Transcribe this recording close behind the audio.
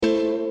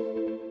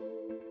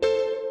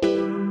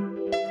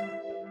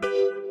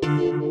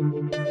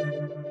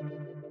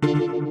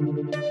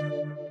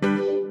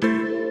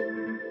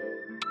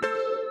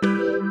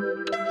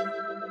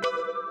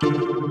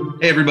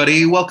Hey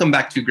everybody, welcome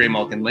back to Grey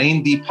Malkin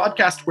Lane, the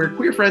podcast where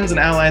queer friends and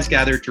allies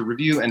gather to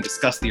review and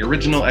discuss the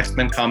original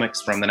X-Men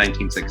comics from the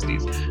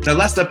 1960s. Now,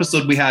 last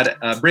episode we had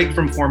a break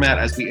from format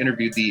as we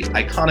interviewed the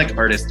iconic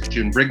artist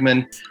June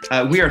Brigman.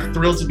 We are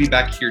thrilled to be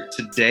back here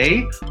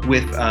today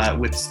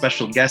with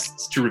special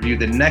guests to review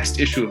the next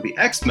issue of the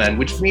X-Men,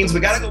 which means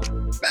we gotta go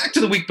back to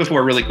the week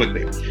before really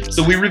quickly.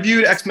 So we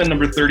reviewed X-Men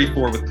number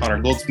 34 with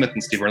Connor Goldsmith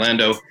and Steve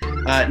Orlando.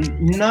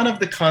 None of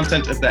the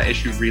content of that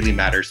issue really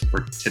matters for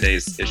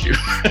today's issue.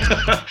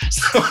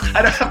 So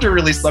I don't have to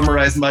really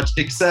summarize much,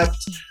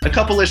 except a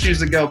couple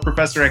issues ago,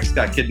 Professor X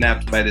got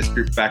kidnapped by this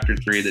group Factor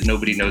 3 that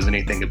nobody knows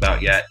anything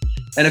about yet.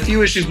 And a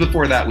few issues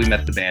before that, we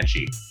met the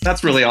Banshee.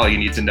 That's really all you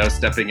need to know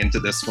stepping into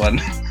this one.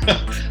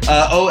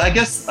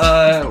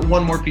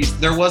 One more piece.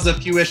 There was a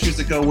few issues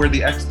ago where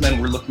the X-Men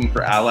were looking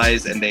for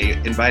allies and they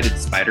invited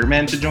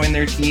Spider-Man to join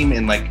their team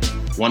in like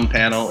one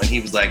panel, and he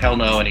was like, hell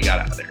no, and he got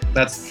out of there.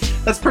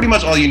 That's pretty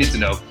much all you need to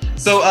know.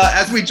 So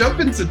as we jump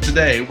into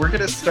today, we're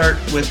going to start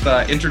with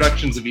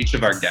introductions of each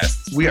of our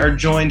guests. We are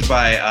joined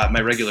by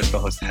my regular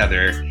co-host,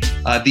 Heather,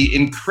 the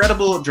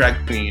incredible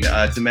drag queen,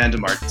 Demanda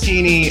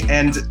Martini,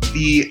 and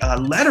the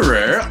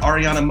letterer,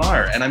 Ariana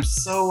Mar. And I'm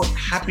so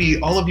happy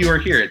all of you are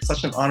here. It's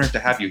such an honor to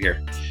have you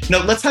here.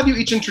 Now, let's have you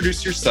each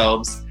introduce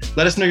yourselves.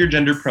 Let us know your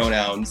gender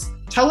pronouns.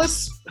 Tell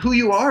us who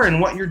you are and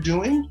what you're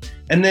doing.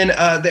 And then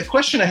the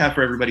question I have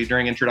for everybody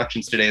during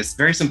introductions today is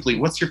very simply,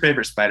 what's your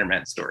favorite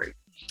Spider-Man story?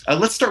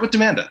 Let's start with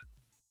Demanda.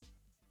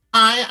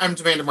 Hi, I'm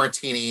Demanda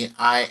Martini.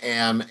 I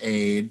am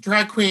a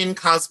drag queen,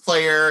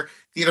 cosplayer,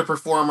 theater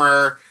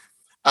performer.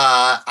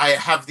 I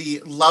have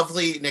the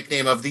lovely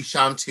nickname of the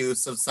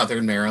Chanteuse of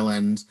Southern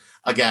Maryland.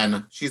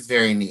 Again, she's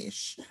very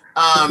niche.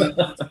 I'm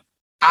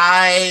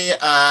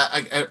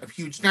a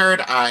huge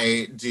nerd.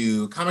 I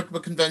do comic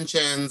book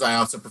conventions. I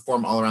also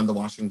perform all around the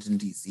Washington,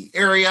 D.C.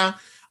 area.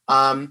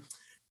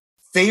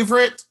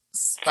 Favorite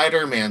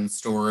Spider-Man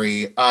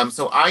story.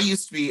 So I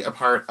used to be a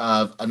part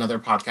of another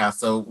podcast.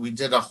 So we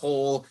did a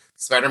whole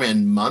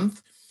Spider-Man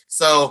month.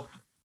 So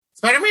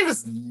Spider-Man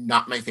is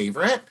not my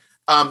favorite.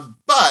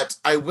 But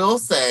I will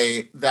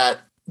say that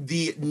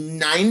the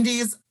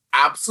 90s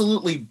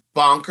absolutely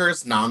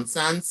bonkers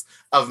nonsense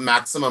of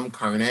Maximum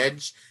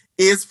Carnage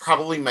is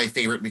probably my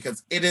favorite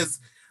because it is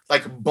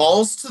like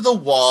balls to the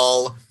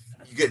wall.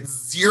 You get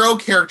zero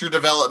character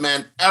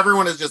development.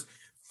 Everyone is just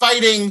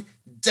fighting,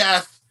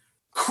 death,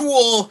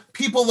 cool,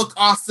 people look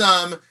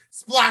awesome,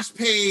 splash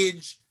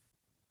page.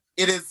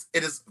 It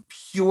is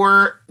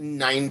pure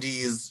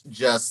 90s,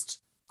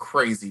 just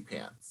crazy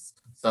pants.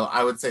 So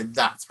I would say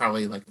that's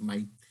probably like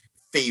my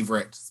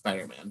favorite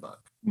Spider-Man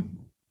book.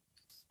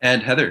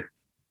 And Heather.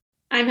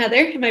 I'm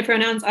Heather. My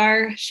pronouns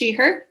are she,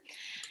 her.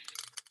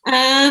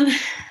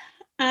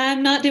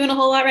 I'm not doing a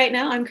whole lot right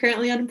now. I'm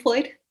currently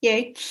unemployed.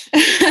 Yay.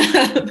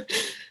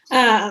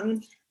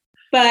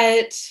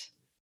 But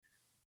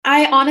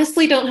I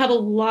honestly don't have a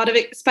lot of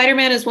it.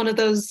 Spider-Man is one of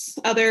those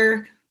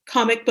other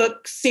comic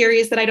book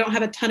series that I don't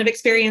have a ton of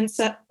experience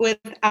with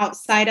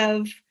outside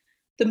of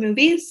the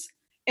movies.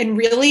 And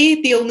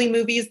really, the only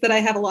movies that I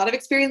have a lot of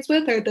experience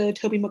with are the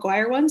Tobey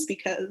Maguire ones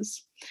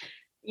because,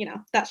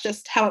 that's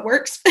just how it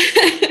works.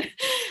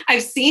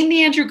 I've seen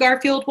the Andrew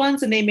Garfield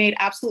ones and they made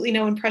absolutely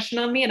no impression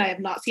on me, and I have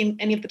not seen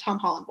any of the Tom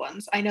Holland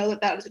ones. I know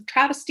that is a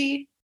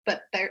travesty,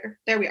 but there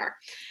we are.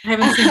 I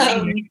haven't seen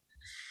them.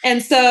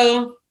 And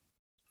so,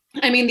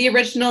 the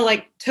original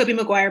Tobey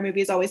Maguire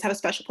movies always have a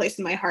special place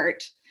in my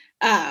heart.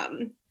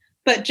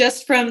 But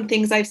just from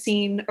things I've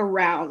seen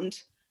around,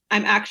 I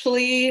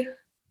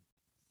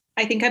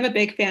think I'm a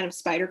big fan of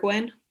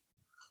Spider-Gwen.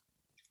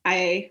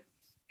 I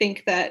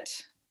think that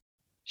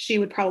she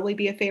would probably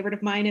be a favorite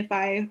of mine if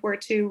I were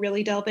to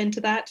really delve into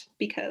that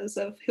because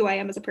of who I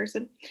am as a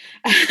person.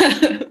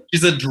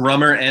 She's a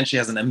drummer and she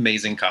has an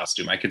amazing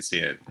costume. I could see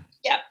it.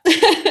 Yeah.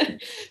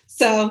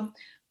 So,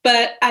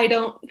 but I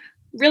don't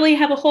really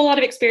have a whole lot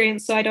of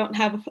experience, so I don't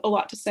have a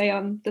lot to say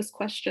on this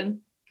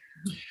question.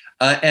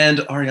 And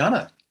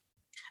Ariana.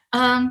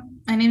 My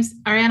name's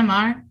Ariana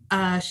Mar,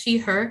 she,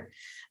 her.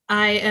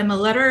 I am a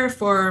letterer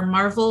for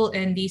Marvel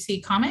and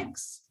DC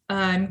Comics.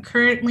 I'm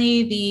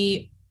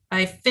currently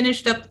I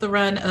finished up the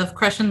run of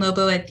Crush and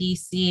Lobo at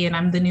DC, and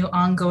I'm the new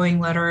ongoing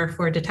letterer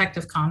for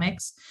Detective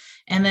Comics.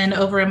 And then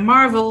over in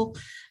Marvel,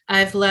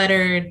 I've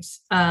lettered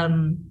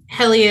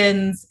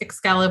Hellions,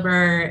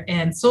 Excalibur,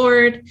 and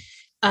Sword.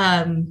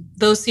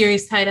 Those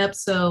series tied up,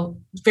 so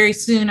very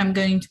soon I'm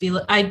going to be,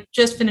 I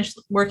just finished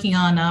working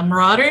on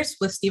Marauders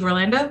with Steve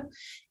Orlando,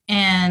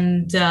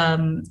 and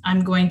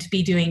I'm going to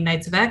be doing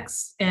Knights of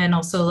X and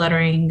also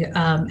lettering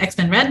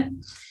X-Men Red,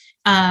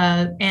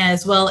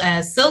 as well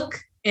as Silk,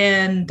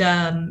 and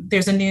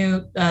there's a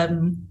new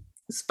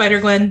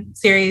Spider-Gwen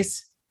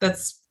series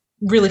that's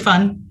really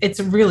fun.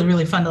 It's really,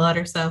 really fun to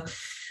letter, so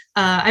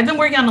I've been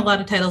working on a lot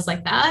of titles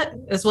like that,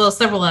 as well as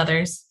several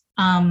others.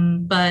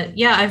 But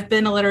yeah, I've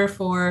been a letterer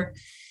for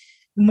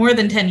more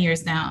than 10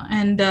 years now,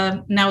 and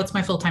now it's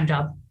my full-time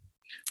job.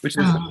 Which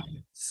is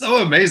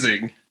so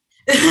amazing.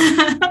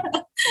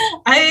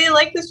 I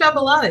like this job a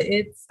lot.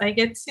 I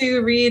get to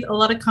read a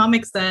lot of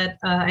comics that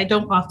I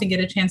don't often get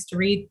a chance to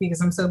read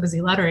because I'm so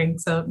busy lettering.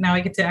 So now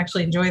I get to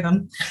actually enjoy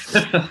them.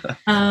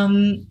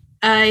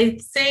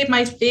 I'd say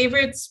my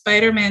favorite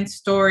Spider-Man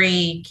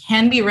story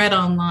can be read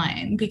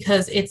online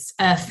because it's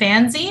a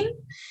fanzine.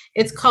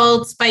 It's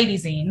called Spidey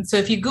Zine. So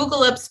if you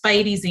Google up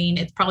Spidey Zine,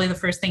 it's probably the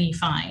first thing you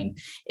find.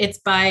 It's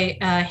by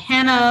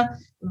Hannah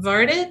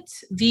Vardit,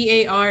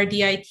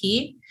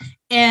 Vardit,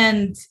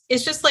 and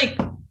it's just like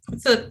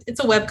it's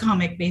a web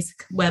comic,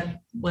 basic web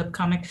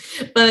comic,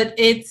 but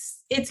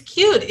it's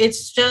cute.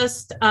 It's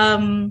just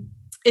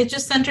it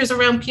just centers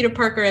around Peter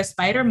Parker as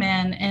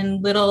Spider-Man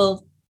and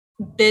little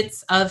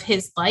bits of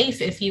his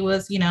life if he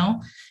was,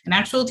 an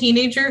actual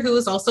teenager who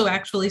was also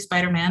actually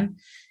Spider-Man.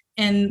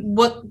 And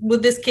what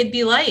would this kid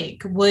be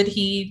like? Would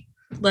he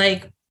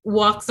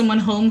walk someone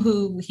home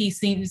who he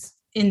seems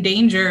in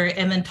danger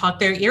and then talk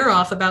their ear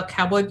off about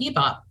Cowboy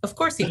Bebop? Of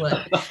course he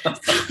would.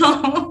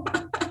 So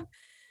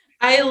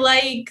I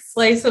like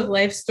slice of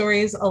life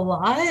stories a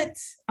lot.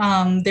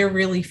 They're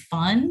really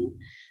fun.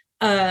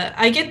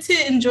 I get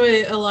to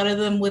enjoy a lot of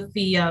them with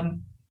the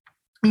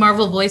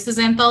Marvel Voices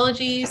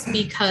anthologies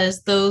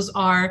because those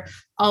are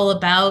all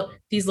about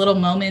these little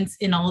moments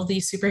in all of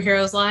these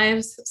superheroes'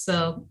 lives.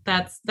 So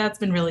that's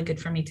been really good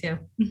for me too.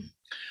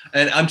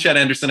 And I'm Chad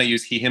Anderson. I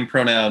use he, him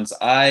pronouns.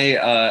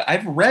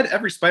 I've read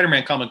every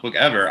Spider-Man comic book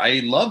ever.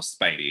 I love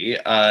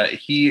Spidey.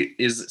 He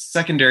is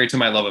secondary to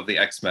my love of the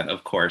X-Men,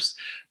 of course.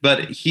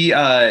 But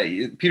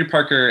Peter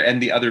Parker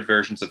and the other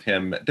versions of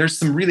him, there's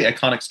some really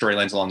iconic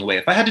storylines along the way.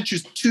 If I had to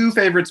choose two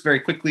favorites very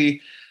quickly,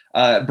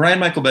 Brian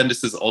Michael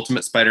Bendis'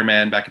 Ultimate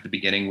Spider-Man back at the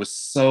beginning was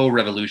so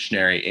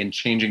revolutionary in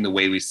changing the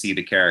way we see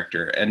the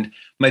character. And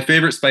my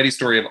favorite Spidey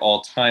story of all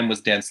time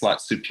was Dan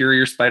Slott's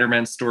Superior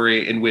Spider-Man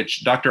story, in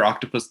which Dr.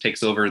 Octopus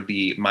takes over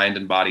the mind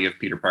and body of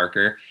Peter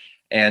Parker.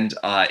 And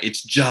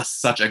it's just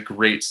such a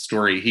great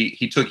story.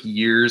 He took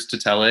years to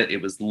tell it.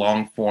 It was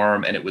long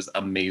form and it was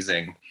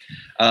amazing.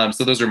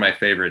 So those are my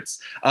favorites.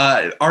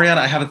 Ariana,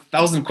 I have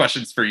 1,000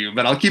 questions for you,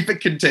 but I'll keep it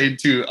contained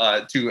to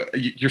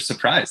you're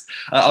surprised.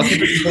 I'll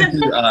keep it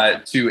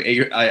contained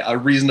to a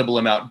reasonable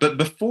amount. But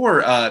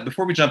before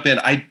we jump in,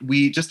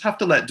 we just have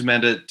to let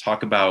Demanda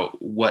talk about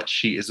what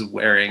she is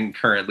wearing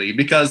currently,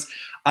 because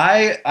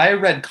I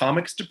read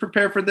comics to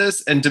prepare for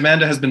this, and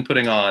Demanda has been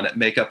putting on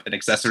makeup and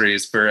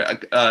accessories for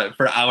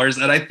hours,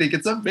 and I think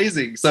it's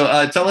amazing.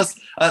 So tell us,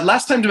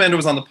 last time Demanda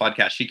was on the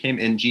podcast, she came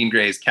in Jean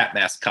Grey's cat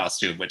mask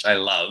costume, which I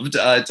loved.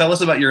 Tell us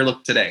about your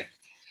look today.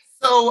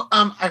 So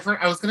I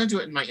was going to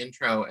do it in my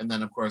intro, and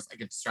then, of course, I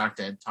get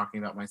distracted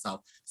talking about myself.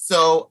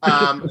 So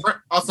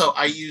also,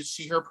 I use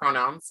she, her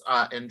pronouns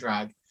in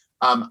drag.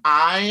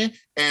 I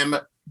am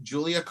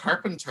Julia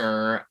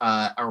Carpenter,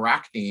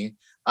 Arachne.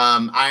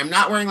 I'm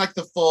not wearing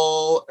the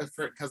full,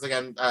 because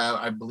again,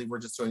 I believe we're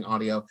just doing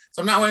audio.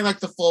 So I'm not wearing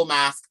the full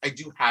mask. I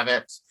do have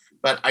it,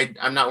 but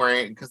I'm not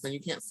wearing it because then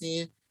you can't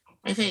see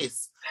my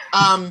face.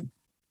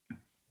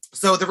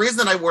 So the reason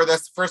that I wore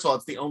this, first of all,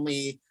 it's the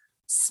only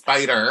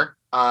spider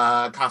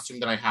costume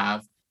that I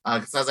have.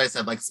 Because as I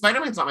said,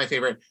 Spider-Man's not my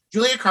favorite.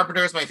 Julia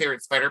Carpenter is my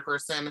favorite spider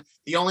person.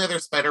 The only other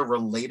spider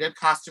related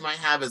costume I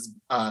have is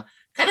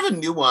kind of a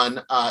new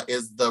one,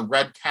 is the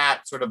Red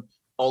Cat sort of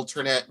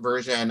alternate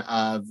version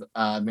of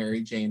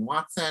Mary Jane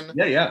Watson.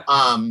 Yeah.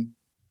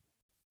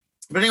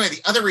 But anyway,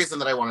 the other reason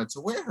that I wanted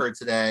to wear her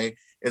today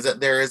is that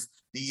there's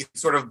the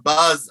sort of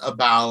buzz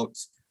about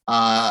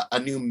a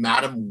new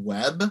Madam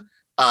Web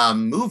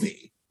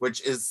movie,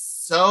 which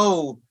is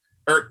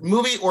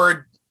movie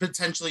or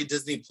potentially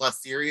Disney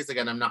Plus series.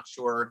 Again, I'm not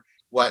sure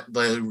what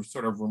the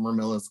sort of rumor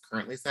mill is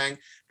currently saying,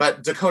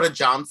 but Dakota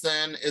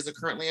Johnson is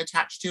currently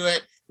attached to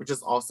it, which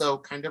is also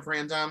kind of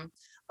random.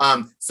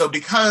 So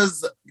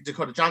because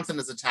Dakota Johnson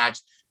is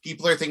attached,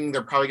 people are thinking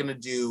they're probably going to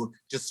do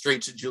just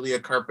straight to Julia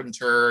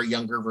Carpenter,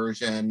 younger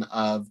version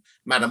of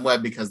Madam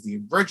Web, because the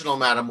original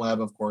Madam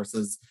Web, of course,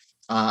 is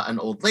an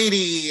old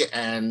lady.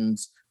 And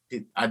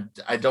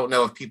I don't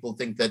know if people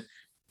think that,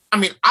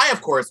 I,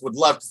 of course, would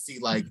love to see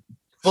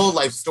full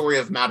life story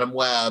of Madam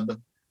Web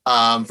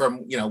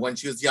from, when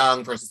she was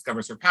young, first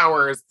discovers her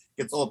powers,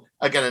 gets old.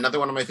 Again, another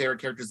one of my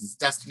favorite characters is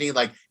Destiny.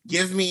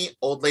 Give me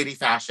old lady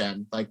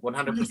fashion,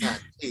 100%,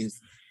 please.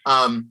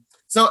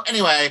 So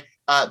anyway,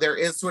 there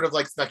is sort of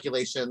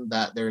speculation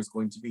that there's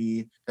going to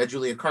be that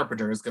Julia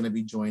Carpenter is going to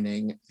be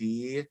joining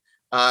the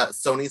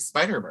Sony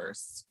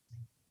Spider-Verse.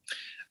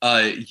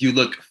 You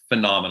look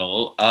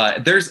phenomenal.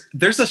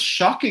 There's a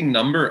shocking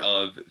number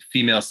of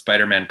female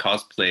Spider-Man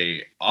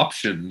cosplay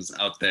options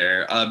out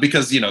there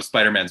because,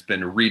 Spider-Man's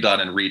been redone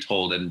and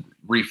retold and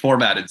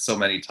reformatted so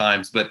many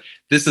times, but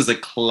this is a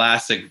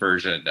classic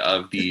version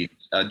of the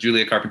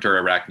Julia Carpenter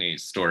Arachne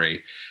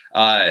story.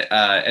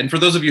 And for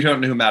those of you who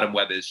don't know who Madam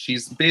Web is,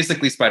 she's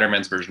basically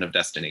Spider-Man's version of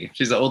Destiny.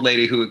 She's an old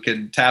lady who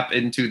can tap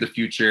into the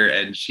future,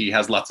 and she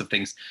has lots of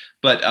things.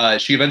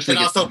 But she eventually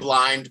gets also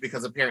blind,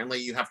 because apparently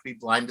you have to be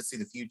blind to see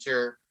the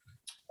future.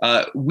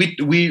 We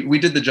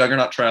did the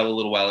Juggernaut trial a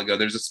little while ago.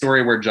 There's a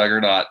story where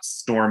Juggernaut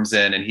storms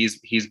in and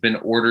he's been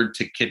ordered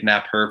to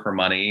kidnap her for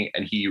money,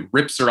 and he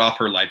rips her off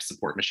her life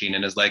support machine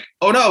and is like,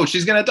 "Oh no,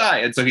 she's gonna die!"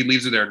 And so he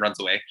leaves her there and runs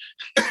away.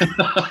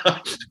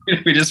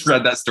 We just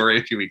read that story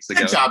a few weeks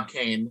ago. Good job,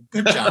 Kane.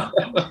 Good job.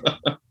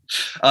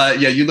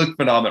 Yeah, you look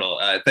phenomenal.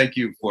 Thank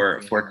you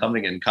for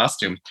coming in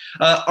costume.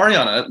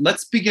 Ariana,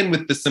 let's begin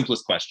with the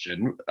simplest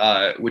question,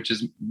 which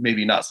is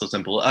maybe not so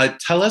simple.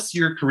 Tell us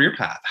your career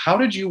path. How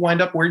did you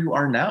wind up where you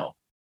are now?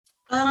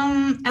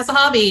 As a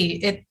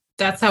hobby,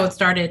 that's how it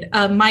started.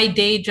 My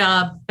day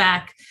job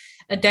back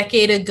a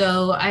decade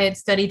ago, I had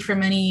studied for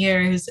many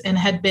years and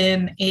had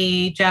been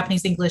a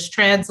Japanese English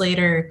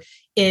translator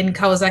in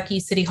Kawasaki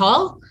City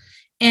Hall.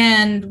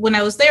 And when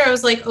I was there, I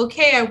was like,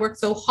 okay, I worked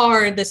so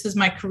hard. This is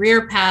my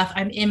career path.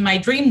 I'm in my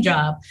dream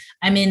job.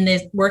 I'm in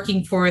this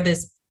working for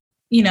this,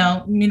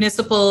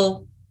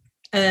 municipal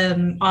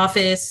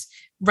office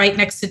right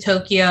next to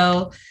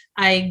Tokyo.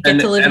 I get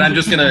to live. And I'm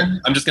just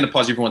gonna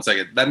pause you for 1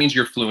 second. That means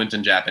you're fluent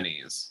in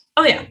Japanese.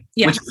 Oh yeah,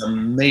 yeah. Which is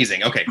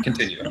amazing. Okay,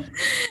 continue.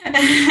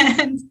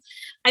 And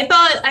I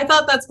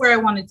thought that's where I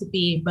wanted to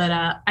be, but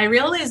I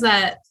realized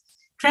that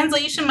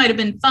translation might have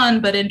been fun,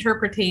 but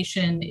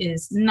interpretation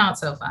is not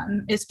so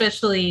fun,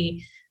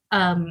 especially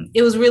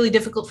it was really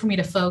difficult for me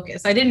to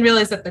focus. I didn't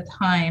realize at the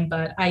time,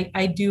 but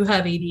I do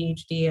have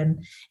ADHD,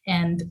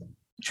 and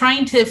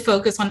trying to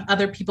focus on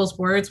other people's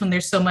words when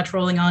there's so much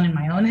rolling on in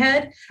my own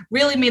head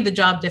really made the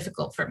job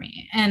difficult for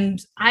me. And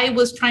I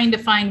was trying to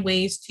find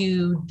ways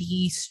to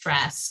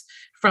de-stress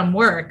from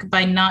work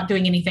by not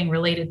doing anything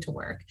related to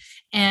work.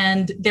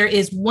 And there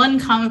is one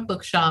comic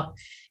book shop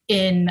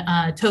in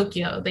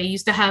Tokyo. They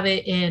used to have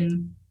it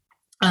in,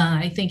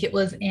 I think it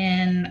was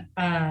in,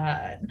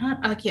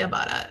 not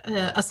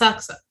Akihabara,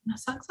 Asakusa.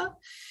 Asakusa?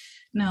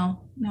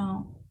 No.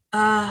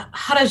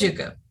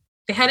 Harajuku.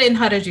 They had it in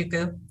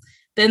Harajuku.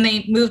 Then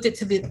they moved it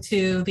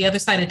to the other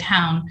side of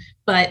town,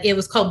 but it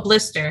was called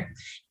Blister.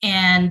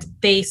 And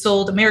they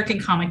sold American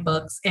comic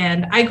books.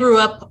 And I grew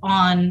up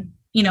on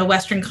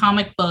Western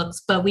comic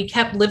books, but we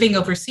kept living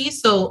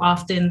overseas so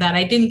often that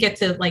I didn't get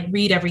to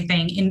read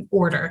everything in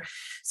order.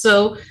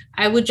 So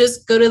I would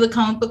just go to the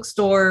comic book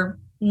store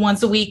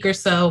once a week or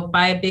so,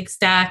 buy a big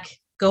stack,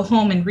 go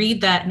home and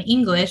read that in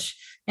English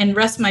and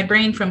rest my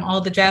brain from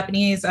all the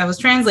Japanese I was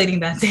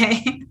translating that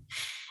day.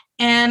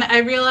 And I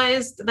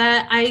realized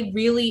that I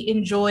really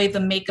enjoy the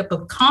makeup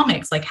of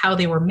comics, like how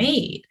they were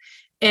made.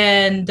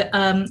 And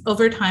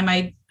over time,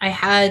 I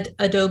had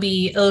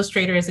Adobe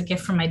Illustrator as a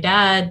gift from my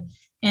dad.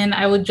 And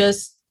I would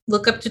just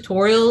look up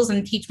tutorials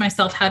and teach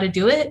myself how to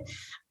do it.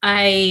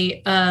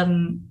 I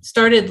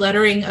started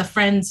lettering a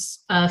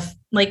friend's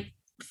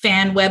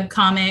fan web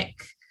comic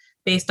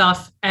based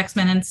off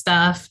X-Men and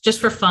stuff,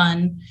 just for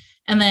fun.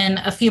 And then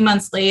a few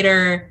months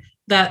later,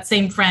 that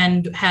same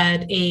friend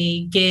had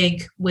a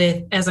gig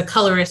as a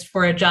colorist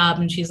for a job.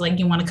 And she's like,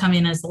 "You want to come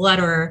in as a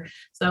letterer?"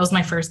 So that was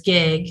my first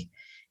gig.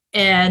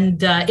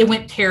 And it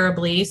went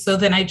terribly. So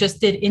then I just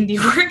did indie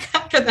work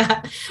after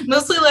that,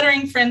 mostly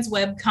lettering friends'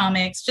 web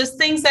comics, just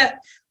things that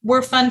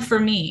were fun for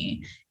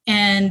me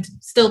and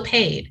still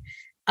paid.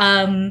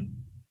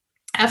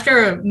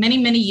 After many,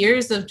 many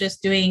years of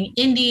just doing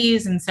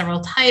indies and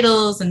several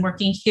titles and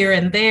working here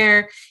and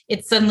there,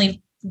 it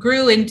suddenly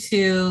grew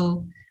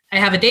into, I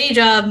have a day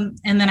job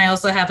and then I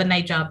also have a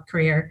night job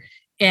career.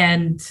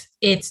 And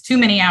it's too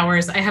many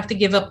hours. I have to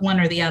give up one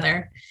or the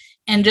other.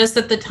 And just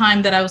at the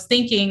time that I was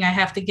thinking I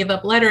have to give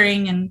up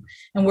lettering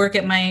and work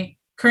at my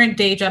current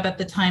day job at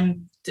the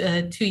time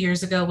 2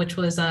 years ago, which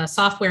was a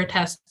software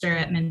tester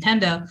at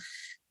Nintendo,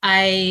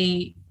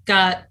 I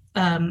got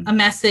a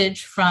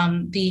message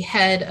from the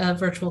head of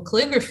virtual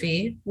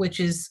calligraphy, which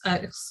is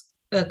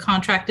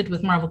contracted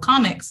with Marvel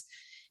Comics.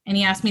 And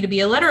he asked me to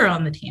be a letterer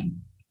on the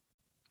team.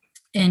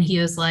 And he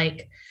was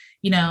like,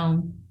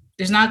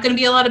 there's not going to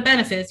be a lot of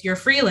benefits. You're a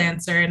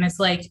freelancer. And it's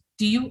like,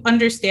 do you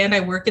understand I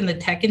work in the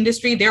tech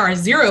industry? There are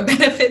zero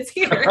benefits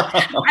here.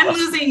 I'm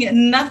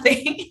losing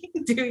nothing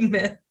doing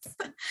this.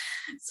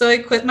 So I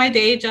quit my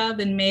day job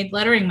and made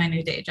lettering my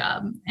new day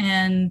job.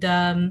 And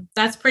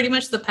that's pretty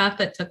much the path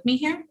that took me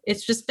here.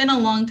 It's just been a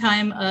long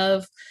time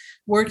of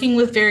working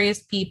with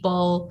various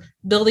people,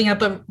 building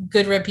up a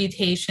good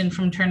reputation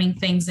from turning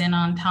things in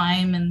on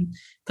time and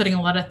putting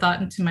a lot of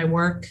thought into my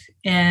work,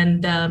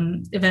 and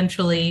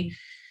eventually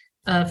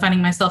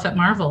finding myself at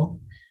Marvel.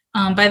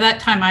 By that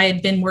time, I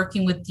had been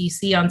working with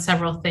DC on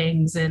several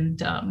things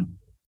and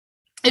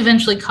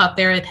eventually caught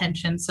their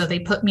attention. So they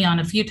put me on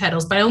a few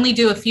titles, but I only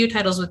do a few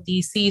titles with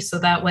DC. So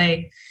that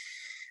way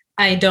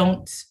I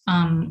don't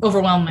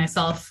overwhelm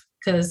myself,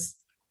 because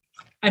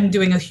I'm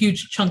doing a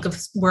huge chunk of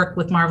work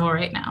with Marvel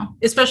right now,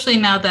 especially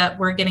now that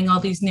we're getting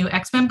all these new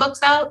X-Men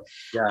books out.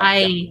 Yeah,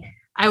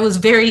 I was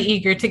very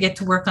eager to get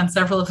to work on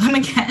several of them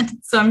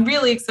again. So I'm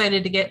really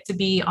excited to get to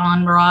be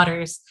on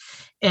Marauders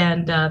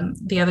and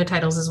the other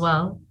titles as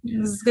well.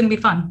 This is going to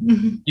be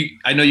fun.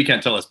 I know you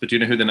can't tell us, but do you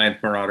know who the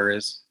 9th Marauder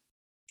is?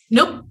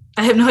 Nope,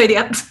 I have no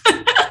idea.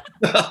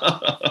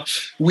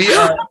 We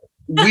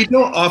We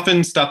don't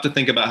often stop to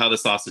think about how the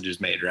sausage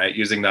is made, right?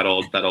 Using that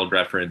old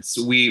reference.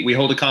 We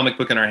hold a comic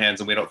book in our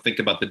hands and we don't think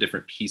about the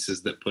different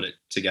pieces that put it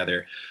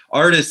together.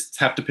 Artists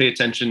have to pay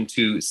attention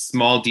to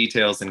small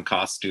details in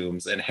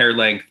costumes and hair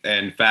length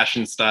and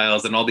fashion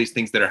styles and all these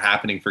things that are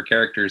happening for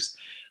characters.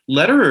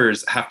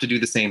 Letterers have to do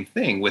the same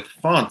thing with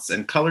fonts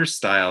and color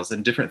styles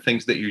and different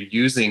things that you're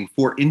using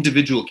for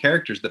individual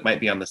characters that might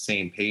be on the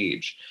same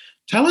page.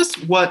 Tell us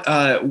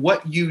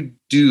what you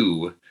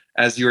do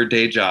as your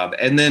day job,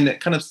 and then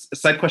kind of a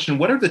side question: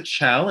 what are the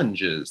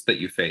challenges that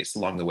you face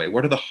along the way?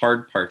 What are the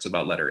hard parts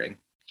about lettering?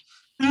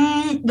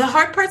 The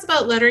hard parts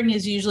about lettering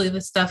is usually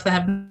the stuff that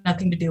have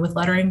nothing to do with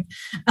lettering.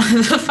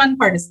 The fun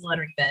part is the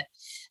lettering bit.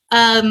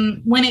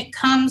 When it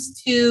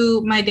comes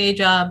to my day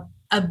job,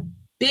 a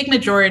big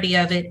majority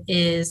of it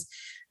is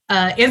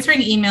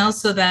answering emails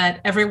so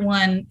that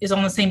everyone is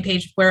on the same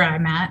page where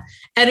I'm at.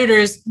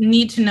 Editors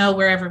need to know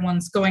where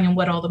everyone's going and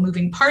what all the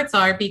moving parts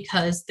are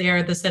because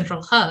they're the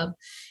central hub.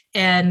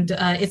 And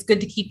it's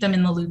good to keep them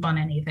in the loop on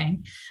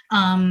anything.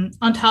 On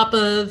top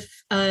of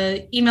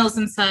emails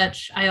and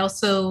such, I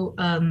also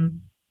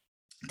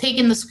take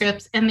in the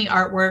scripts and the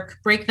artwork,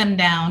 break them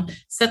down,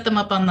 set them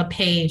up on the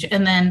page,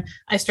 and then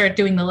I start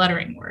doing the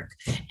lettering work.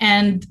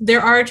 And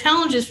there are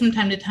challenges from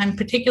time to time,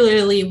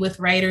 particularly with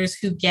writers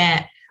who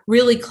get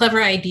really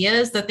clever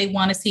ideas that they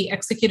want to see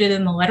executed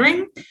in the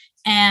lettering.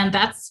 And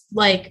that's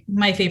like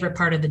my favorite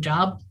part of the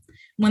job.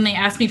 When they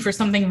ask me for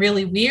something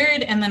really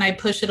weird and then I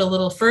push it a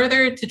little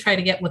further to try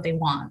to get what they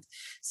want.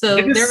 So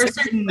there are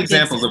certain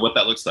examples of what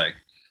that looks like.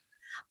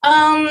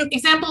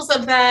 Examples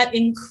of that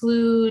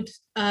include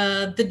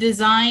the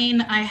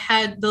design I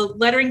had, the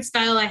lettering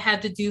style I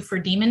had to do for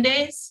Demon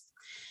Days,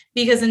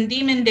 because in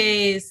Demon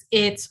Days,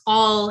 it's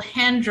all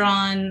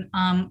hand-drawn.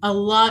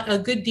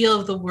 A good deal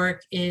of the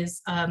work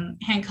is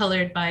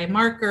hand-colored by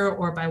marker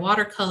or by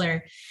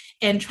watercolor,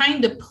 and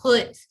trying to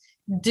put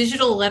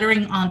digital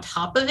lettering on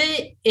top of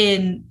it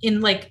in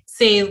like,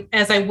 say,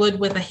 as I would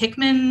with a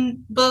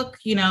Hickman book,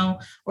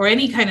 or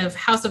any kind of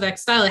House of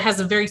X style. It has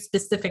a very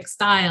specific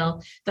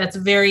style that's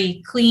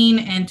very clean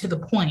and to the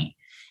point.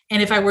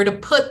 And if I were to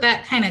put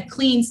that kind of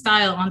clean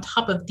style on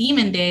top of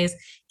Demon Days,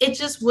 it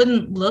just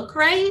wouldn't look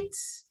right.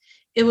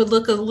 It would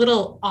look a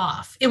little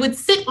off. It would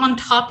sit on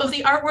top of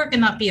the artwork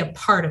and not be a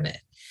part of it.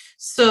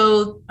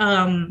 So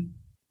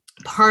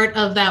part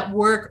of that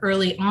work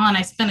early on,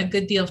 I spent a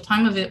good deal of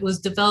time of it,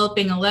 was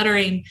developing a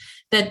lettering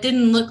that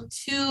didn't look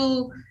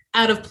too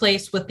out of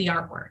place with the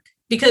artwork,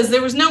 because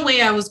there was no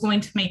way I was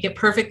going to make it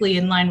perfectly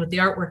in line with the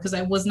artwork because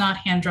I was not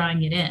hand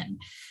drawing it in.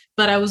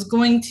 But I was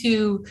going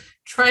to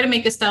try to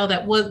make a style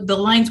that the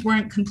lines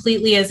weren't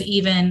completely as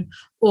even,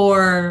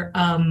 or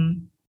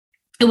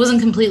it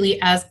wasn't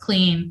completely as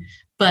clean,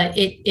 but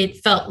it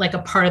felt like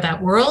a part of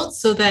that world,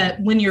 so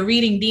that when you're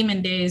reading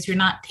Demon Days, you're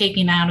not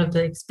taking out of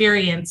the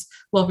experience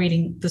while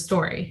reading the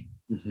story.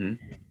 Mm-hmm.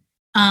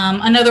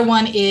 Another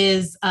one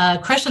is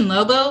Crush and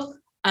Lobo.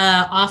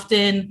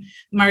 Often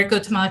Mariko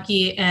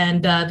Tamaki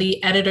and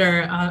the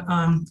editor,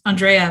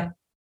 Andrea,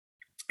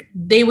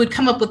 they would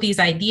come up with these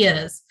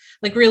ideas,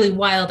 like really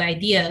wild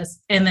ideas,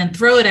 and then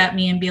throw it at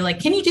me and be like,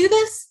 can you do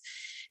this?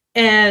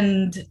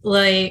 And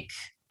like,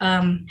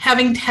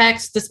 having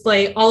text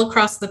display all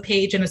across the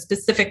page in a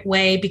specific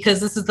way, because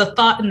this is the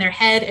thought in their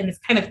head and it's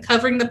kind of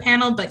covering the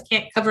panel but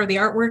can't cover the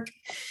artwork.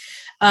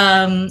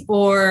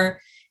 Or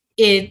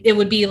it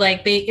would be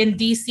like in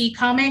DC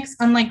Comics,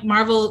 unlike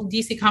Marvel,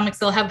 DC Comics,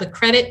 they'll have the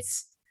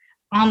credits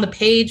on the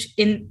page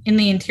in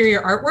the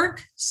interior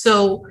artwork.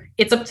 So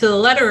it's up to the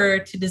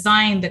letterer to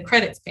design the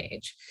credits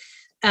page.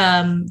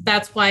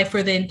 That's why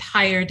for the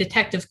entire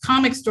Detective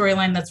Comics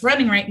storyline that's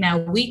running right now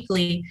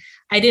weekly,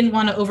 I didn't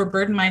want to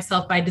overburden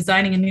myself by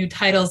designing new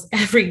titles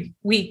every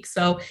week.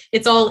 So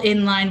it's all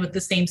in line with the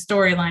same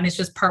storyline. It's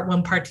just part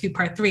 1, part 2,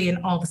 part 3,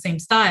 and all the same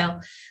style.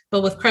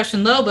 But with Crush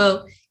and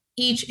Lobo,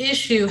 each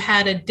issue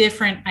had a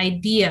different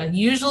idea.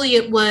 Usually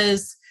it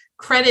was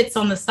credits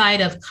on the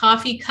side of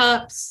coffee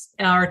cups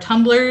or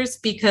tumblers,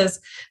 because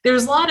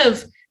there's a lot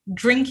of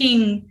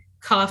drinking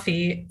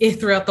coffee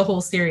throughout the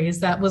whole series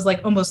that was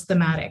like almost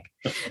thematic.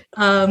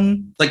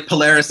 Like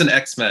Polaris and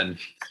X-Men.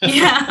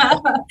 Yeah,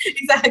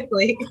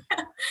 exactly.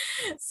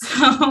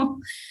 So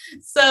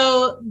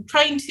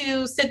trying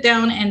to sit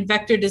down and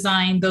vector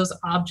design those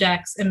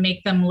objects and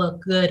make them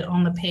look good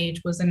on the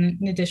page was an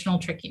additional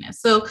trickiness.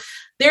 So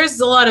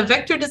there's a lot of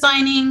vector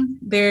designing.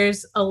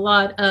 There's a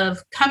lot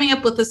of coming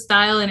up with a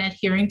style and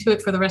adhering to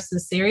it for the rest of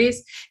the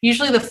series.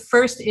 Usually the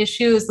first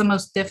issue is the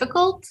most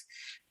difficult,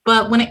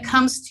 but when it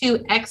comes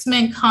to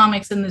X-Men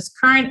comics in this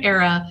current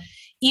era,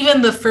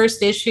 even the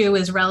first issue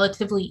is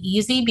relatively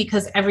easy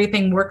because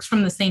everything works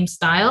from the same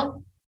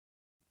style.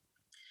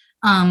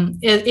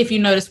 If you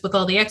notice with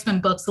all the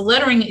X-Men books, the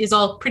lettering is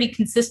all pretty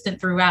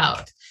consistent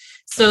throughout.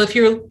 So if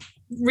you're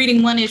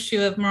reading one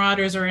issue of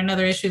Marauders or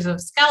another issue of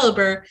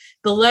Excalibur,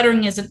 the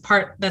lettering isn't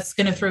part that's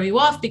going to throw you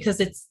off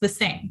because it's the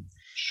same.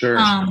 Sure.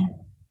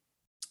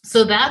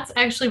 So that's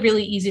actually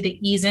really easy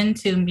to ease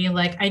into and be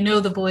like, I know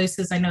the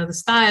voices, I know the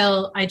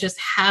style, I just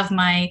have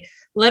my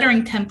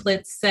lettering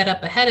templates set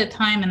up ahead of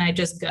time and I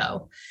just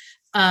go.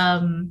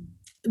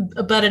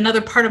 But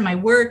another part of my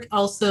work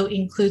also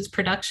includes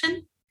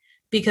production,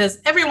 because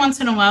every once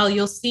in a while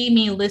you'll see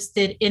me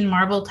listed in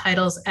Marvel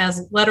titles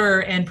as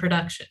letterer and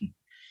production.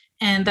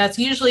 And that's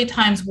usually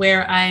times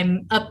where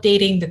I'm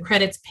updating the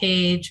credits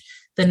page,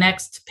 the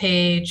next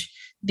page,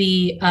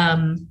 the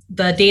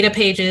data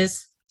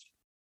pages,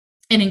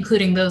 and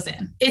including those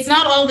in. It's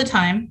not all the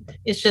time.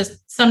 It's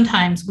just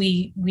sometimes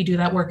we do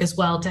that work as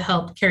well to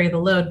help carry the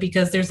load,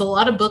 because there's a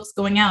lot of books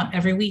going out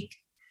every week.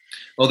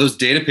 Well, those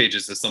data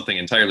pages is something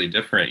entirely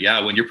different. Yeah,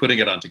 when you're putting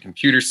it onto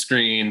computer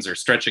screens or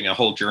stretching a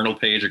whole journal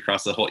page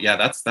across the whole, yeah,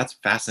 that's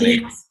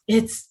fascinating.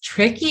 It's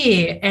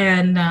tricky,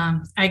 and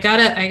I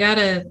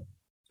gotta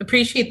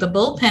appreciate the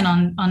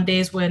bullpen on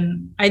days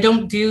when I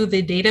don't do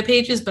the data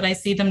pages, but I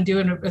see them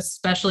doing a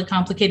especially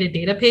complicated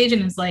data page,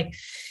 and it's like,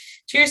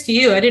 cheers to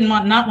you. I didn't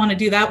want to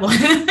do that one.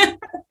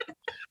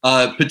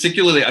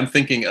 Particularly, I'm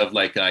thinking of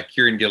like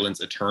Kieran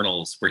Gillen's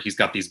Eternals, where he's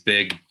got these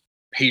big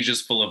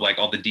pages full of like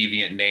all the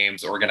deviant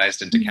names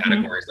organized into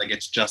categories. Like,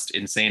 it's just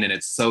insane, and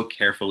it's so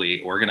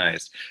carefully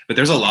organized. But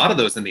there's a lot of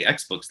those in the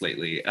X books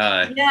lately.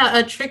 Yeah,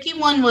 a tricky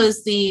one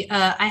was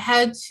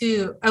I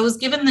was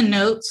given the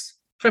notes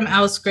from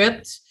our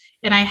script,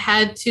 and I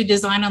had to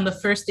design on the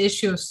first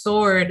issue of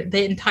Sword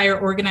the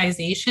entire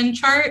organization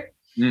chart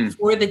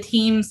for the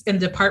teams and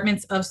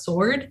departments of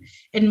Sword,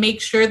 and make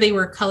sure they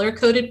were color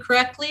coded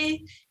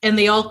correctly, and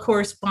they all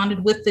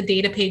corresponded with the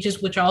data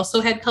pages, which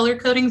also had color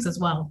codings as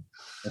well.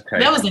 Okay.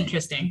 That was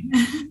interesting.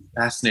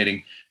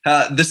 Fascinating.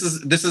 This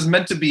is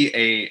meant to be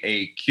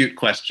a cute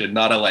question,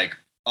 not a like,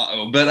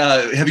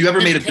 but have you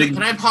ever made a big...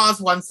 Can I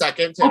pause 1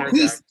 second to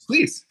interject?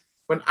 Please.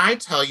 When I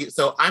tell you,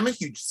 so I'm a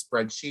huge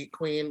spreadsheet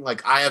queen.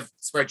 Like, I have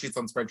spreadsheets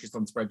on spreadsheets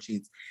on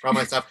spreadsheets for all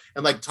my stuff.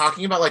 And like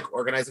talking about like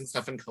organizing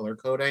stuff and color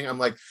coding, I'm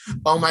like,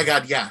 oh my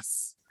God,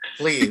 yes,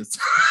 please.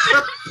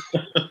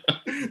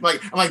 I'm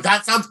like,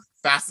 that sounds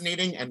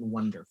fascinating and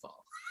wonderful.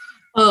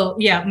 Oh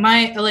yeah,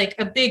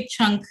 a big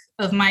chunk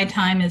of my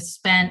time is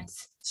spent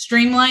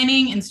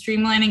streamlining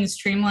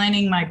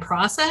my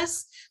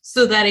process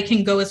so that it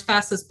can go as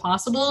fast as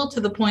possible,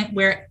 to the point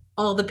where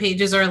all the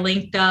pages are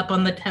linked up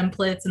on the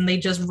templates and they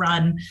just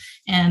run.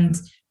 And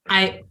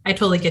I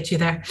totally get you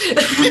there.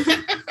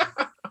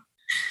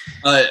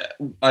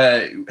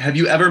 Have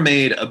you ever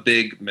made a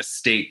big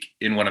mistake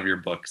in one of your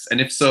books? And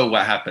if so,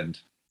 what happened?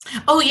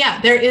 Oh yeah,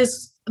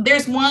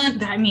 there's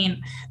one. I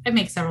mean, I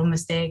make several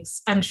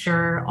mistakes, I'm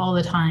sure, all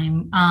the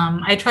time.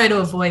 I try to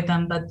avoid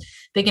them, but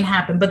they can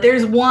happen. But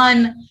there's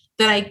one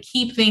that I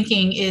keep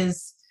thinking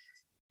is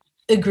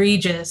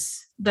egregious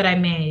that I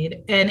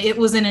made. And it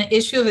was in an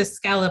issue of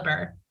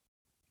Excalibur,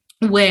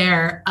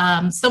 where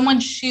someone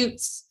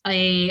shoots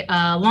a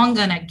long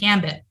gun at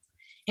Gambit,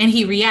 and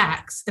he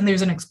reacts, and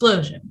there's an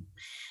explosion.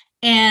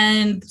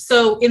 And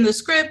so in the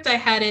script,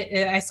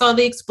 I saw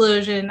the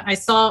explosion. I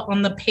saw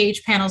on the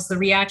page panels the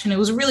reaction. It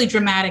was a really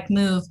dramatic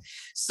move.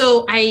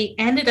 So I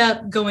ended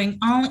up going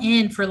all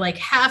in for like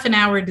half an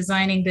hour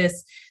designing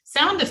this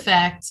sound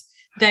effect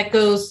that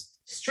goes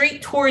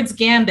straight towards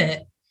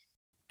Gambit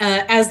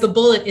as the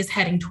bullet is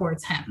heading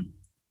towards him.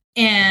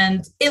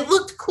 And it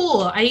looked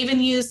cool. I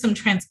even used some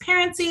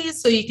transparency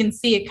so you can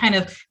see it kind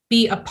of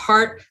be a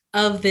part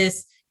of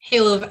this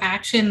halo of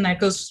action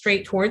that goes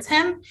straight towards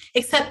him,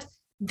 except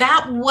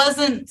that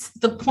wasn't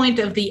the point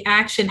of the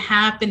action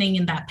happening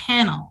in that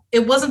panel.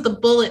 It wasn't the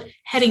bullet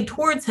heading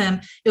towards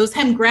him. It was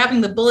him grabbing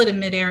the bullet in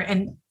midair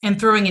and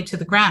throwing it to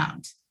the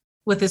ground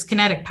with his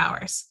kinetic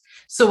powers.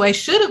 So I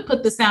should have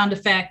put the sound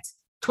effect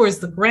towards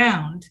the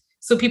ground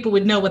so people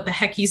would know what the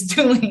heck he's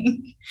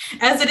doing.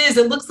 As it is,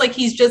 it looks like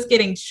he's just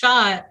getting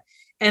shot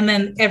and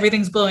then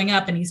everything's blowing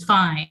up and he's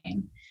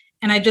fine.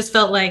 And I just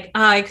felt like,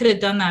 I could have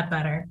done that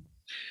better.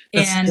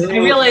 And I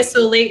realized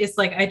so late, it's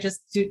like, I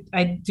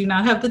do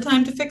not have the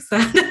time to fix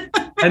that.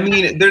 I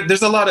mean,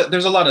 there's a lot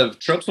of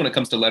tropes when it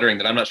comes to lettering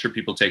that I'm not sure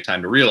people take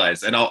time to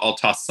realize. And I'll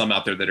toss some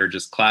out there that are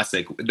just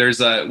classic. There's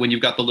when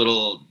you've got the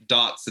little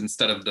dots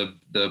instead of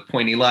the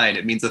pointy line,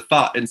 it means a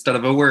thought instead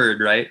of a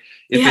word, right?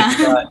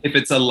 If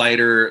it's a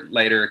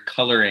lighter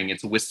coloring,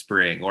 it's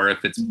whispering, or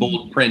if it's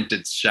bold print,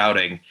 it's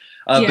shouting.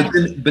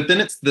 But then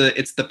it's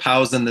the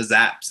pows and the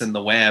zaps and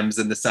the whams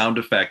and the sound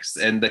effects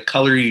and the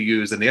color you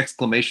use and the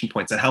exclamation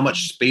points and how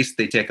much space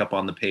they take up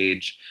on the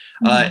page.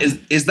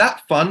 Is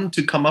that fun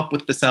to come up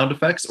with the sound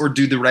effects, or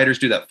do the writers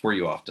do that for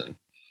you often?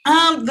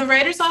 The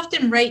writers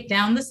often write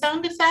down the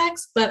sound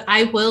effects, but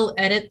I will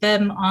edit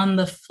them on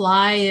the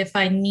fly if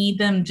I need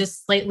them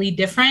just slightly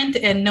different,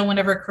 and no one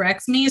ever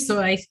corrects me. So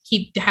I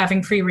keep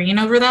having free reign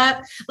over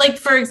that. Like,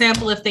 for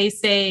example, if they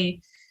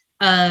say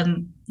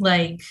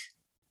like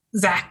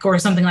Zach or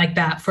something like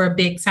that for a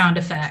big sound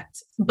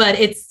effect, but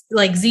it's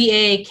like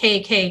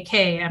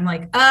ZAKKK, I'm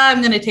like, I'm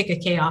going to take a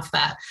K off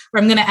that, or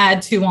I'm going to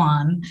add 2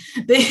 on.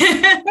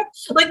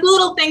 Like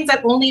little things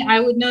that only I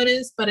would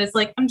notice, but it's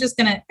like, I'm just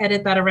going to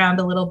edit that around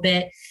a little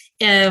bit.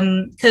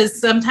 Because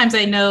sometimes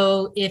I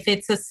know if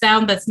it's a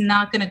sound that's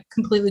not going to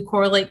completely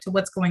correlate to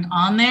what's going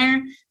on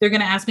there, they're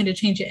going to ask me to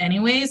change it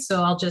anyway.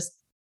 So I'll just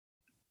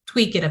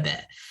tweak it a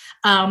bit.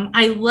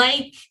 I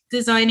like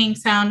designing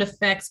sound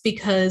effects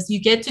because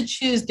you get to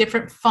choose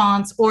different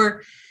fonts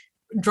or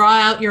draw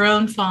out your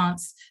own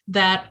fonts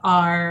that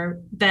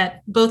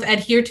both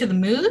adhere to the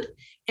mood,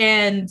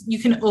 and you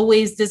can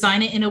always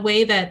design it in a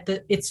way that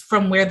it's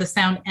from where the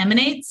sound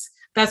emanates.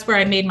 That's where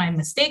I made my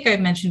mistake I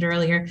mentioned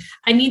earlier.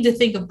 I need to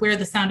think of where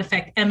the sound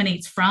effect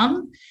emanates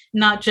from,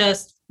 not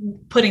just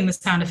putting the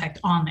sound effect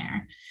on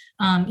there.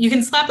 You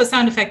can slap a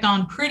sound effect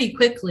on pretty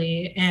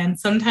quickly, and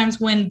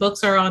sometimes when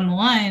books are on the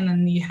line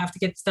and you have to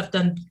get stuff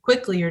done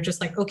quickly, you're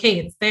just like, okay,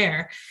 it's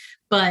there.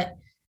 But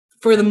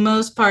for the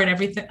most part,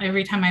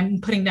 every time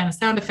I'm putting down a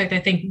sound effect, I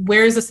think,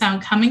 where is the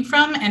sound coming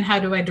from and how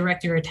do I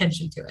direct your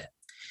attention to it?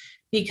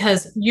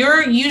 Because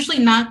you're usually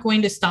not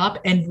going to stop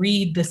and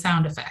read the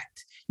sound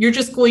effect. You're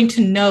just going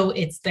to know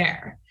it's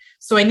there.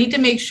 So I need to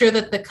make sure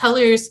that the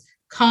colors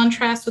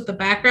contrast with the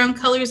background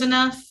colors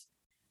enough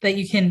that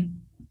you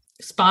can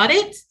spot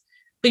it,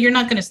 but you're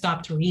not going to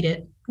stop to read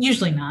it.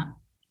 Usually not.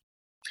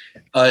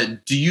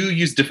 Do you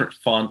use different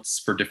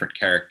fonts for different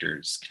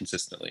characters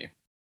consistently?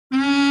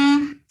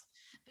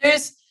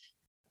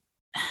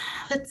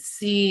 Let's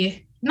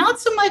see, not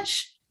so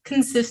much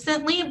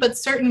consistently, but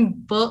certain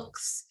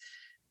books,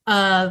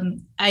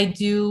 I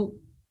do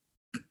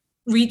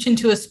reach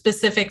into a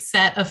specific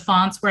set of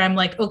fonts where I'm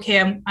like,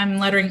 okay, I'm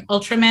lettering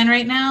Ultraman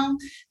right now.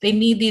 They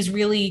need these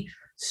really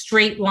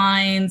straight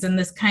lines and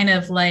this kind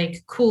of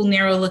like cool,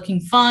 narrow looking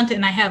font.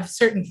 And I have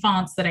certain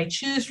fonts that I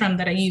choose from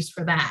that I use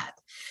for that.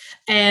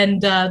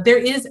 And there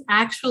is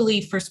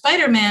actually, for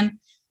Spider-Man,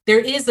 there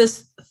is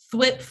this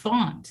Thwip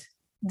font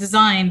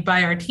designed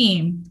by our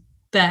team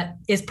that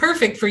is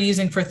perfect for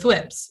using for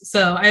Thwips.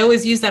 So I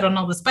always use that on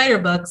all the Spider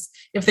books.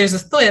 If there's a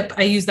Thwip,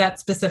 I use that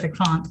specific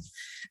font.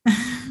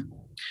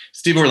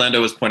 Steve Orlando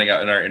was pointing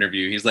out in our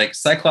interview, he's like,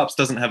 Cyclops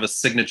doesn't have a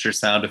signature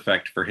sound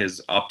effect for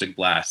his optic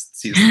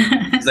blasts. He's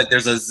like,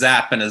 there's a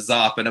zap and a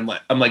zop. And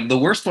I'm like, the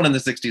worst one in the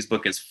 60s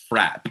book is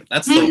frap.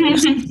 That's the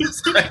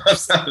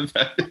worst sound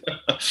effect.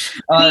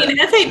 I mean,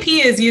 FAP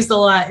is used a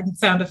lot in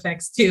sound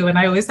effects too, and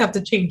I always have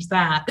to change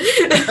that.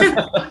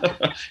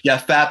 Yeah,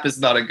 FAP is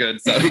not a good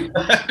sound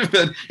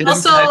effect.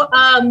 Also,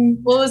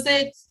 what was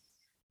it?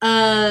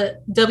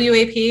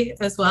 WAP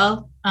as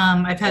well.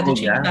 I've had to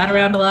change that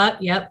around a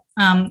lot. Yep.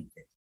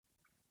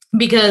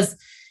 Because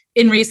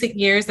in recent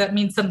years that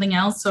means something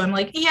else. So I'm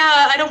like,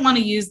 yeah, I don't want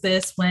to use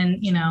this when,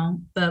 you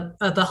know,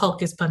 the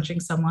Hulk is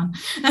punching someone.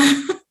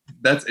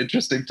 That's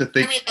interesting to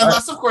think. I mean,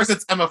 unless of course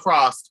it's Emma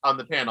Frost on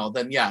the panel,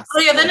 then yes. Oh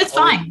yeah, then it's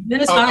fine.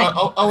 Then it's fine.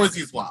 Always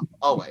use WAP.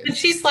 Always. If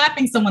she's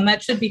slapping someone,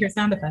 that should be her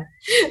sound effect.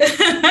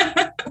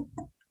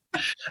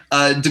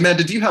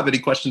 Demanda, do you have any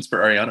questions for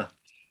Ariana?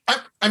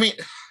 I mean,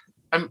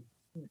 I'm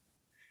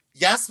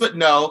yes, but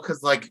no,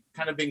 because like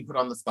kind of being put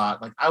on the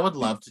spot. Like I would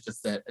love to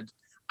just sit.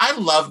 I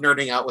love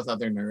nerding out with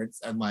other nerds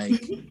and like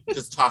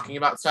just talking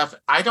about stuff.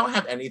 I don't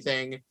have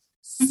anything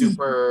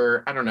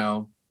super, I don't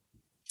know.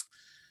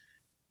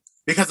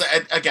 Because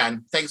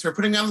again, thanks for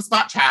putting me on the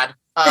spot, Chad.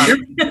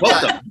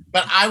 Welcome.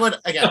 But I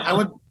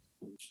would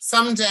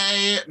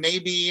someday,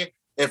 maybe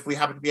if we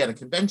happen to be at a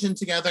convention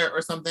together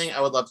or something,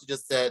 I would love to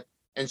just sit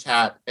and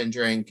chat and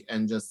drink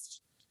and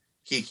just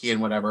kiki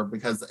and whatever,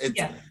 because it's,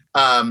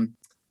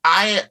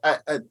 I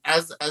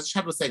as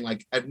Chad was saying,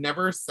 like I've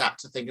never sat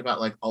to think about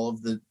like all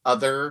of the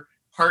other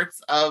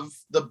parts of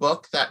the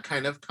book that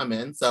kind of come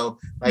in. So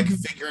like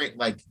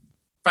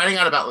finding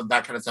out about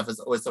that kind of stuff is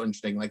always so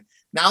interesting. Like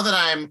now that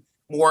I'm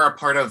more a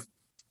part of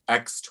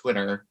X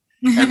Twitter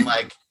and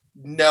like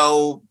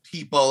know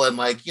people and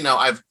like, you know,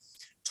 I've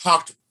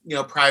talked, you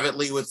know,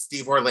 privately with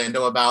Steve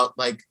Orlando about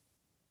like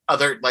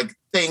other like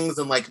things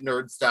and like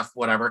nerd stuff,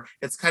 whatever.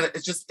 It's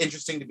just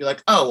interesting to be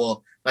like, oh,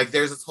 well, like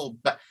there's this whole,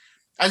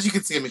 as you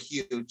can see, I'm a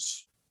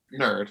huge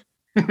nerd.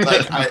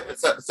 Like,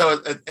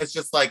 so it's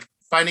just like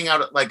finding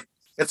out, like,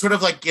 it's sort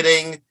of like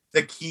getting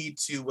the key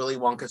to Willy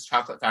Wonka's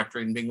Chocolate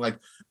Factory and being like,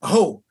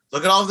 oh,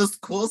 look at all this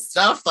cool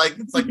stuff. Like,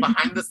 it's like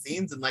behind the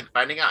scenes and like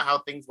finding out how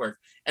things work.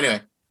 Anyway,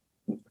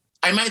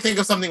 I might think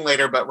of something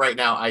later, but right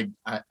now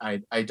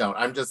I don't.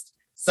 I'm just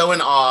so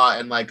in awe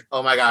and like,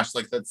 oh my gosh,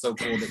 like that's so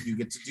cool that you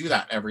get to do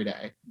that every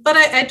day. But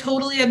I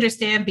totally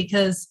understand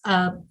because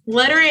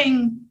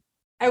lettering,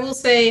 I will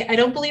say, I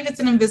don't believe it's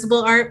an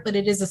invisible art, but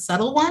it is a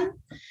subtle one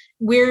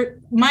where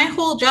my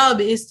whole job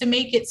is to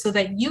make it so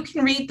that you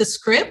can read the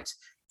script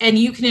and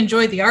you can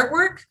enjoy the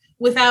artwork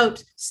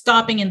without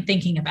stopping and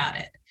thinking about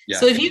it. Yeah.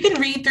 So if you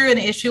can read through an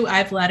issue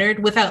I've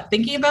lettered without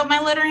thinking about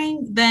my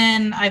lettering,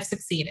 then I've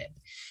succeeded.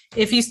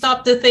 If you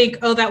stop to think,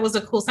 oh, that was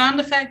a cool sound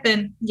effect,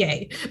 then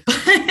yay.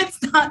 But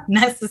it's not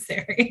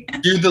necessary.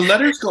 Do the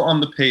letters go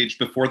on the page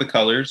before the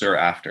colors or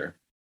after?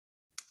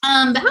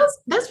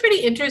 That's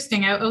pretty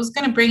interesting. I was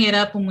going to bring it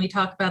up when we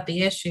talk about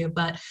the issue,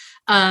 but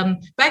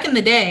back in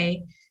the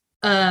day,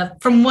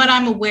 from what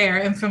I'm aware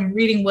and from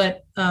reading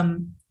what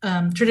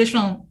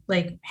traditional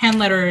like hand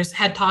letterers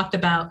had talked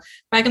about,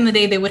 back in the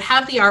day, they would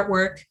have the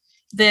artwork.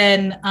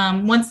 Then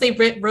once they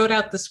wrote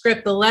out the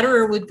script, the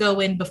letterer would go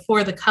in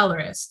before the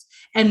colorist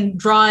and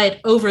draw it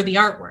over the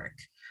artwork.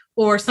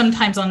 or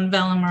sometimes on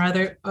vellum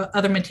or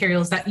other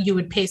materials that you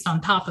would paste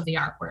on top of the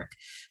artwork.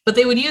 But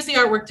they would use the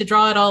artwork to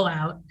draw it all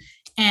out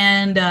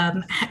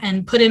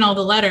and put in all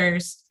the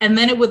letters, and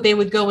then they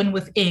would go in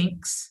with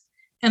inks,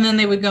 and then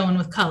they would go in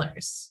with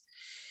colors.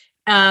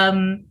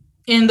 And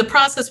the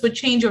process would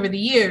change over the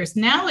years.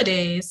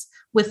 Nowadays,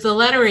 with the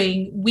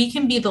lettering, we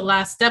can be the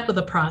last step of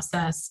the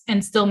process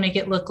and still make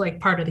it look like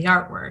part of the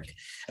artwork.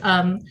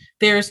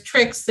 There's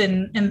tricks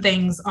and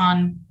things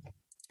on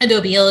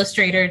Adobe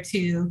Illustrator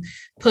to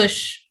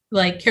push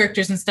like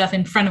characters and stuff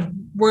in front of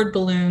word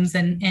balloons,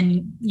 and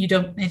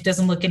it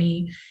doesn't look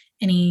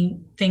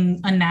anything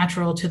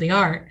unnatural to the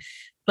art.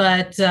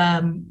 But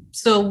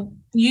so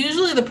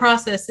usually the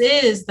process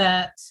is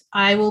that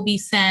I will be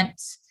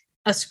sent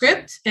a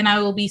script and I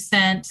will be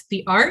sent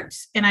the art,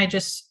 and I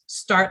just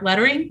start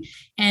lettering.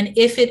 And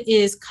if it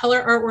is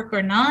color artwork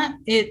or not,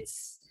 it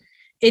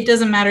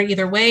doesn't matter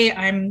either way.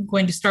 I'm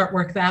going to start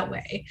work that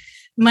way.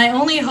 My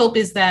only hope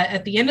is that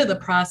at the end of the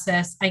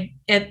process, I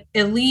at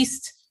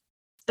least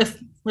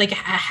like a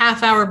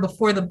half hour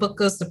before the book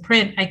goes to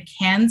print, I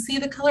can see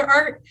the color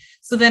art.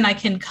 So then I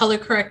can color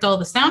correct all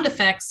the sound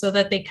effects so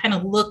that they kind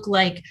of look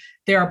like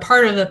they're a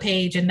part of the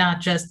page and not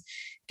just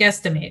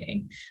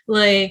guesstimating.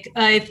 Like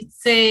I'd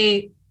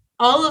say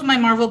all of my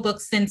Marvel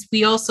books, since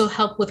we also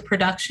help with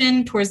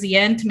production towards the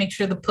end to make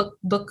sure the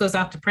book goes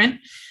out to print,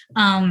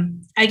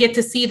 I get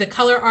to see the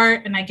color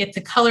art and I get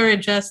to color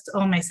adjust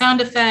all my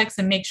sound effects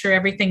and make sure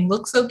everything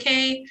looks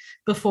okay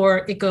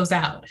before it goes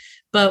out.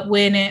 But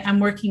when I'm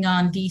working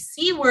on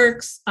DC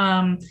works,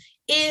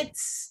 they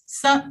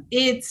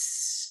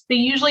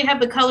usually have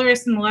the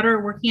colorist and the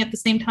letterer working at the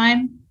same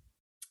time.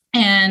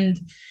 And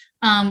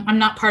I'm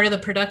not part of the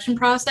production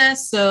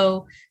process.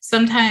 So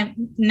sometimes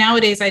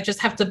nowadays I just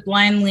have to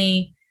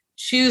blindly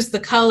choose the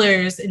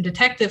colors in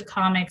Detective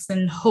Comics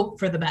and hope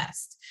for the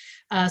best.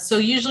 So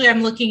usually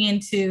I'm looking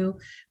into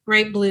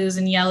bright blues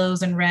and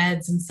yellows and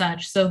reds and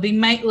such. So they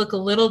might look a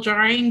little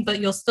jarring, but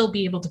you'll still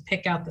be able to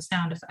pick out the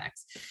sound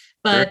effects.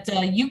 But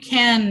you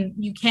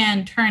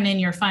can turn in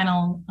your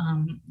final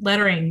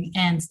lettering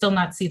and still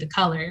not see the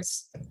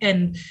colors.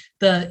 And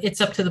it's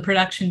up to the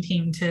production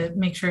team to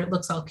make sure it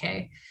looks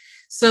okay.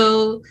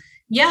 So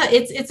yeah,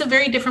 it's a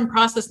very different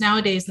process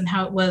nowadays than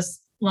how it was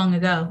long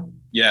ago.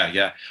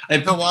 Yeah.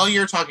 So while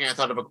you're talking, I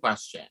thought of a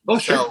question. Oh,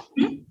 sure. So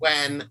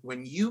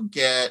when you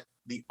get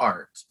the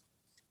art,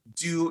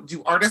 do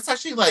artists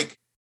actually like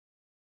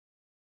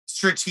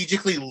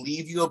strategically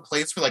leave you a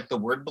place for like the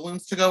word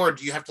balloons to go, or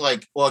do you have to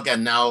like, well,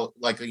 again, now,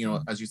 like, you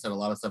know, as you said, a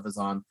lot of stuff is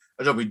on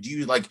Adobe. Do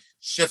you like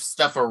shift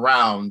stuff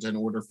around in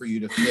order for you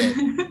to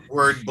fit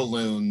word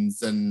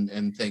balloons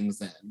and things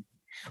in?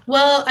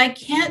 Well, I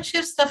can't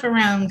shift stuff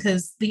around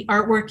because the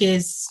artwork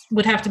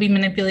would have to be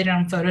manipulated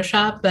on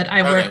Photoshop, but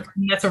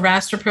that's a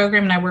raster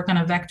program and I work on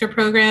a vector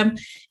program,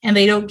 and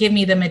they don't give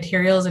me the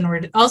materials in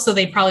order to, also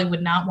they probably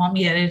would not want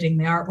me editing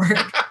the artwork.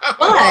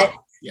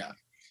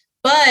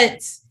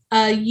 But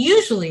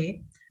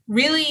usually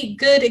really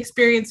good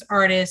experienced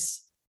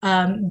artists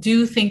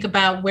do think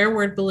about where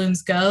word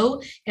balloons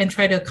go and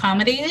try to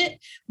accommodate it.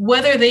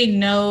 Whether they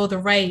know the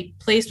right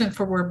placement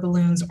for word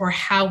balloons or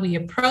how we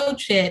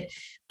approach it,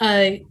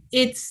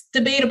 it's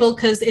debatable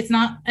because it's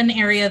not an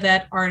area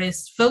that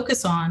artists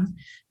focus on,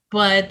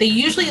 but they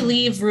usually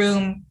leave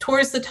room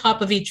towards the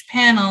top of each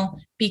panel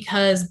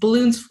because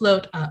balloons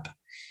float up,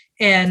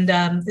 and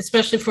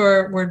especially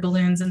for word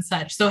balloons and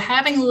such. So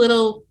having a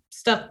little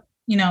stuff,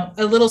 you know,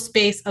 a little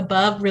space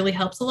above really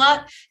helps a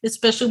lot,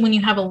 especially when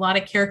you have a lot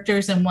of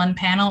characters in one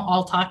panel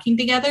all talking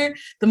together.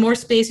 The more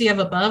space you have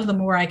above, the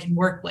more I can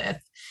work with.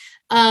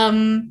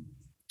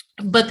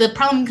 But the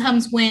problem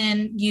comes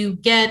when you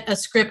get a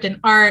script and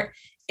art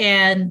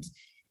and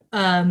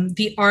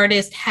the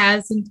artist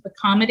hasn't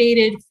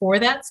accommodated for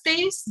that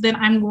space, then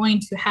I'm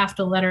going to have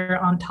to letter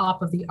on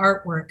top of the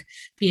artwork,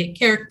 be it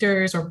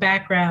characters or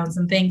backgrounds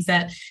and things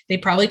that they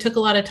probably took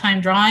a lot of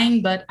time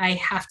drawing, but I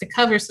have to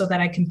cover so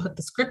that I can put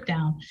the script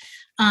down.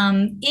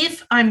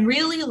 If I'm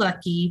really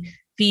lucky,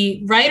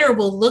 the writer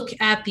will look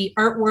at the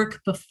artwork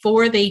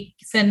before they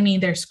send me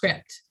their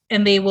script,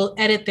 and they will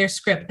edit their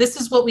script.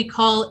 This is what we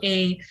call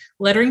a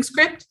lettering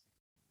script.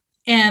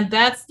 And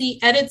that's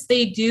the edits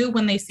they do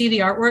when they see the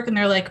artwork and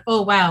they're like,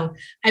 oh, wow,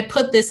 I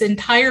put this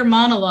entire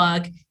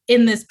monologue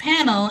in this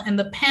panel and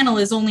the panel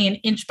is only an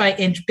inch by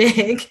inch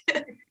big.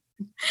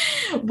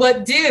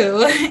 What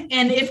do?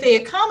 And if they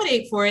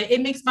accommodate for it,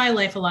 it makes my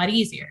life a lot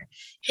easier.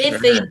 Sure.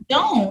 If they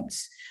don't,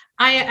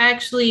 I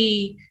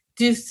actually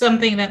do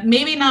something that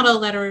maybe not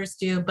all letterers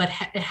do, but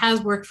it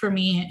has worked for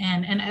me,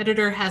 and an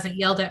editor hasn't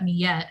yelled at me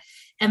yet.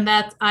 And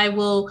that I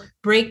will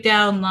break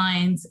down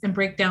lines and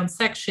break down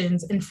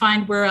sections and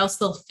find where else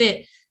they'll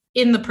fit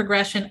in the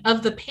progression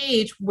of the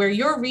page where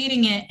you're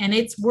reading it and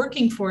it's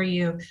working for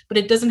you, but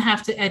it doesn't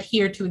have to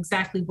adhere to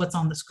exactly what's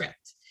on the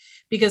script.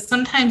 Because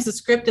sometimes the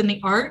script and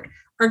the art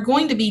are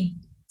going to be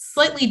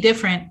slightly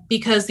different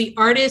because the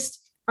artists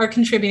are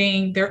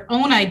contributing their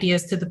own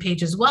ideas to the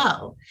page as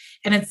well.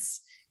 And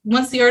it's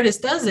once the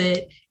artist does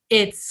it,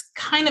 it's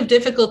kind of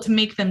difficult to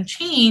make them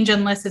change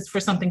unless it's for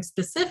something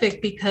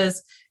specific,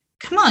 because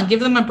come on, give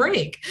them a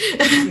break.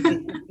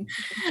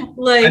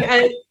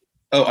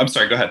 I'm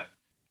sorry, go ahead.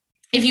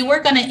 If you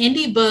work on an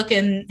indie book,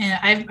 and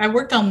I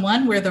worked on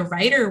one where the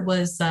writer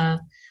was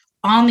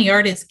on the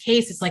artist's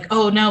case, it's like,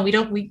 oh no,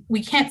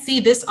 we can't see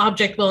this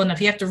object well enough.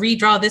 You have to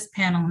redraw this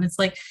panel. And it's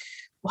like,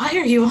 why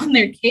are you on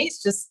their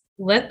case? Just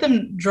let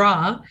them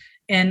draw,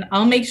 and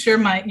I'll make sure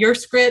your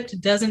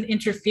script doesn't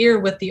interfere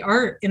with the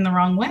art in the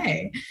wrong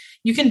way.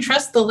 You can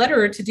trust the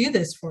letterer to do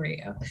this for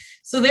you.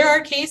 So there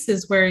are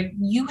cases where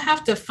you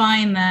have to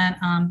find that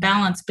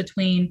balance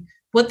between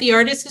what the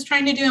artist is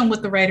trying to do and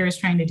what the writer is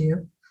trying to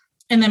do,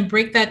 and then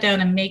break that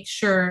down and make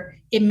sure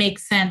it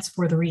makes sense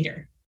for the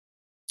reader.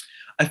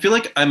 I feel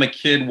like I'm a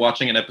kid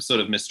watching an episode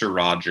of Mr.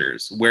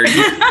 Rogers where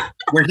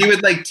he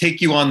would like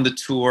take you on the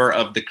tour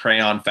of the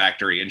crayon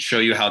factory and show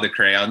you how the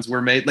crayons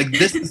were made. Like,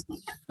 this is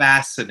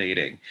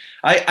fascinating.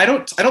 I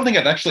don't think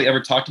I've actually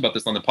ever talked about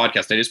this on the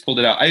podcast. I just pulled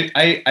it out.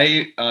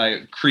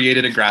 I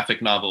created a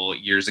graphic novel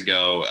years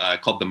ago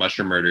called The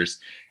Mushroom Murders.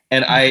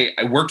 And I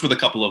worked with a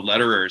couple of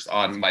letterers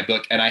on my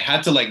book, and I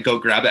had to like go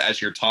grab it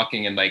as you're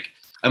talking, and like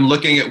I'm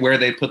looking at where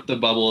they put the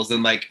bubbles,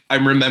 and like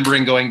I'm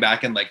remembering going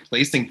back and like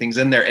placing things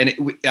in there, and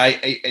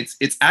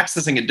it's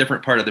accessing a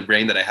different part of the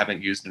brain that I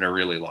haven't used in a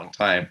really long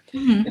time.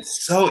 Mm-hmm.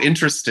 It's so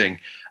interesting.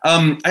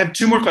 I have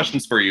two more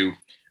questions for you.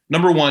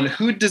 Number one,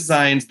 who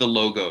designs the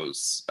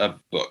logos of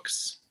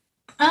books?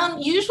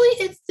 Usually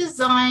it's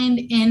designed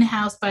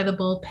in-house by the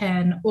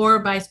bullpen or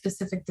by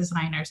specific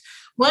designers.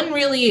 One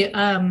really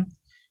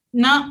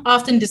not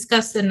often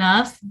discussed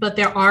enough, but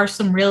there are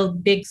some real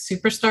big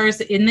superstars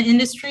in the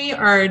industry,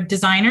 are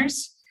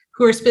designers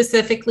who are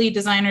specifically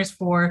designers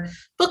for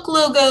book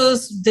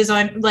logos,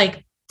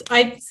 like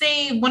I'd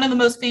say one of the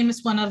most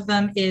famous one of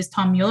them is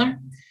Tom Mueller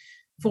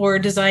for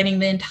designing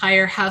the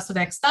entire House of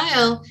X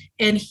style.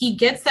 And he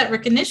gets that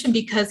recognition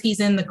because he's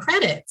in the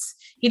credits.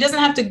 He doesn't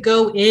have to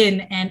go in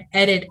and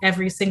edit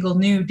every single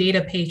new data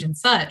page and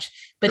such,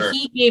 but sure,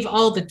 he gave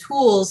all the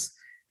tools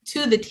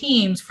to the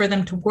teams for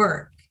them to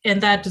work. And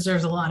that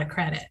deserves a lot of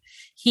credit.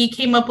 He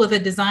came up with a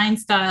design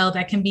style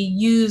that can be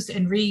used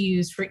and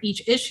reused for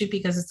each issue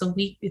because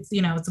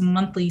it's a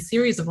monthly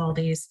series of all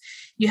these.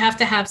 You have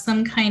to have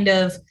some kind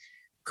of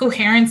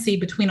coherency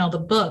between all the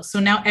books. So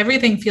now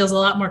everything feels a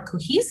lot more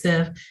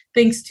cohesive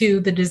thanks to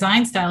the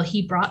design style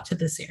he brought to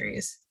the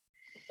series.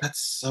 That's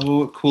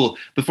so cool.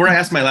 Before I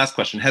ask my last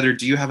question, Heather,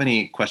 do you have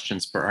any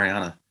questions for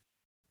Ariana?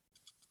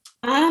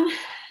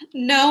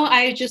 No,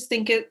 I just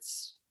think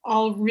it's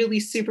all really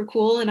super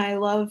cool, and I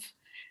love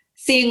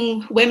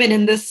seeing women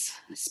in this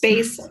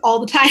space all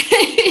the time.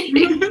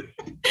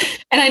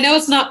 And I know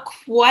it's not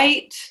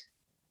quite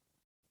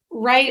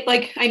right.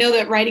 Like, I know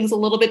that writing's a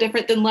little bit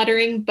different than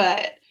lettering,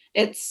 but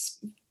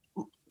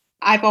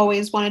I've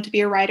always wanted to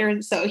be a writer.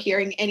 And so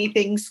hearing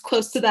anything's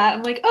close to that,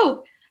 I'm like,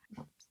 oh,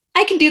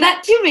 I can do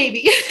that too,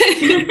 maybe.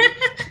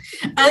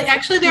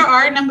 Actually, there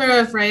are a number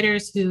of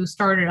writers who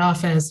started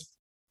off as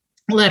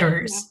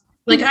letterers. Yeah.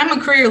 Like, I'm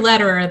a career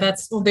letterer.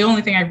 That's the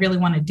only thing I really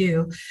want to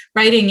do.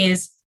 Writing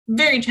is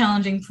very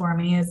challenging for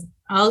me. Is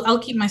I'll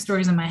keep my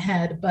stories in my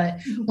head, but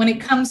when it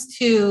comes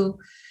to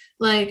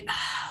like,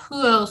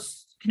 who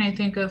else can I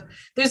think of?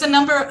 There's a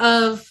number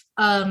of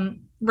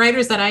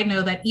writers that I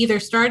know that either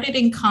started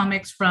in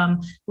comics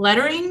from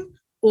lettering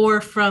or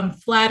from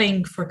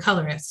flatting for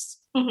colorists.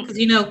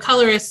 Because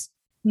colorists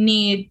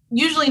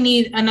usually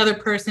need another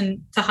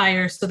person to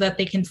hire so that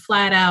they can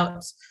flat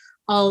out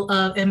all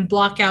of and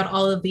block out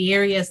all of the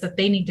areas that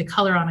they need to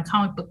color on a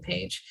comic book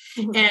page.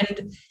 Mm-hmm.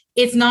 And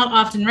it's not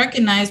often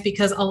recognized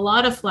because a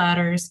lot of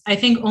flatters, I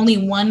think only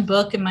one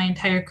book in my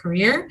entire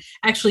career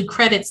actually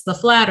credits the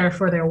flatter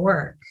for their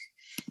work.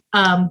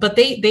 But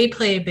they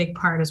play a big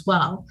part as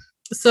well.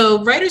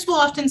 So writers will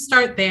often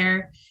start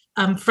there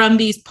from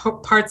these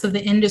parts of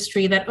the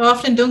industry that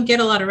often don't get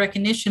a lot of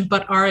recognition,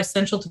 but are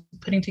essential to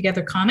putting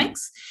together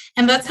comics.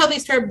 And that's how they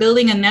start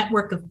building a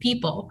network of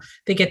people.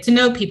 They get to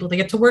know people, they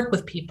get to work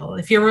with people.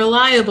 If you're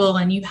reliable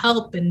and you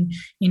help and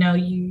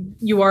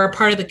you are a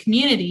part of the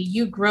community,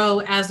 you grow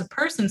as a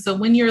person. So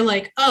when you're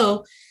like,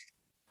 oh,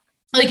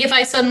 like if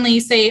I suddenly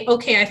say,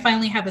 okay, I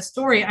finally have a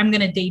story, I'm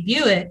going to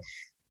debut it,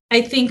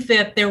 I think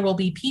that there will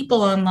be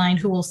people online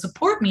who will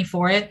support me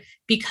for it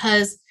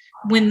because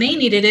when they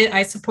needed it,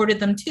 I supported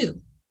them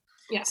too.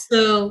 Yeah.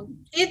 So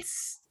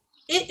it's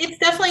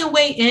definitely a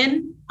way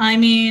in. I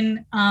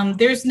mean,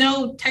 there's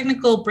no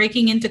technical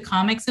breaking into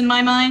comics in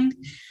my mind.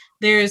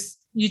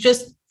 You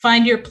just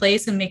find your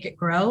place and make it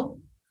grow,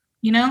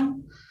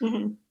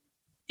 Mm-hmm.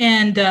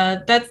 And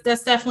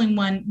that's definitely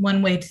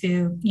one way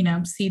to,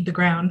 seed the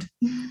ground.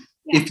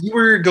 If you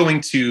were going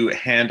to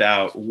hand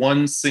out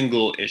one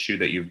single issue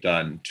that you've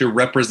done to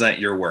represent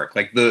your work,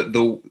 like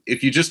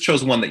if you just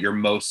chose one that you're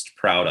most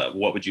proud of,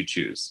 what would you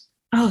choose?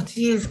 Oh,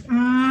 geez.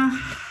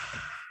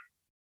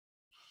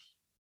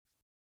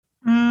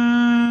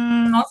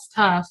 That's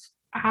tough.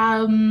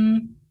 I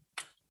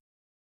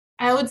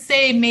would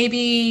say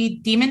maybe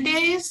Demon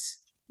Days,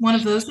 one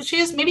of those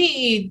issues.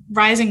 Maybe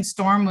Rising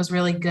Storm was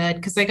really good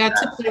because I got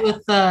to play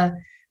with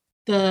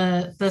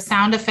the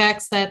sound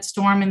effects that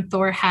Storm and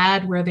Thor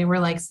had, where they were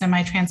like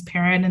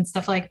semi-transparent and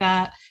stuff like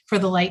that for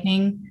the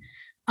lightning.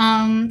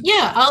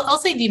 Yeah, I'll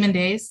say Demon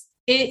Days.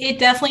 It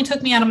definitely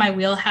took me out of my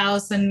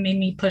wheelhouse and made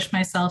me push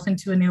myself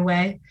into a new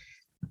way.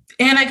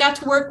 And I got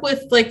to work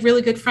with like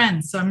really good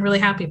friends, so I'm really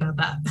happy about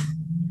that.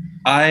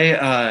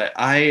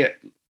 I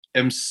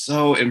am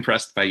so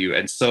impressed by you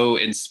and so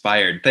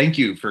inspired. Thank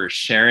you for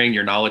sharing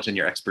your knowledge and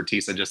your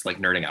expertise and just like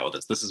nerding out with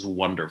us. This is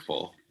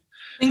wonderful.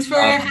 Thanks for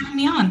having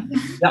me on.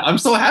 Yeah, I'm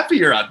so happy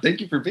you're on.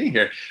 Thank you for being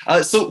here.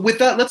 So with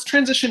that, let's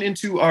transition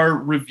into our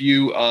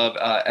review of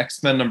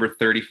X-Men number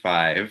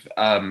 35.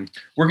 We're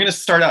going to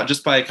start out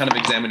just by kind of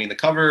examining the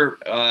cover.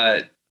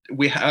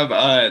 We have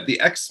the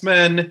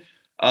X-Men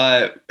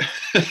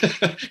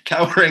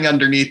cowering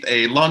underneath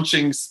a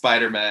launching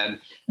Spider-Man.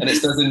 And it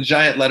says in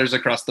giant letters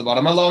across the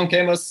bottom, "Along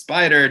came a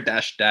spider, .. !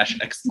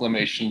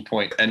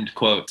 End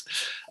quote.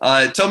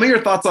 Tell me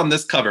your thoughts on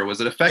this cover. Was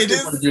it effective?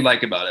 What did you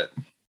like about it?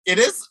 It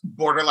is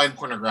borderline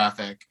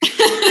pornographic.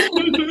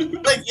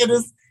 Like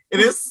it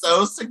is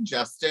so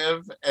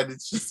suggestive, and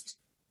it's just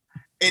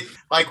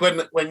like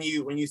when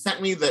you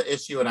sent me the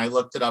issue and I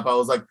looked it up, I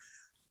was like,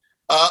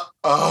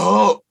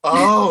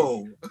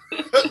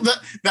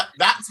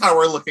 that's how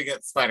we're looking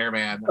at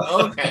Spider-Man.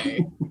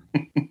 Okay.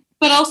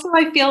 But also,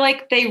 I feel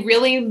like they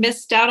really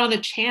missed out on a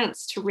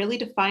chance to really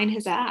define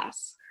his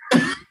ass.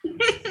 I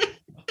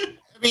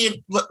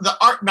mean, the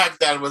art back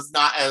then was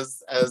not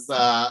as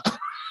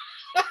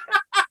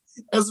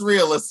as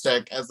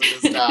realistic as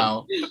it is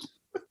now.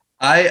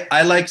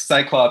 I like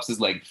Cyclops'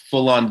 like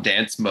full-on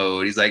dance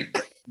mode. He's like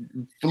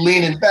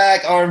leaning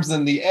back, arms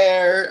in the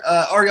air.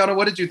 Ariana,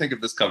 what did you think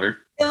of this cover?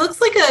 It looks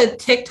like a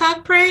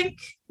TikTok prank.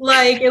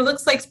 Like, it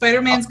looks like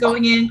Spider-Man's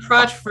going in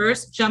crotch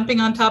first, jumping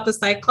on top of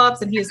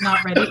Cyclops, and he is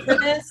not ready for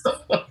this.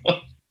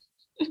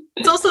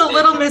 It's also a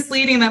little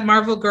misleading that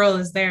Marvel Girl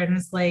is there, and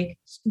it's like,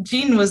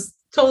 Jean was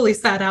totally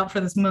sat out for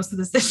this most of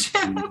this issue.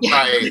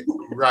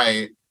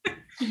 Right.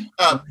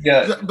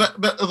 Yeah.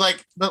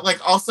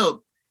 But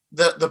also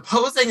the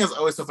posing is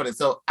always so funny.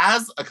 So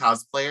as a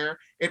cosplayer,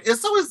 it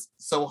is always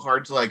so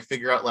hard to like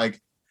figure out like,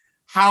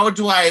 how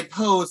do I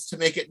pose to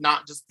make it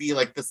not just be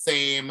like the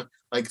same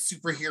like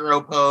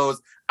superhero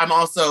pose? I'm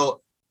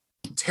also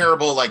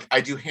terrible, like I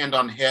do hand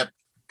on hip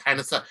kind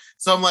of stuff.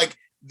 So I'm like,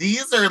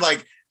 these are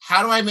like,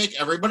 how do I make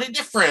everybody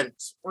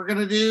different? We're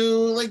gonna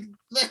do like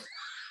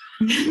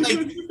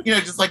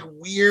just like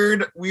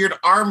weird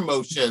arm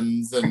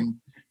motions and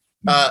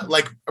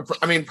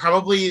I mean,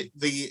 probably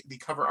the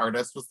cover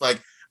artist was like,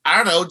 I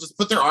don't know, just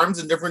put their arms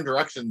in different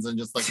directions and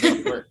just like make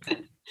it work.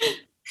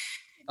 It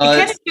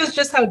kind of shows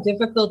just how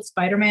difficult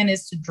Spider-Man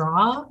is to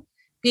draw,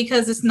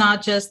 because it's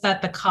not just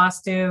that the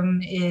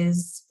costume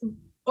is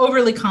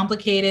overly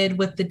complicated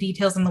with the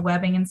details and the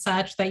webbing and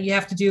such that you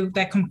have to do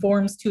that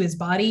conforms to his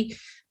body,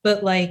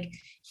 but like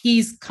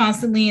he's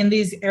constantly in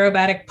these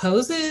aerobatic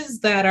poses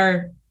that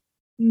are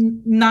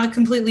not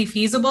completely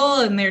feasible,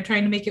 and they're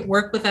trying to make it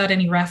work without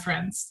any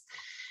reference.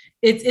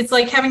 It's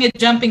like having a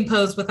jumping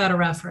pose without a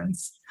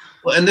reference.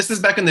 Well, and this is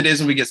back in the days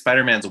when we get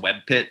Spider-Man's web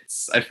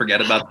pits. I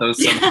forget about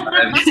those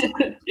sometimes.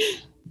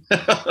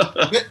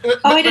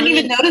 I didn't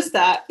even notice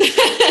that.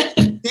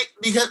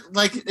 Because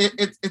like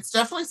it's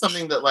definitely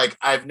something that like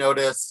I've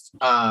noticed.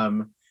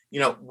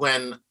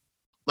 When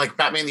like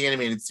Batman the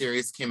Animated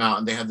Series came out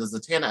and they had the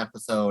Zatanna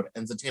episode,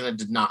 and Zatanna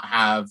did not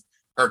have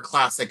her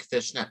classic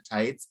fishnet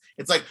tights.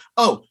 It's like,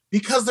 oh,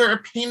 because they're a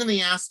pain in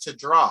the ass to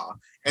draw,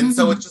 and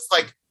so it's just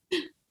like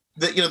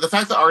the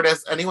fact that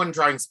artists, anyone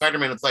drawing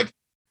Spider-Man, it's like,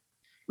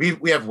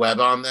 we have web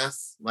on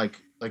this, like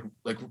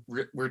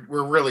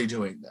we're really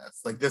doing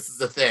this, like this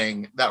is a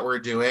thing that we're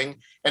doing,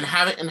 and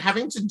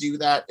having to do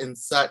that in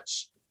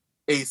such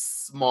a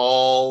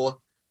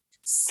small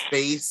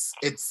space,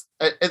 it's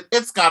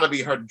got to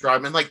be hard to draw. I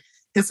mean, like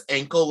his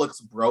ankle looks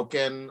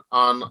broken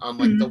on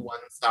like the one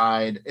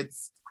side.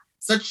 It's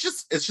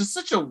just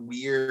such a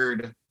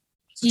weird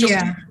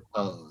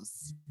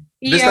pose.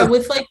 Yeah,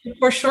 with like the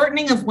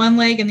foreshortening of one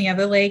leg and the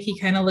other leg, he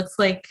kind of looks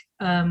like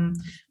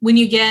when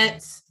you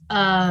get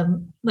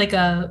like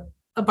a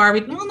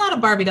Barbie, well, not a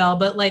Barbie doll,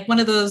 but like one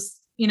of those,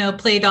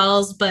 play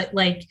dolls, but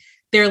like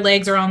their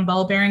legs are on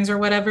ball bearings or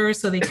whatever,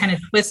 so they kind of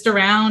twist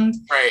around.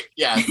 Right.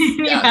 Yeah.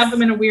 You have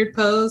them in a weird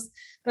pose.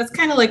 That's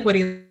kind of like what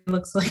he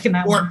looks like in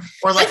that one.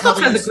 Or like how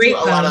they do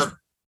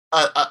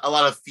a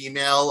lot of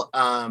female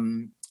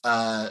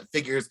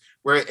figures,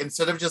 where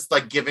instead of just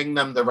like giving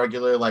them the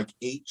regular like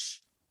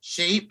H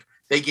shape,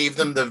 they gave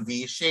them the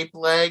V-shaped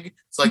leg.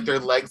 So like their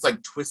legs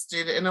like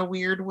twisted in a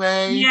weird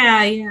way.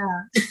 Yeah.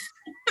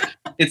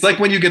 It's like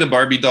when you get a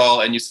Barbie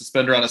doll and you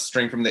suspend her on a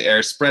string from the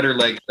air, spread her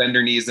legs, bend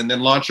her knees, and then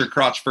launch her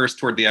crotch first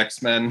toward the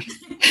X-Men.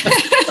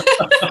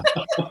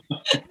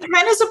 I'm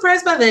kind of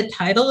surprised by the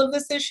title of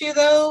this issue,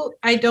 though.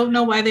 I don't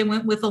know why they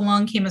went with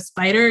Along Came a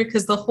Spider,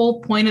 because the whole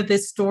point of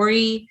this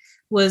story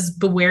was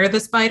Beware the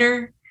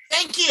Spider.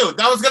 Thank you.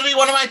 That was going to be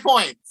one of my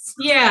points.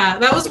 Yeah,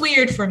 that was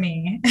weird for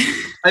me.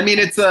 I mean,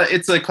 it's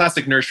a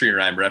classic nursery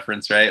rhyme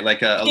reference, right?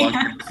 Like a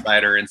long-haired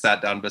spider and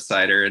sat down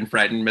beside her and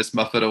frightened Miss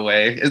Muffet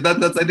away.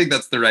 I think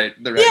that's the right.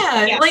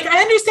 Yeah, like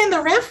I understand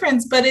the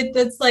reference, but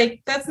it's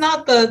like that's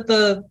not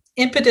the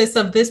impetus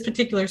of this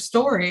particular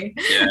story.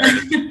 Yeah,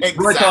 exactly.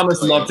 Roy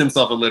Thomas loved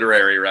himself a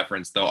literary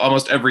reference, though.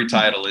 Almost every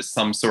title is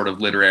some sort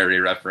of literary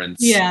reference.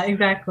 Yeah,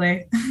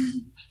 exactly.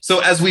 So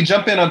as we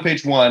jump in on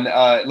page 1,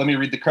 let me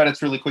read the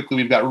credits really quickly.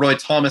 We've got Roy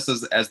Thomas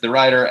as the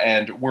writer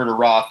and Werner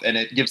Roth, and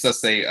it gives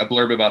us a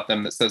blurb about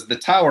them that says, "The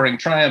towering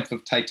triumph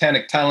of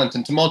titanic talent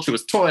and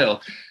tumultuous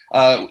toil."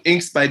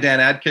 Inks by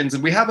Dan Adkins,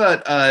 and we have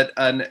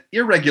an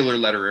irregular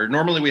letterer.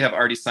 Normally we have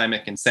Artie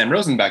Simek and Sam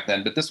Rosen back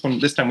then, but this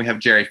time we have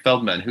Jerry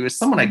Feldman, who is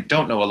someone I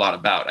don't know a lot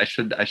about. I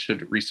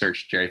should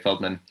research Jerry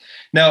Feldman.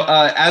 Now,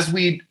 as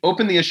we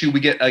open the issue, we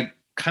get a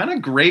kind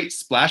of great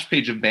splash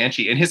page of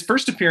Banshee. In his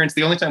first appearance,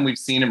 the only time we've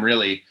seen him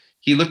really,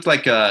 he looked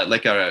like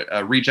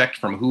a reject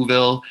from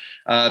Whoville,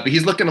 but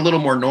he's looking a little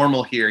more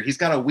normal here. He's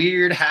got a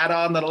weird hat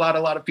on that a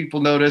lot of people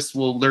notice.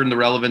 We'll learn the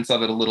relevance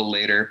of it a little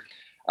later.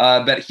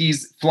 But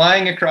he's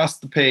flying across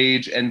the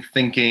page and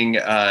thinking,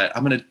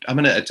 I'm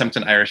gonna attempt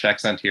an Irish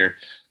accent here.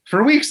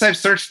 "For weeks I've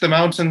searched the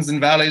mountains and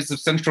valleys of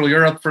Central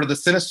Europe for the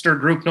sinister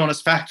group known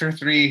as Factor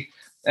 3.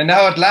 And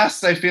now at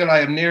last I feel I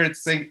am near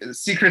its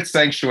secret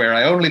sanctuary.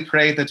 I only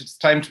pray that it's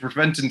time to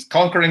prevent it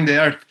conquering the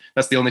earth."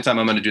 That's the only time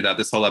I'm going to do that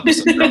this whole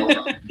episode.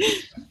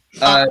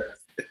 I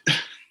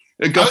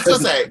was going to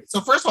say,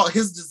 so first of all,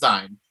 his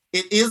design,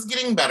 it is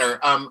getting better.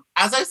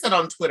 As I said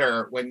on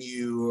Twitter when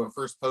you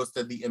first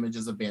posted the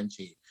images of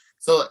Banshee.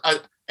 So,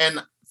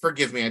 and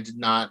forgive me, I did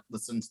not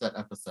listen to that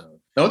episode.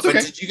 No, it's okay.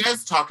 But did you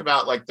guys talk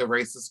about like the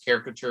racist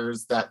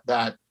caricatures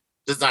that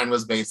design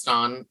was based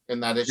on in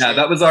that issue? Yeah,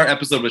 that was our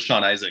episode with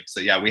Sean Isaac. So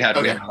yeah, we had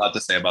a lot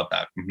to say about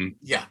that. Mm-hmm.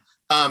 Yeah.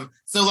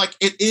 So like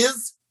it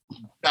is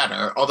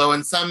better, although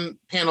in some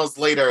panels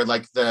later,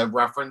 like the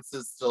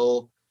references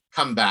still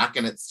come back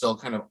and it's still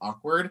kind of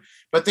awkward.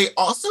 But they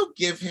also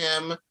give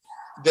him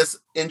this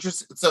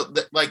interest. So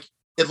that like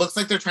it looks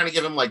like they're trying to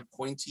give him like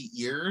pointy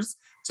ears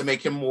to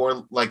make him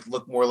more like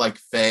look more like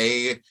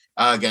Faye.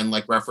 Again,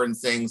 like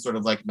referencing sort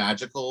of like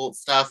magical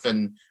stuff,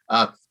 and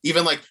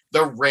even like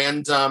the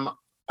random.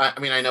 I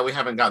mean, I know we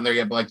haven't gotten there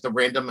yet, but like the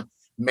random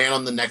man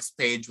on the next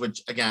page,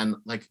 which again,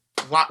 like,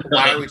 why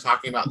are we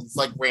talking about this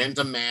like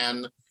random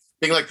man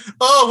being like,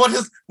 "Oh,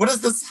 what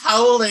is this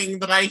howling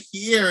that I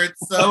hear?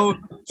 It's so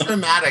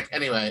dramatic."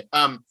 Anyway,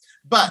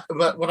 but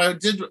what I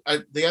did,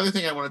 the other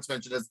thing I wanted to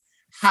mention is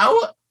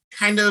how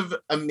kind of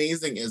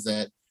amazing is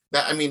it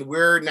that, I mean,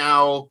 we're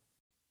now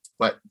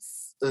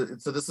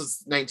so this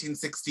is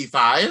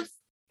 1965.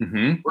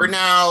 Mm-hmm. We're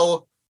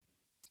now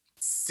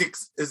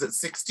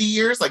 60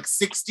 years? Like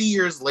 60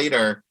 years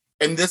later,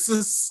 and this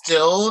is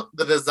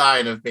the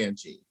design of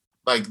Banshee.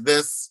 Like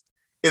this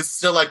is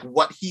still like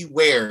what he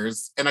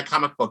wears in a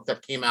comic book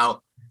that came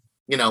out,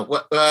 you know,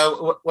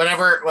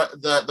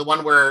 the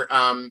one where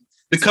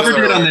the cover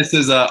date on this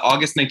is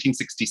August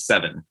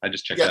 1967. I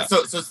just checked out. So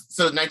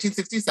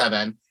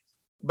 1967.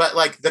 But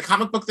like the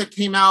comic book that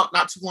came out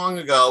not too long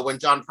ago when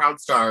John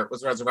Proudstar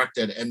was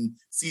resurrected and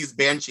sees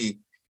Banshee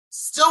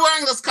still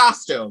wearing this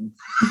costume.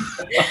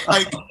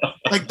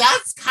 like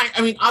that's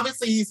I mean,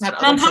 obviously he's had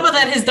on top of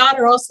that, his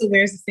daughter also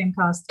wears the same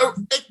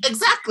costume.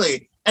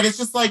 Exactly. And it's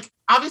just like,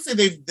 obviously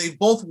they've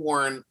both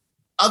worn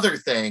other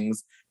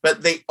things,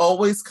 but they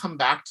always come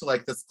back to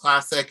like this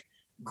classic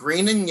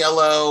green and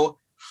yellow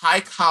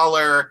high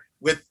collar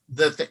with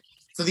the thing.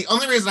 So the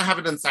only reason I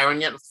haven't done Siren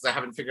yet is because I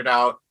haven't figured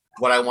out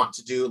what I want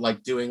to do,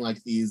 like doing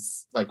like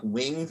these like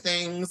wing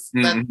things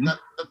that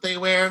they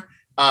wear.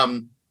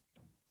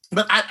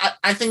 But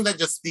I think that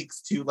just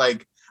speaks to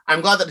like,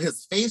 I'm glad that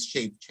his face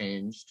shape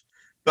changed,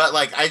 but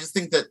like I just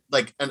think that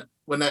like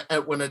when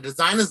a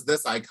design is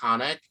this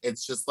iconic,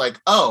 it's just like,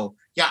 oh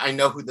yeah, I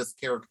know who this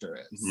character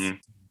is. Mm-hmm.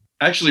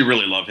 I actually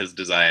really love his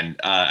design.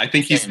 I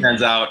think he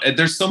stands out.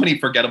 There's so many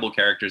forgettable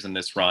characters in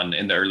this run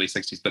in the early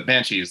 60s, but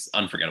Banshee is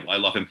unforgettable. I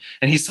love him.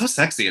 And he's so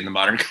sexy in the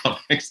modern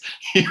comics.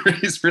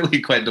 He's really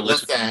quite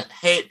delicious. Listen,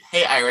 hey,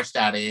 Irish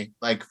Daddy,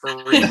 like for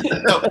real.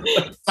 So,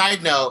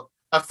 side note,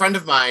 a friend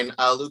of mine,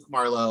 Luke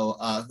Marlowe,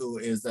 who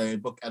is a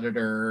book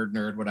editor,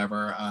 nerd,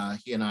 whatever,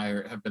 he and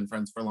I have been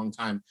friends for a long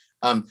time.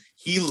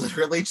 He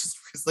literally just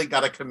recently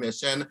got a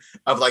commission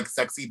of like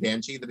sexy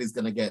Banshee that he's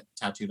going to get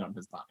tattooed on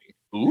his body.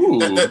 Ooh.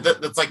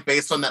 That's like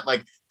based on that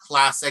like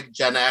classic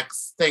Gen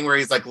X thing where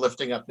he's like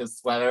lifting up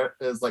his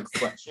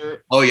sweatshirt.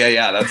 Oh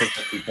yeah, that's a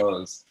sexy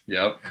pose.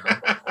 Yep.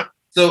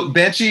 So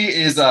Banshee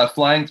is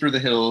flying through the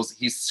hills.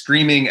 He's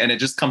screaming, and it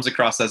just comes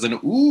across as an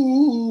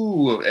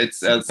ooh. It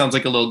sounds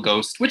like a little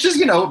ghost, which is,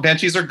 you know,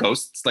 Banshees are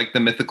ghosts, like the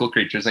mythical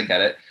creatures. I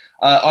get it.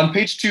 On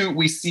page 2,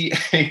 we see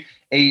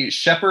a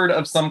shepherd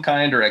of some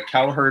kind or a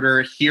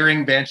cowherder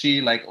hearing Banshee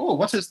like, oh,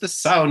 what is this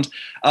sound?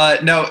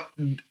 Now,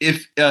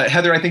 if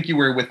Heather, I think you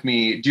were with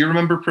me. Do you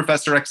remember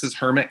Professor X's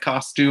hermit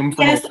costume?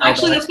 Yes,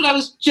 actually, that's what I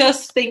was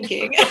just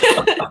thinking.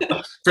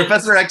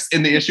 Professor X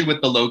in the issue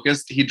with the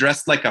Locust, he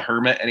dressed like a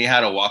hermit and he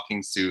had a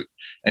walking suit.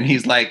 And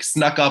he's like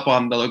snuck up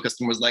on the Locust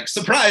and was like,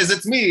 surprise,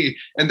 it's me.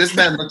 And this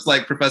man looks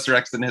like Professor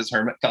X in his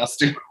hermit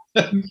costume.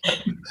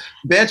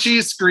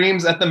 Banshee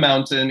screams at the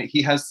mountain.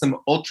 He has some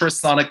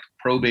ultrasonic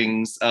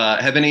probings.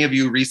 Have any of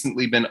you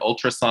recently been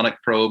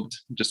ultrasonic probed?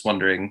 Just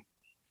wondering.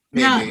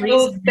 Maybe.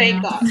 Oh,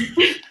 thank God.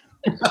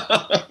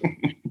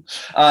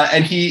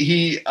 And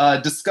he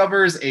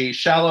discovers a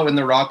shallow in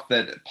the rock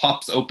that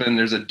pops open.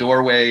 There's a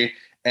doorway.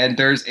 And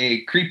there's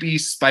a creepy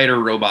spider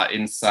robot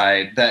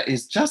inside that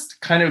is just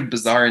kind of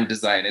bizarre in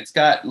design. It's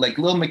got like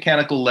little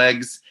mechanical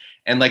legs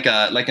and like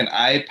an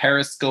eye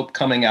periscope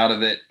coming out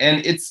of it.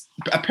 And it's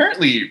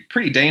apparently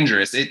pretty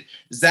dangerous. It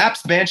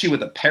zaps Banshee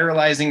with a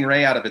paralyzing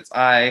ray out of its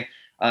eye.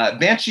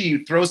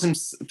 Banshee throws him,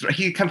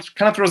 he kind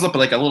of throws up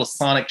like a little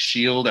sonic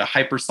shield, a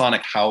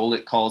hypersonic howl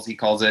he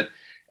calls it.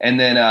 And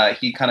then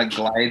he kind of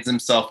glides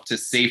himself to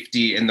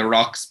safety in the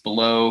rocks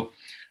below.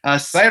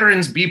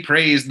 Sirens be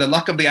praised, the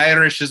luck of the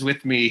Irish is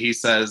with me, he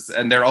says,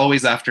 and they're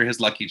always after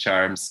his Lucky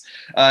Charms.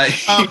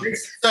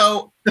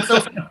 So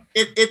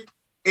it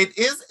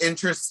is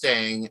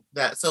interesting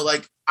that, so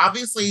like,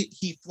 obviously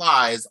he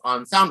flies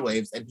on sound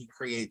waves and he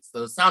creates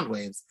those sound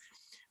waves,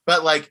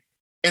 but like,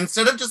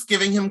 instead of just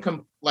giving him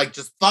like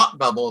just thought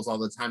bubbles all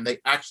the time, they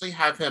actually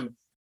have him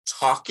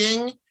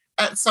talking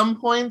at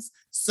some points.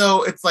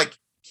 So it's like,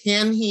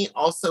 can he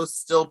also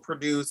still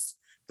produce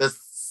the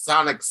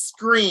sonic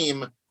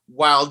scream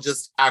while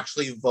just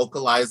actually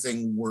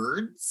vocalizing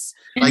words?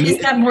 And like, is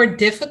that more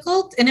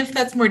difficult? And if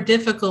that's more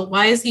difficult,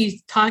 why is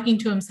he talking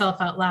to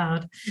himself out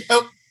loud?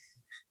 Oh,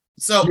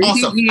 so Maybe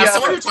also, he, as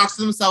someone who talks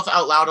to himself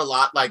out loud a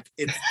lot, like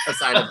it's a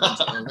sign of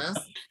mental illness.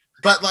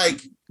 But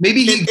like,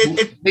 maybe he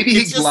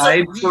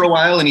glides so for a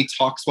while and he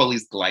talks while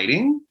he's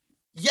gliding.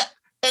 Yeah,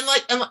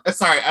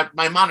 sorry,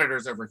 my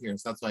monitor's over here,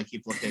 so that's why I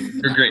keep looking.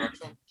 You're great.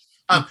 Direction.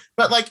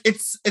 But like,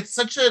 it's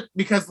such a,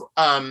 because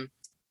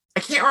I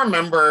can't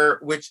remember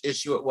which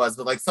issue it was,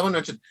 but like someone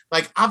mentioned,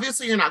 like,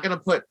 obviously you're not going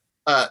to put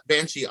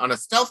Banshee on a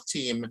stealth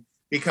team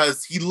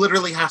because he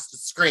literally has to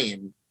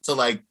scream to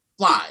like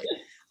fly.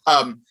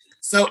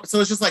 So it's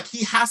just like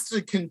he has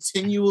to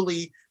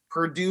continually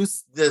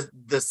produce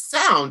the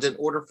sound in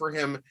order for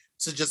him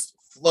to just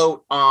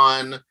float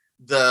on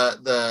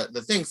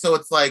the thing. So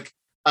it's like,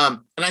 and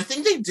I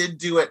think they did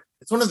do it.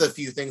 It's one of the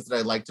few things that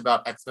I liked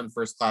about X-Men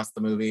First Class,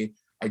 the movie.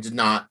 I did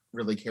not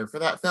really care for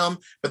that film,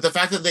 but the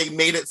fact that they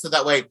made it so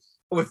that way,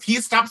 if he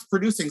stops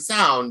producing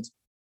sound,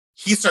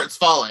 he starts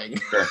falling.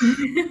 Sure.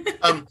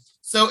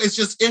 So it's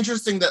just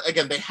interesting that,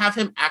 again, they have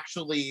him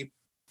actually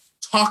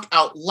talk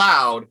out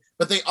loud,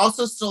 but they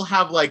also still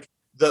have like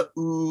the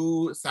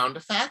ooh sound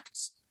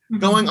effect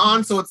going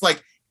on. So it's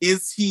like,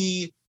 is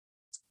he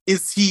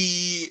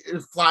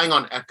flying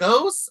on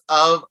echoes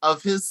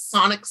of his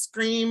sonic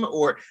scream,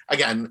 or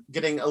again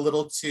getting a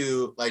little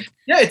too like,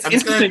 yeah, it's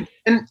interesting.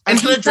 I'm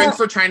gonna drink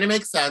for trying to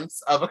make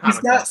sense of a comic.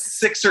 He's got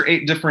 6 or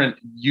 8 different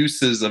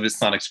uses of his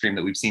sonic scream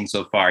that we've seen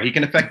so far. He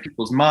can affect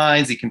people's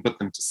minds, he can put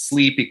them to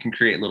sleep, he can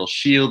create little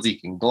shields, he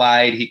can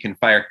glide, he can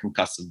fire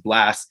concussive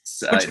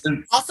blasts.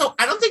 Also,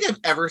 I don't think I've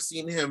ever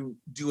seen him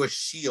do a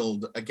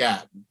shield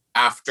again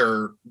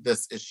after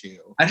this issue.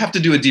 I'd have to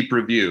do a deep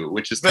review,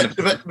 which is but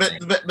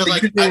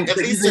like, at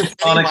least in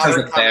any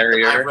modern comic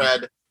that I've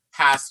read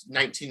past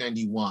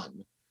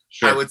 1991,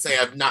 sure. I would say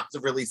I've not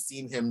really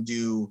seen him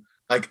do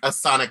like a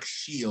sonic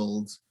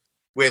shield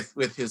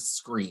with his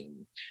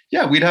scream.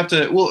 Yeah, we'd have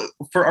to. Well,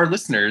 for our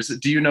listeners,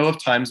 do you know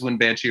of times when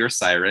Banshee or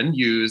Siren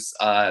use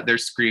their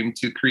scream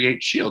to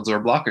create shields or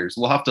blockers?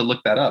 We'll have to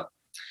look that up.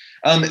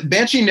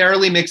 Banshee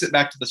narrowly makes it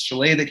back to the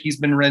chalet that he's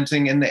been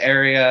renting in the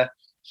area.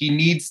 He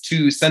needs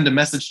to send a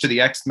message to the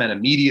X-Men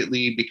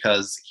immediately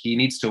because he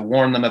needs to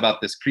warn them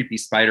about this creepy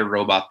spider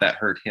robot that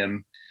hurt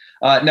him.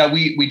 Now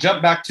we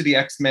jump back to the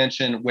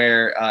X-Mansion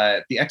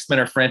where the X-Men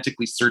are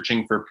frantically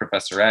searching for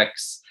Professor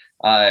X.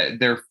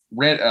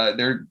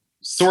 They're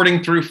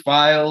sorting through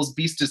files.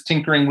 Beast is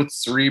tinkering with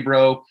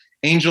Cerebro.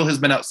 Angel has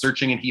been out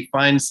searching and he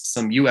finds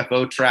some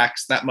UFO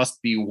tracks. That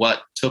must be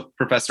what took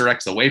Professor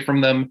X away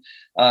from them.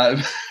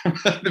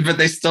 But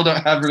they still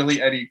don't have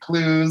really any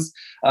clues.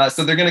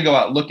 So they're going to go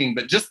out looking.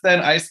 But just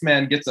then,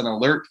 Iceman gets an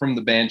alert from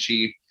the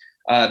Banshee.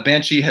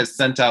 Banshee has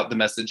sent out the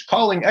message,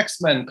 calling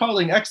X-Men,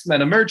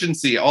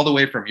 emergency, all the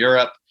way from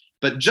Europe.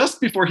 But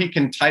just before he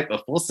can type a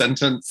full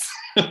sentence,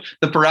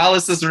 the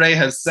paralysis ray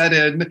has set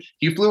in.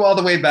 He flew all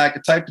the way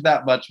back, typed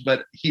that much,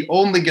 but he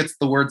only gets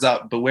the words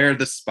out, beware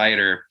the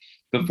spider,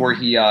 before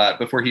he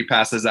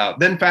passes out.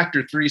 Then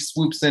Factor 3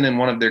 swoops in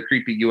one of their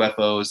creepy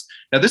UFOs.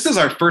 Now, this is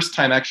our first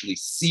time actually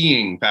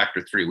seeing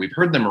Factor 3. We've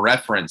heard them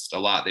referenced a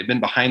lot. They've been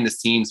behind the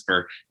scenes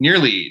for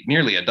nearly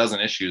a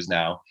dozen issues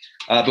now.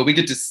 But we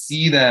get to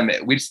see them.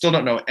 We still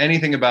don't know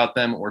anything about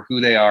them or who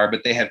they are,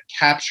 but they have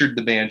captured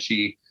the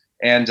Banshee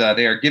and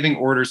they are giving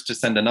orders to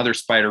send another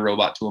spider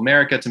robot to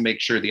America to make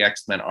sure the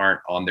X-Men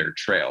aren't on their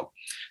trail.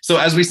 So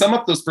as we sum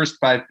up those first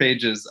 5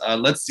 pages,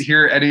 let's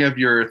hear any of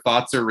your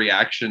thoughts or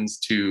reactions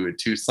to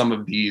some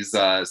of these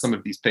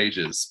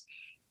pages.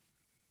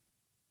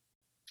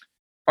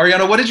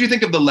 Ariana, what did you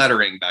think of the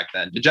lettering back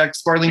then? Did Jack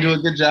Sparling do a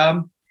good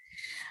job?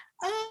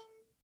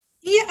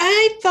 Yeah,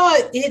 I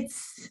thought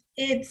it's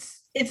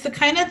the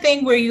kind of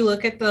thing where you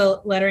look at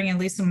the lettering, at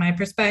least in my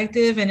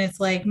perspective, and it's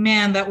like,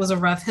 man, that was a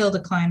rough hill to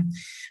climb.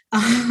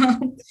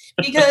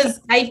 Because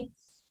I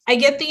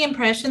get the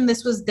impression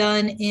this was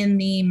done in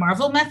the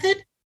Marvel method,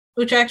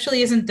 which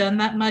actually isn't done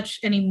that much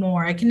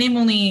anymore. I can name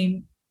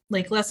only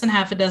like less than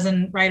half a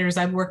dozen writers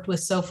I've worked with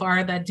so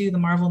far that do the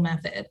Marvel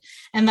method.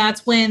 And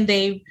that's when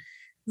they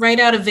write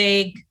out a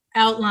vague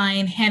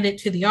outline, hand it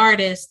to the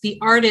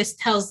artist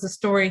tells the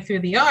story through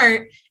the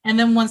art, and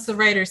then once the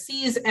writer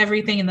sees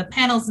everything in the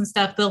panels and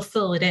stuff, they'll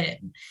fill it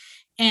in.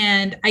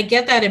 And I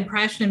get that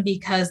impression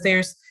because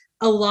there's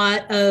a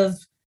lot of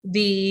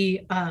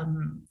the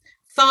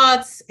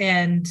thoughts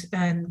and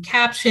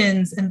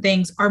captions and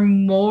things are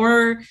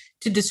more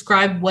to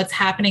describe what's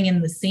happening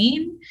in the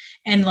scene,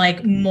 and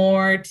like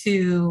more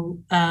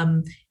to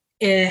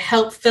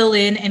help fill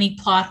in any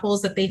plot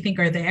holes that they think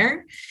are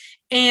there.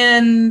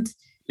 And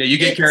yeah, you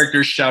get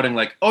characters shouting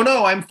like, "Oh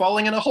no, I'm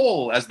falling in a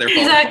hole!" as they're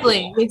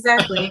falling.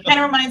 Exactly. It kind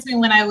of reminds me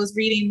when I was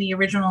reading the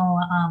original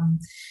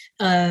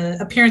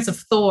appearance of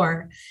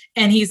Thor,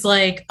 and he's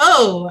like,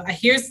 "Oh,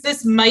 here's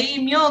this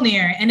mighty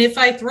Mjolnir, and if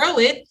I throw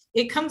it,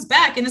 it comes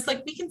back." And it's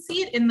like, we can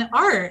see it in the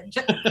art.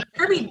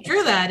 Kirby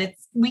drew that.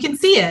 We can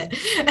see it,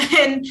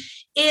 and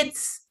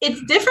it's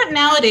different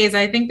nowadays.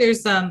 I think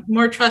there's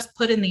more trust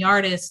put in the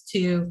artist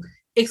to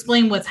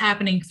explain what's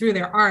happening through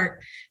their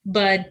art.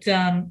 But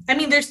I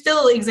mean, there's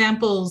still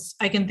examples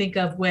I can think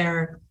of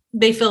where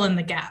they fill in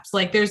the gaps.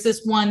 Like there's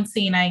this one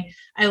scene I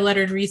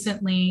lettered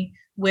recently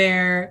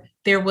where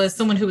there was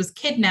someone who was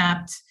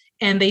kidnapped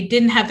and they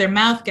didn't have their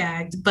mouth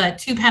gagged, but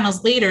 2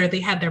 panels later they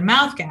had their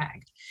mouth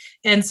gagged.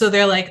 And so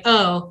they're like,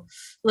 oh,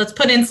 let's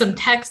put in some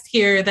text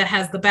here that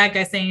has the bad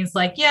guy saying, it's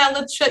like, yeah,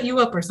 let's shut you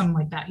up or something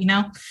like that, you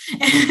know?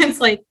 And it's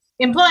like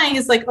implying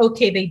it's like,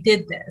 okay, they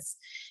did this.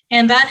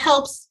 And that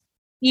helps,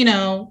 you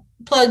know,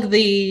 plug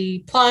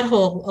the plot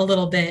hole a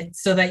little bit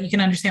so that you can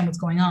understand what's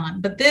going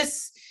on. But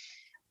this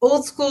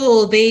old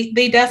school, they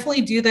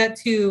definitely do that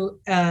to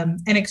an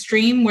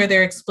extreme where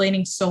they're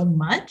explaining so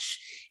much.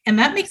 And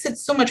that makes it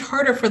so much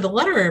harder for the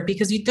letterer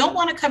because you don't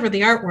want to cover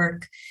the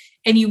artwork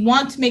and you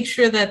want to make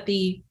sure that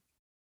the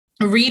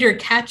reader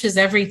catches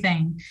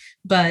everything,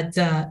 but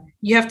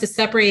you have to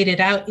separate it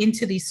out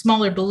into these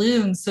smaller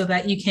balloons so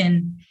that you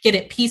can get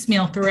it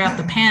piecemeal throughout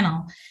the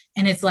panel.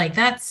 And it's like,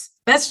 that's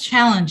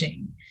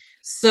challenging.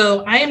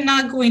 So I am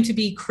not going to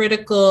be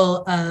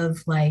critical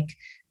of like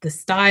the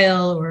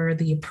style or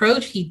the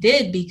approach he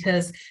did,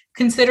 because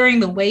considering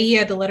the way he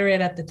had to letter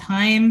it at the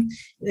time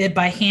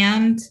by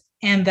hand,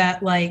 and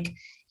that like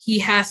he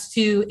has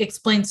to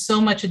explain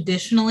so much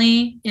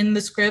additionally in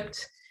the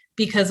script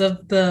because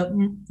of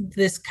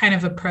this kind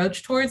of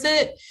approach towards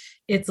it,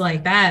 it's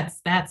like that's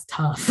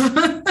tough.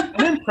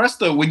 I'm impressed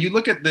though when you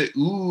look at the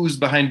ooze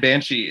behind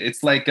Banshee.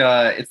 It's like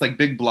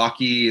big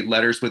blocky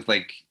letters with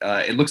like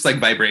it looks like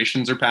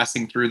vibrations are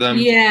passing through them.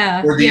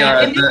 Yeah,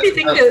 it makes me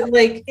think of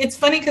like, it's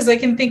funny because I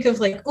can think of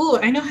like, oh,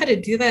 I know how to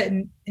do that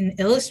in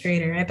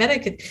Illustrator. I bet I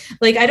could.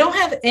 Like, I don't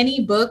have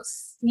any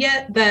books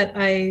yet that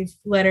I've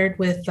lettered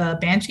with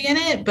Banshee in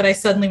it, but I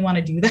suddenly want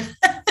to do that.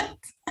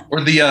 Or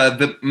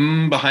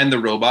the behind the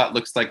robot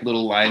looks like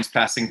little lines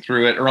passing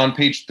through it. Or on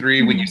page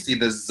 3, when you see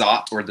the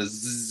zot or the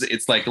zzz,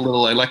 it's like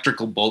little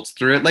electrical bolts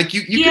through it. Like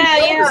you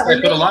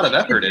can put a lot of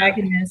effort in.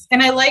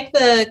 And I like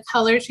the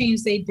color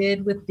change they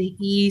did with the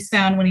E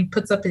sound when he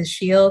puts up his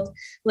shield.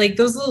 Like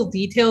those little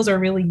details are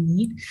really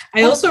neat.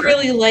 I also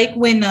really like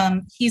when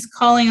he's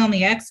calling on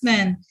the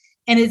X-Men,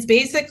 and it's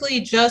basically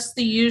just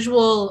the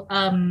usual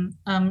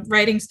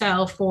writing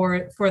style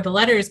for the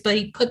letters, but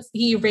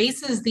he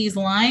erases these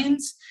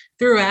lines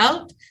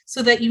throughout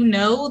so that you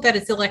know that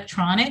it's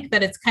electronic,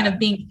 that it's kind of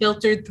being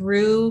filtered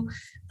through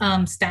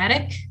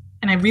static.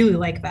 And I really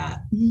like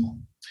that.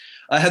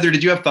 Heather,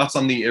 did you have thoughts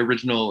on the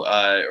original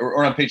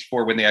or on page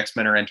 4 when the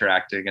X-Men are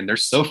interacting and they're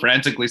so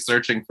frantically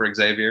searching for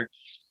Xavier?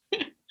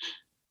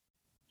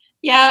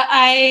 Yeah,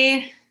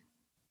 I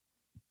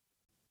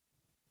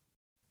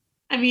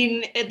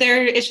mean,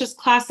 it's just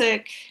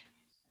classic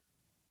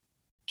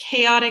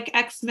chaotic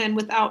X-Men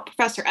without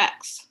Professor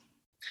X.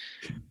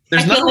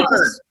 There's not a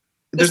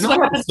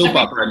lot of soap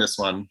opera in this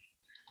one.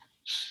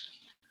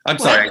 I'm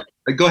sorry.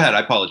 Go ahead. I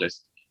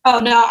apologize. Oh,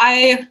 no.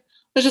 I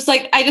was just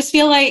like, I just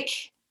feel like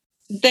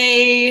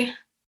they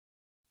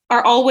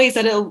are always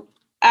at a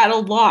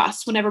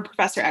loss whenever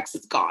Professor X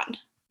is gone.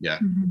 Yeah.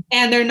 Mm-hmm.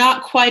 And they're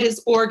not quite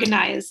as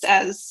organized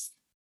as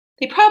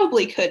they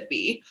probably could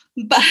be.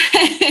 But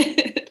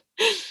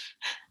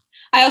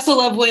I also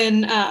love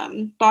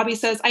when Bobby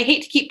says, I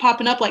hate to keep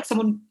popping up like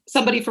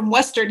somebody from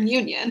Western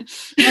Union.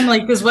 I'm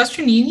like, does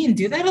Western Union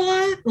do that a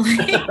lot?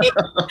 Like,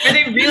 are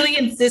they really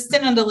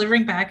insistent on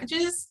delivering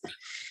packages?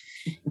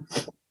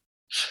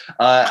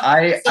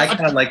 I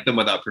kind of like them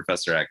without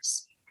Professor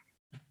X.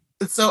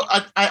 So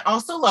I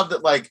also love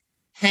that like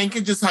Hank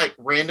can just like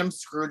random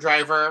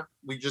screwdriver.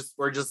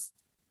 We're just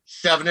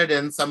shoving it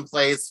in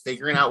someplace,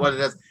 figuring out what it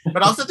is.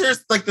 But also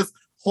there's like this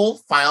whole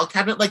file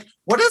cabinet. Like,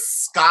 what is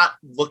Scott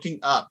looking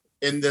up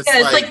in this? Yeah,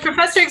 it's like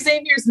Professor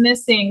Xavier's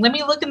missing. Let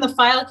me look in the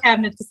file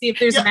cabinet to see if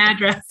there's an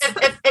address.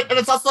 And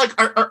it's also like,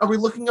 are we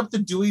looking up the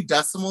Dewey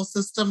Decimal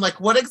System? Like,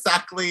 what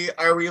exactly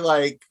are we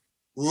like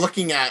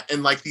looking at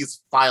in like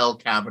these file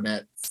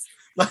cabinets?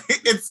 Like,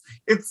 it's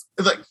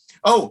like,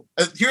 oh,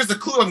 here's a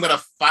clue. I'm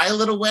gonna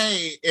file it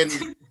away in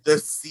the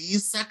C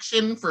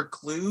section for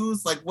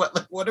clues. Like,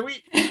 what are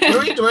we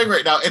doing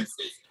right now?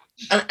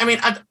 I mean,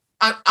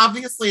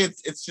 obviously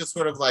it's just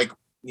sort of like,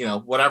 you know,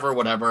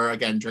 whatever.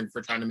 Again, drink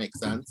for trying to make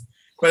sense.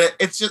 But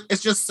it's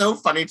just so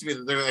funny to me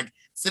that they're like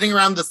sitting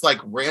around this like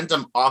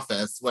random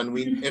office when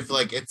if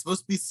like it's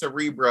supposed to be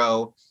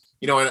Cerebro,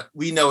 you know, and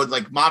we know in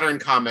like modern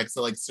comics,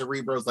 so like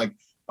Cerebro's like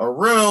a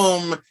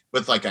room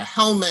with like a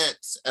helmet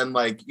and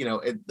like, you know,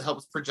 it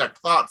helps project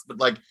thoughts, but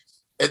like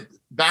it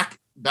back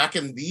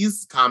in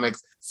these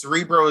comics,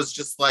 Cerebro is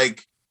just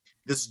like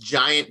this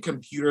giant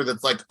computer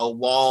that's like a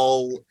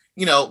wall,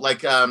 you know,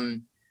 like the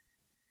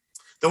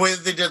way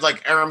that they did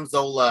like Aram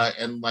Zola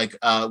and like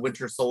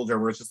Winter Soldier,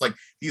 where it's just like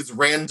these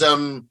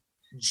random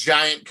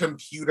giant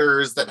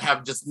computers that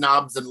have just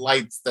knobs and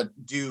lights that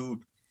do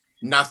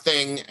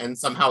nothing and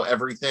somehow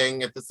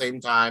everything at the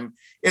same time.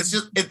 It's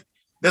just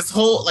this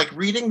whole like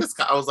reading this,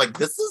 I was like,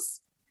 this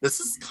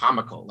is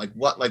comical. Like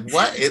what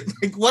is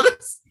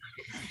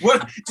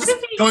just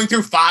going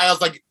through files,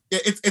 like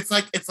it's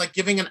like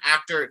giving an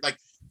actor like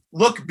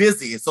look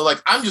busy. So like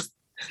I'm just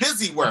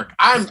busy work.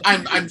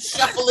 I'm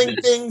shuffling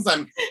things,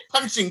 I'm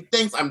punching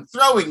things, I'm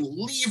throwing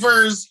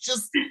levers,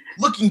 just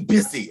looking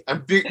busy.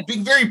 I'm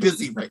being very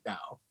busy right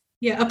now.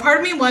 Yeah, a part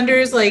of me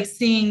wonders, like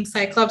seeing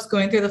Cyclops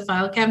going through the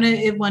file cabinet,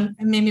 it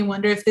made me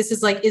wonder if this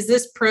is like, is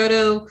this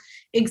proto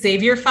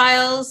Xavier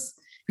files?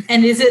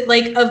 And is it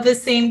like of the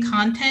same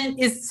content?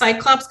 Is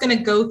Cyclops going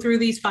to go through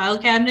these file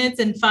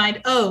cabinets and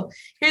find, oh,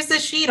 here's the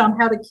sheet on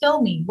how to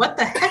kill me? What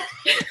the heck?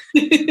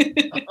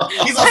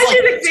 Why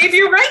did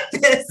Xavier write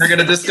this? They're going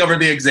to discover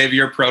the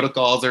Xavier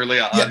protocols early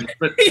on. Yeah.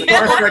 But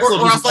or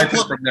else like,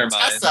 look, from their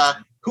Tessa,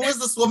 mind. Who is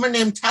this woman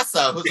named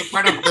Tessa who's a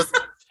part of this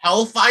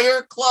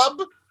Hellfire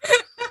Club?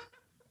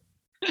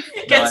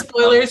 Get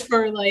spoilers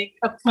for like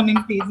upcoming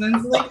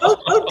seasons. Like,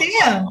 oh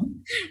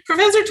damn.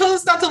 Professor told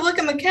us not to look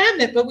in the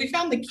cabinet, but we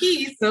found the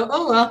key, so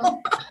oh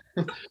well.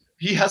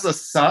 He has a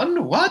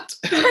son? What?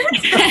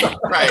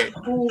 Right.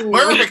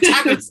 Moira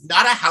McTaggart's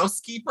not a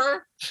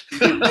housekeeper.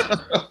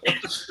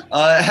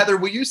 Heather,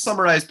 will you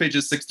summarize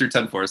pages 6 through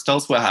 10 for us? Tell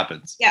us what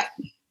happens. Yeah.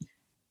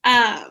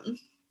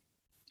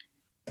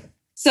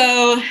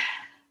 So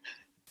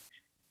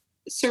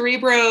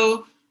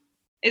Cerebro,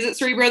 is it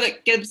Cerebro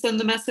that gives them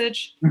the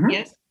message? Mm-hmm.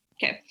 Yes.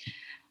 Okay.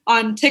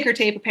 On ticker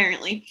tape,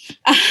 apparently.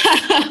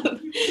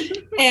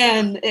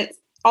 And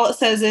all it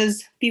says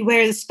is,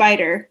 beware the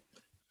spider.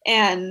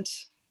 And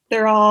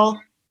they're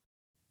all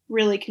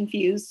really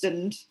confused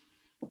and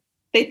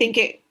they think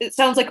it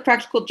sounds like a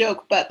practical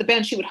joke, but the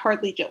Banshee would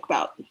hardly joke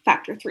about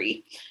Factor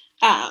 3.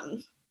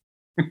 And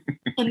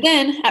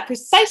then at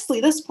precisely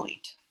this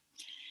point,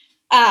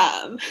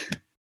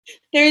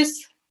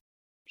 there's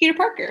Peter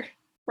Parker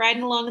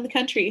riding along in the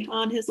country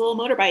on his little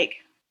motorbike,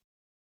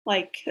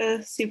 like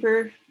a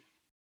super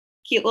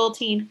cute little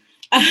teen.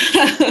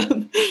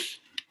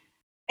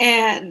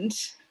 And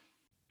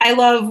I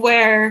love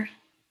where,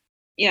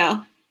 you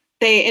know,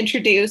 they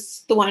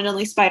introduce the one and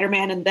only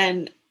Spider-Man, and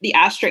then the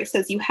asterisk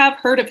says, "You have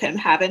heard of him,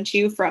 haven't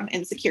you?" from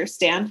Insecure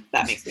Stan.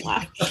 That makes me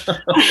laugh.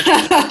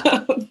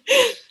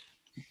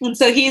 And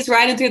so he's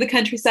riding through the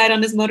countryside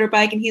on his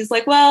motorbike, and he's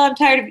like, well, I'm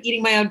tired of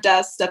eating my own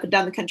dust up and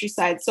down the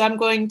countryside, so I'm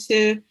going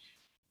to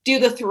do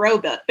the throw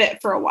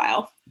bit for a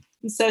while.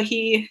 And so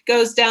he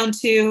goes down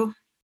to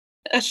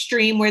a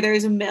stream where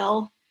there's a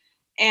mill,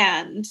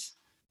 and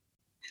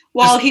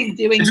while he's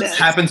doing this, it just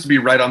happens to be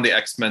right on the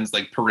X-Men's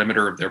like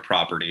perimeter of their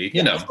property,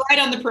 you know. It's right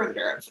on the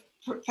perimeter of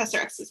Professor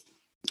X's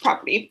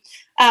property.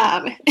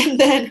 And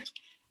then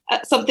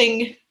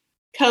something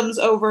comes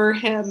over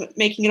him,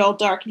 making it all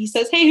dark, and he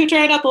says, "Hey, who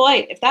turned out the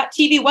light? If that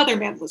TV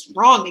weatherman was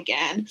wrong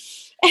again." And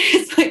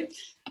it's like,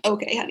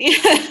 okay, honey.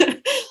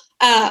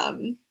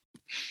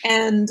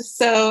 And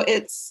so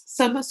it's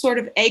some sort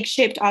of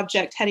egg-shaped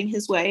object heading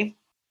his way.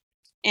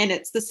 And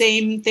it's the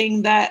same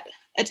thing that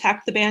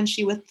attacked the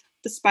Banshee with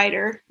the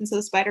spider. And so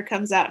the spider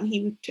comes out,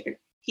 and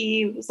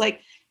he was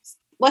like,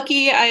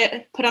 lucky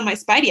I put on my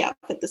Spidey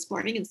outfit this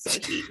morning. And so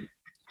he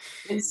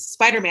is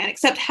Spider-Man.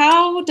 Except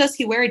how does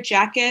he wear a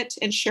jacket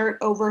and shirt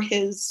over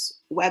his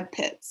web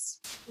pits?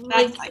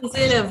 Like, is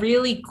it a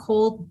really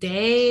cold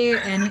day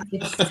and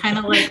it's kind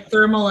of like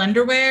thermal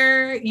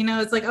underwear? You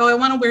know, it's like, oh, I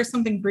want to wear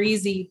something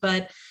breezy,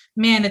 but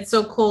man, it's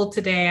so cold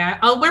today.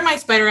 I'll wear my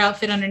spider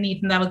outfit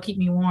underneath and that'll keep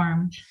me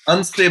warm.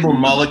 Unstable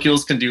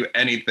molecules can do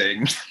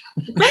anything.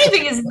 The funny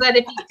thing is that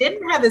if he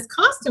didn't have his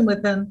costume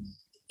with him,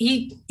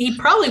 he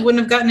probably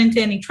wouldn't have gotten into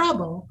any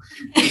trouble.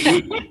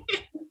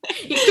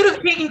 He could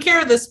have taken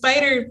care of the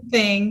spider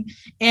thing,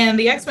 and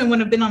the X-Men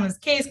wouldn't have been on his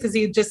case because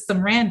he's just some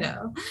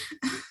rando.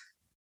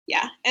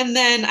 Yeah, and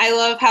then I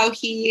love how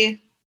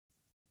he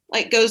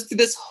like goes through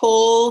this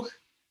whole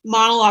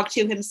monologue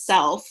to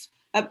himself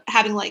of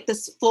having like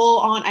this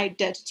full-on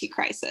identity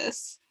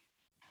crisis.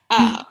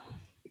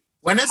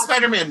 When is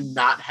Spider-Man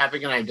not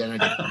having an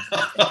identity?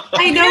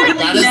 I know,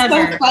 that is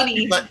so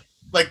funny. But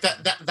like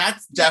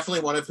that's definitely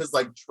one of his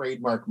like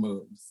trademark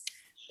moves.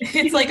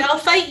 It's like, I'll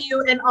fight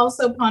you and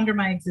also ponder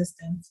my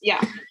existence.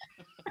 Yeah.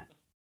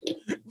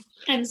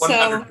 And 100%.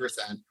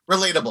 so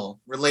Relatable.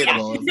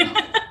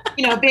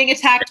 Yeah. Being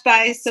attacked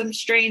by some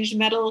strange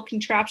metal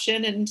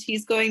contraption, and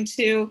he's going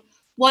to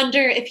wonder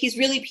if he's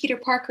really Peter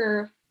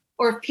Parker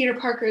or if Peter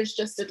Parker is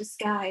just a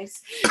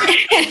disguise.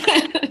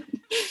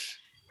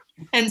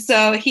 And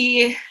so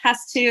he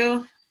has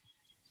to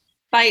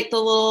fight the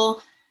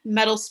little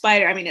metal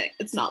spider. I mean,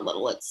 it's not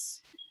little,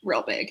 it's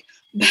real big.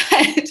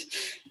 But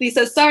he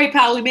says, sorry,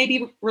 pal, we may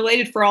be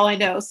related for all I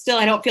know. Still,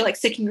 I don't feel like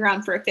sticking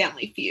around for a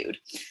family feud.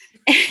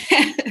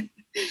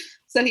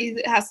 So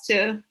he has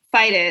to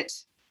fight it.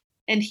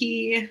 And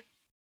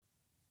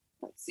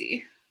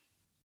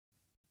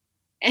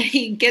and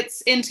he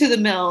gets into the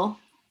mill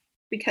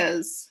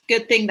because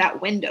good thing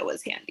that window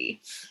was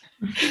handy.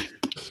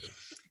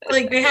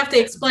 Like, they have to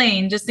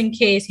explain just in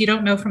case you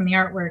don't know from the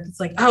artwork. It's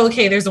like, oh,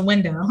 okay, there's a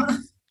window.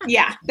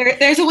 Yeah,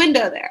 there's a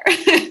window there.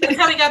 That's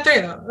how we got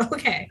through.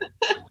 Okay.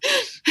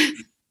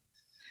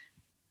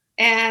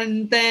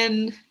 And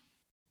then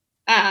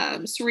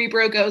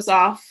Cerebro goes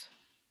off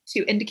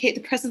to indicate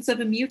the presence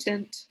of a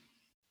mutant.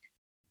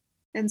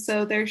 And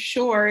so they're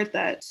sure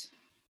that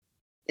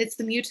it's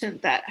the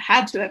mutant that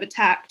had to have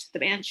attacked the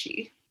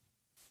Banshee.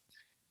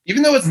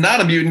 Even though it's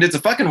not a mutant, it's a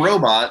fucking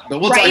robot. But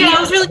we'll Right, talk Yeah, about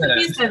I was really that in a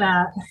minute. confused by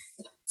that.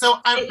 So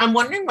I'm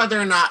wondering whether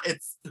or not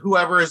it's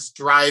whoever is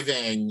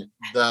driving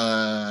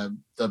the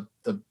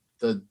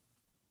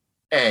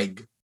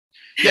egg.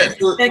 Yeah,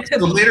 so That could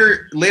be.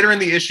 later in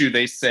the issue,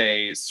 they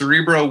say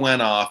Cerebro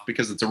went off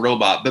because it's a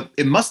robot, but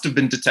it must have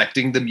been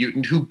detecting the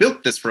mutant who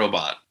built this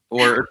robot.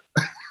 Or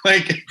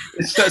like,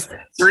 it's just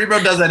Cerebro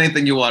does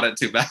anything you want it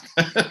to back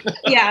then.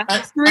 Yeah,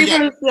 Again,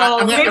 Cerebro's all...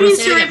 I'm gonna Maybe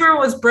say it again. Cerebro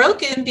was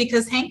broken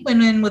because Hank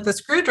went in with a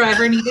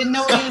screwdriver and he didn't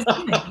know what he was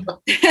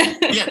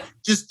doing. Yeah,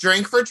 just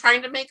drink for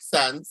trying to make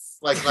sense.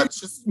 Like, let's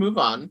just move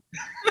on.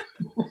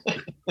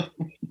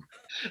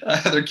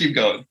 Heather, keep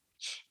going.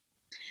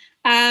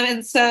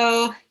 And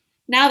so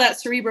now that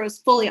Cerebro is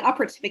fully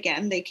operative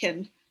again, they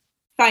can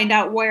find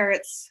out where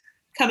it's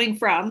coming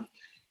from.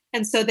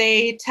 And so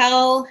they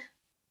tell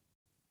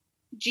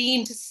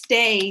Jean to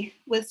stay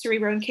with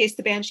Cerebro in case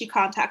the Banshee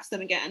contacts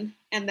them again.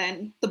 And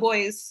then the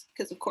boys,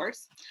 because of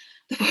course,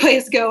 the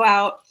boys go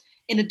out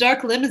in a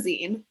dark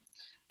limousine.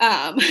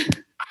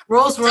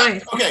 Rolls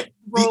Royce. Okay,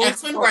 Rolls the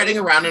X-Men Royce. riding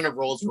around in a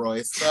Rolls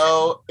Royce,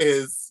 though,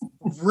 is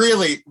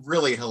really,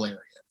 really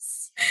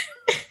hilarious.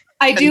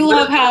 I do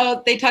love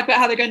how they talk about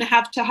how they're going to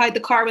have to hide the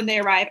car when they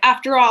arrive.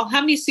 After all, how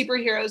many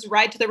superheroes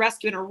ride to the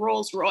rescue in a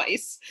Rolls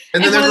Royce?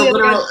 And then And there's one a of the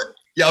literal. other-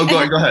 Yeah,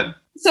 go ahead.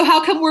 So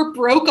how come we're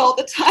broke all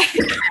the time?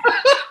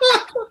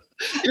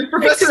 If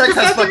Professor X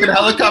has fucking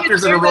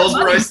helicopters in a Rolls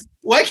Royce,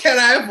 why can't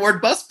I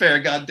afford bus fare?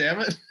 God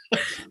damn it!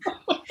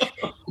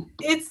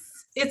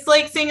 It's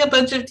like seeing a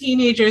bunch of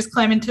teenagers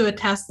climb into a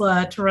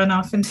Tesla to run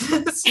off into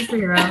the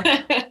superhero.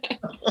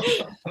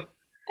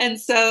 And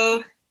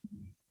so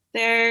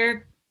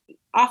they're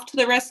off to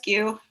the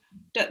rescue.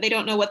 They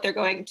don't know what they're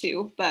going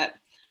to, but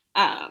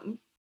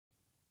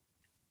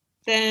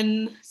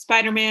then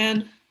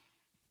Spider-Man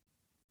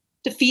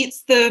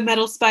defeats the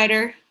metal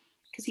spider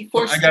because he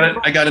forced.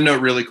 I got to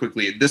note really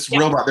quickly. This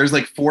robot, there's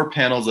like 4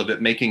 panels of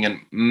it making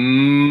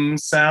an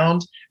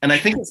sound, and I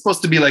think it's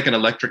supposed to be like an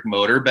electric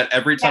motor. But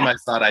every time I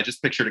saw it, I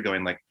just pictured it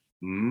going like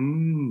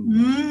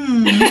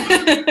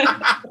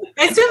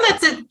I assume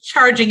that's it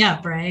charging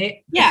up,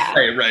 right? Yeah.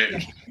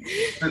 Right.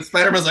 And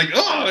Spider-Man's like,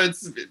 oh,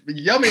 it's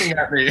yumming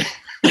at me.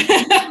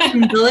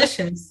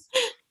 Delicious.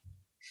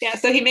 Yeah,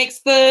 so he makes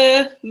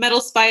the metal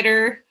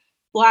spider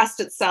blast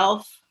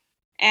itself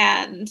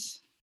and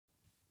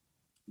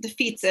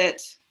defeats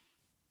it,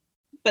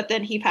 but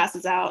then he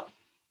passes out.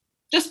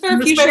 Just for a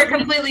The few spider short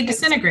completely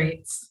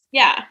disintegrates.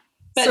 Yeah.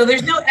 But So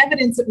there's no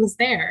evidence it was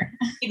there.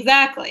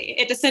 exactly.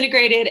 It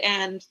disintegrated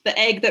and the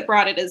egg that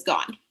brought it is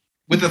gone.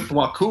 With a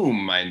thwackum,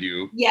 mind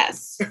you.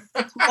 Yes.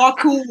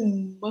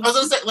 Wakum. I was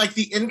gonna say, like,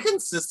 the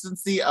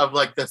inconsistency of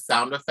like the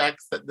sound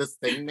effects that this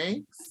thing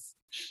makes.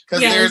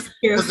 Because Yeah,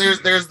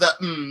 there's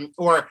the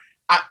or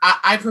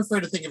I prefer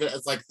to think of it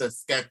as like the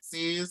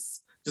Skeksis.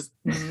 Just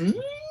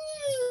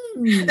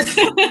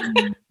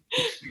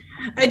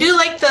I do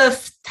like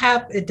the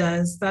tap it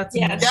does. That's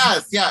Yes.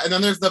 yes, yeah. And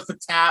then there's the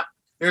fatap.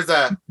 There's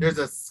a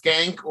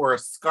skank or a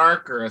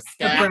skark or a the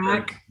skank or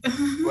brack.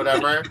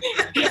 whatever.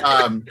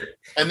 And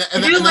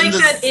I do like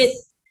that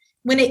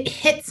when it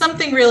hits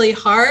something really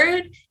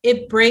hard,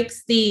 it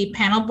breaks the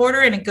panel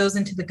border and it goes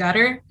into the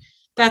gutter.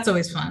 That's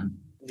always fun.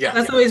 Yeah.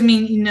 That's always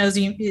mean he knows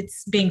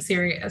it's being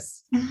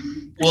serious.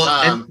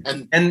 Well,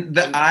 and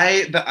the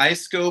eye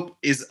scope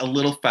is a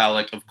little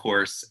phallic, of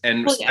course,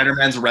 and Well, yeah.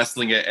 Spider-Man's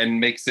wrestling it and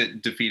makes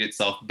it defeat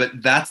itself.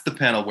 But that's the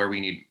panel where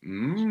we need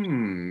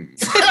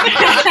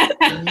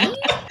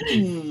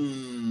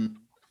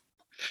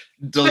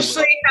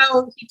Especially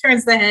how he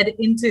turns the head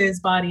into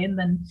his body and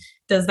then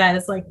does that.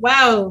 It's like,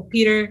 wow,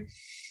 Peter,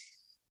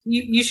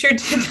 you sure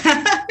did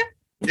that.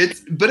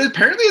 But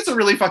apparently it's a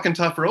really fucking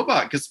tough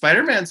robot because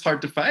Spider-Man's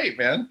hard to fight,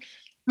 man.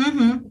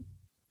 Mm-hmm.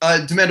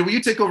 Demanda, will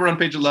you take over on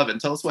page 11?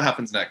 Tell us what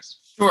happens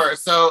next. Sure.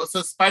 So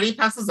Spidey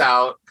passes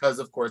out because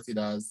of course he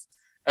does,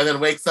 and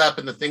then wakes up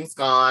and the thing's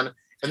gone.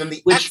 And then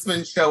the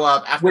X-Men show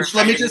up after. Which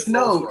let me just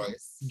know,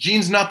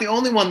 Jean's not the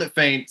only one that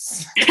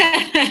faints.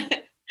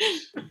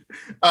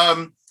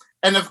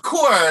 And of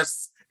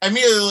course,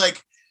 immediately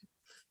like,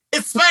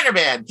 it's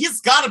Spider-Man.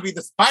 He's got to be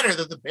the spider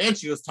that the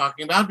Banshee was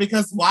talking about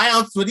because why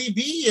else would he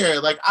be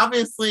here? Like,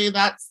 obviously,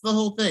 that's the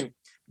whole thing.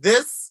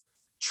 This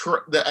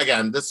trope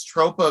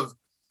of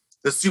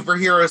the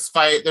superheroes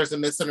fight, there's a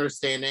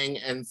misunderstanding.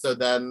 And so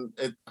then,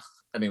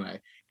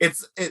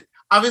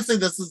 obviously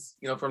this is,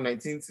 from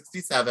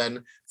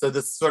 1967. So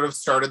this sort of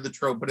started the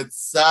trope, but it's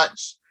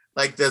such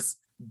like this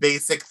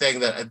basic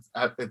thing that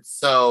it's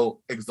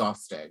so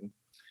exhausting.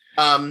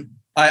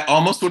 I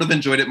almost would have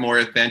enjoyed it more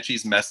if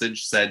Banshee's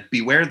message said,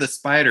 "Beware the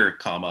spider,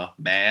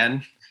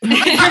 man."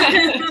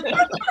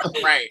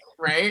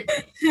 Right.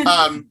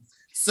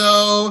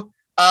 So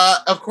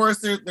of course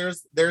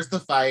there's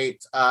the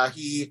fight.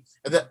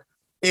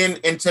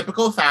 In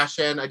typical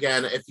fashion,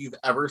 again, if you've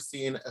ever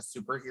seen a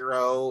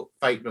superhero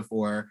fight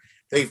before,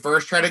 they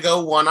first try to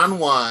go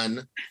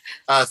one-on-one.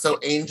 So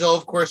Angel,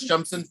 of course,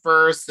 jumps in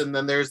first, and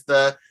then there's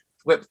the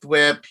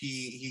thwip.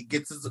 He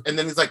gets his, and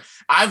then he's like,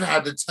 I've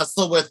had to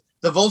tussle with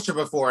the Vulture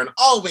before, and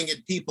all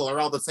winged people are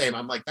all the same.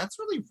 I'm like, that's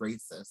really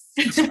racist.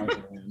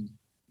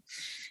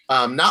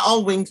 Not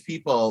all winged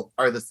people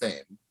are the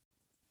same.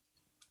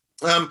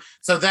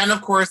 So then,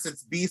 of course,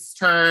 it's Beast's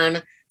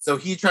turn. So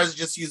he tries to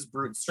just use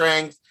brute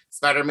strength.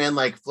 Spider-Man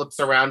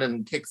flips around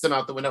and kicks him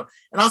out the window.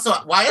 And also,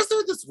 why is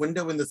there this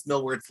window in this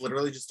mill where it's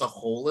literally just a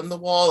hole in the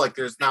wall? Like,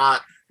 there's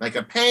not like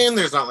a pane,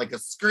 there's not like a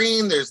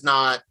screen, there's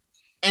not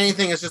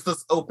anything. It's just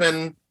this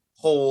open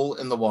hole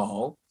in the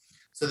wall.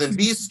 So then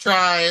Beast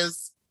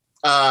tries.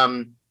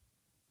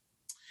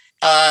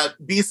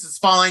 Beast is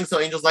falling, so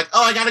Angel's like,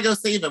 oh, I gotta go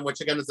save him,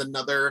 which again is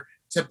another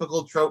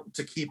typical trope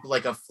to keep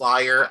like a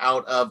flyer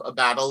out of a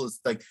battle.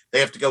 Is like they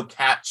have to go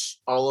catch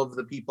all of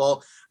the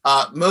people.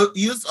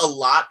 Used a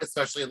lot,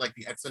 especially in like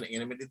the X-Men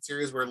animated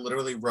series, where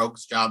literally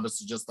Rogue's job is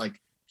to just like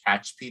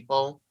catch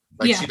people.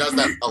 Like she does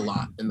that a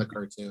lot in the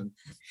cartoon.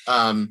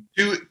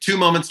 Two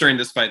moments during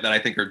this fight that I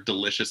think are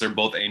delicious. They're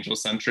both Angel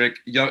centric.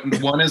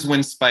 One is when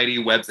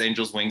Spidey webs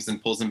Angel's wings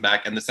and pulls him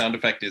back, and the sound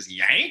effect is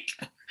yank.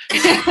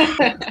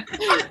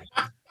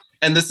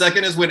 And the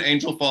second is when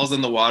Angel falls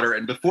in the water,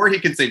 and before he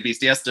can say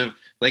Beast, he has to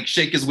like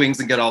shake his wings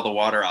and get all the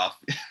water off.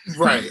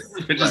 Right,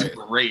 which is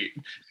great.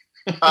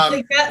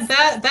 Like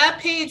that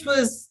page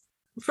was,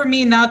 for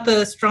me, not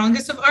the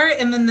strongest of art,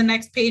 and then the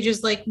next page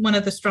is like one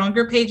of the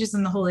stronger pages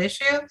in the whole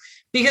issue,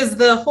 because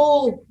the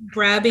whole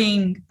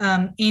grabbing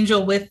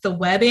Angel with the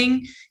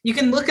webbing, you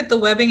can look at the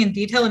webbing in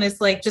detail and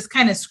it's like just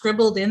kind of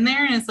scribbled in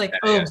there, and it's like,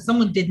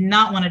 someone did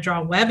not want to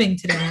draw webbing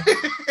today.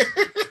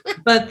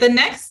 But the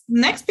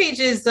next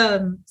page is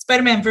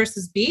Spider-Man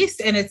versus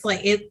Beast, and it's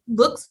like, it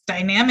looks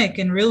dynamic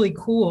and really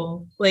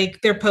cool. Like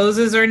their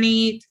poses are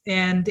neat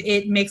and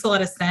it makes a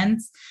lot of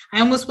sense. I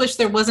almost wish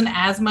there wasn't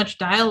as much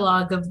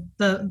dialogue of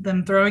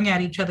them throwing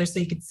at each other so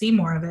you could see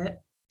more of it.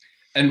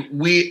 And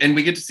we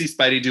get to see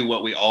Spidey do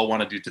what we all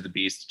want to do to the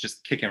Beast,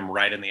 just kick him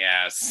right in the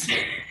ass.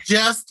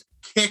 Just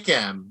kick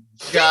him.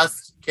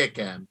 Because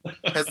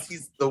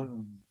he's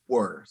the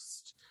worst.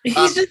 He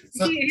looks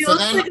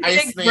like a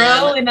big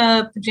bro in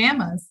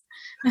pajamas.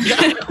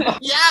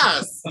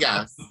 Yes.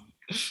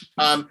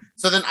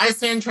 So then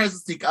Iceman tries to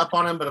sneak up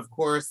on him, but of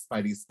course,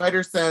 Spidey's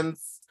spider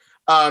sense.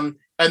 And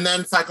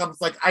then Cyclops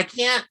is like, I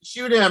can't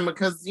shoot him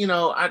because,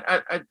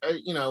 I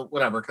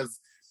whatever, because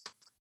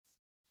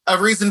a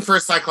reason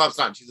for Cyclops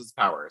not to use his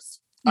powers.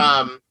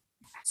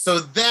 So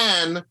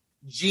then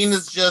Jean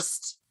is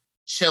just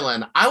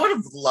chilling. I would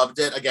have loved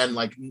it again,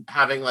 like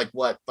having like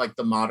what like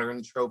the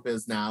modern trope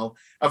is now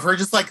of her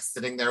just like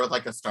sitting there with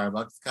like a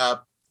Starbucks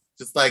cup,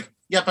 just like,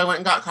 yep, I went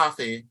and got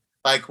coffee.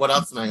 Like, what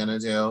else am I gonna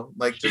do?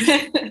 Like,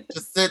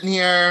 just sitting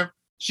here.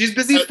 She's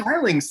busy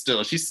filing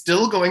still. She's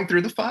still going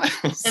through the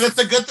files. And it's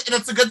a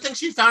good thing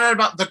she found out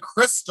about the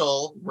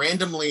crystal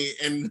randomly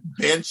in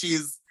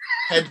Banshee's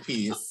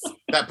headpiece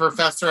that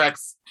Professor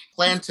X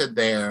planted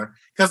there,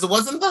 because it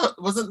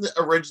wasn't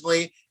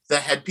originally the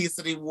headpiece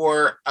that he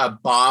wore a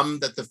bomb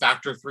that the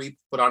Factor 3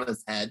 put on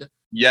his head.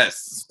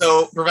 Yes.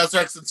 So Professor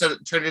X instead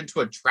turned it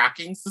into a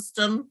tracking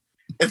system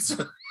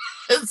instead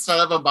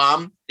of a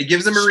bomb. It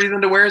gives him a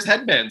reason to wear his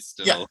headband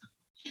still. Yeah.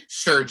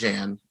 Sure,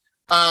 Jan.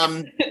 But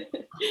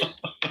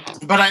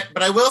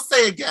I will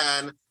say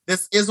again,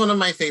 this is one of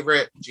my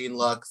favorite Jean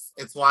looks.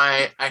 It's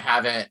why I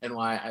have it and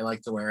why I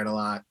like to wear it a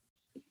lot.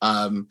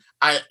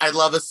 I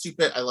love a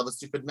stupid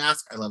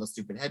mask. I love a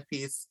stupid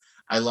headpiece.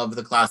 I love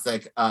the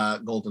classic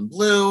golden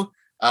blue.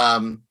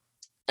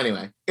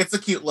 Anyway, it's a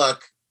cute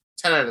look.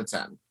 10 out of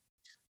 10.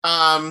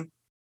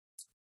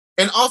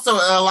 And also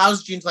it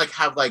allows Jean to like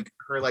have like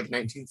her like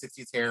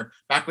 1960s hair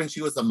back when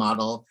she was a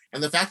model.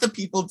 And the fact that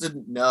people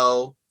didn't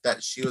know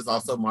that she was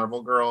also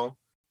Marvel Girl,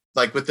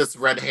 like with this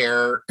red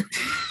hair,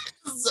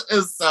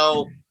 is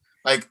so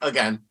like,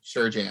 again,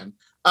 sure, Jan.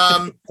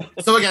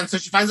 So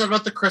she finds out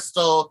about the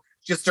crystal.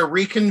 She has to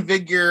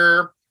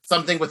reconfigure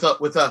something with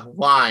a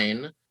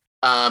wine.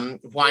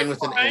 Wine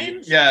with an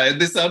H. Yeah,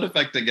 the sound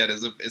effect again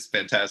is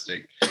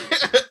fantastic.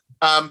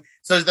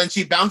 So then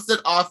she bounced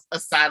it off a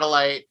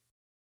satellite.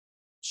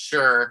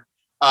 Sure.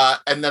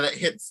 And then it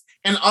hits.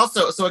 And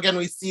also, so again,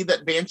 we see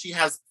that Banshee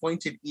has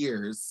pointed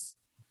ears,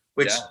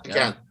 which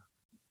again,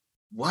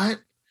 what?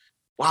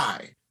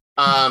 Why?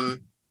 So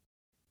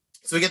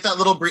we get that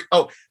little brief.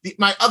 Oh,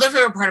 my other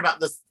favorite part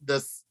about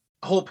this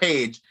whole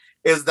page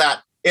is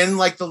that in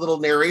like the little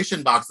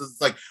narration boxes,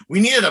 it's like, we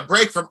needed a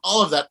break from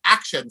all of that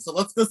action. So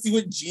let's go see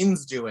what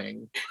Jean's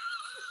doing.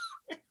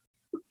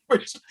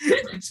 which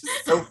is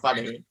so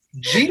funny.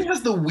 Jean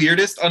has the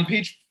weirdest, on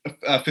page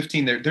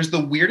 15 there's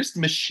the weirdest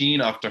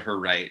machine off to her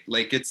right.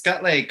 Like it's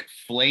got like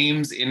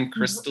flames in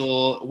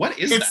crystal. What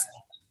is that?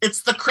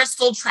 It's the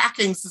crystal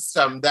tracking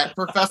system that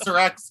Professor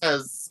X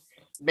has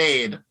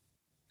made.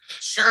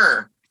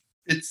 Sure.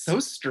 It's so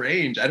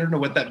strange. I don't know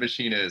what that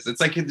machine is.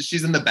 It's like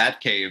she's in the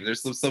Batcave.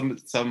 There's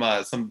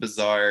some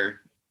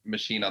bizarre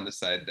machine on the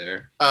side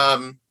there.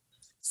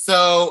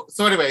 So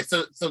anyway,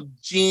 so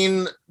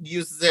Jean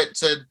uses it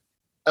to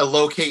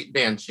locate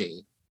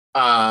Banshee.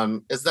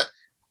 Is that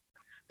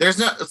there's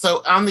no,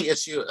 so on the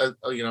issue,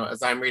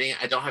 as I'm reading it,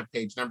 I don't have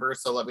page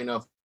numbers, so let me know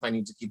if I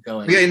need to keep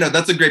going. Yeah,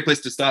 that's a great place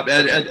to stop.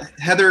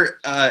 Heather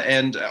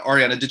and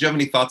Ariana, did you have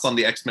any thoughts on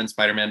the X-Men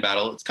Spider-Man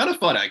battle? It's kind of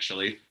fun,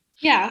 actually.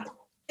 Yeah.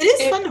 It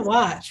is fun to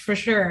watch, for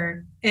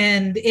sure.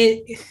 And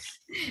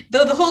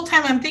though the whole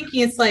time I'm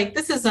thinking it's like,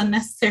 this is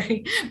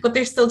unnecessary, but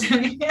they're still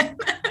doing it.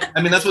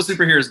 I mean, that's what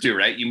superheroes do,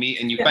 right? You meet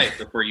and you fight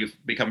before you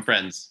become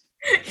friends.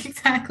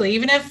 Exactly.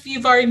 Even if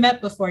you've already met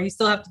before, you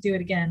still have to do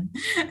it again.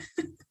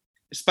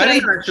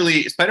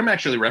 Spider-Man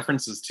actually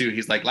references too.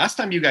 He's like, last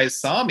time you guys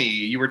saw me,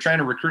 you were trying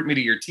to recruit me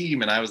to your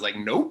team, and I was like,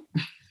 nope.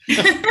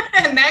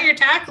 And now you're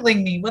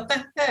tackling me. What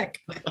the heck?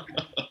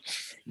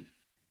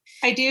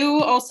 I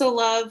do also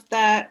love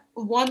that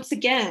once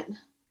again,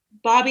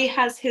 Bobby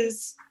has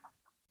his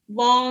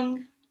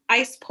long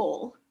ice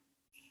pole.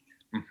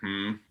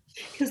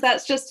 Because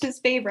that's just his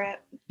favorite,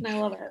 and I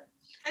love it.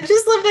 I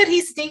just love that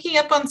he's sneaking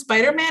up on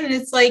Spider-Man, and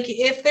it's like,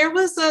 if there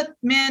was a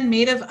man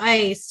made of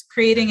ice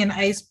creating an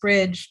ice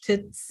bridge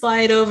to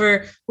slide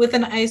over with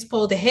an ice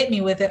pole to hit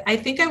me with it, I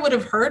think I would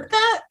have heard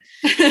that.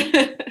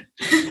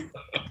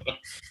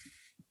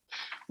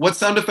 What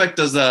sound effect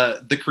does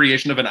the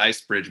creation of an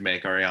ice bridge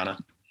make, Ariana?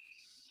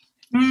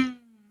 The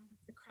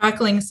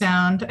crackling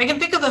sound. I can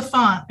think of the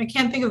font. I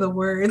can't think of the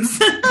words.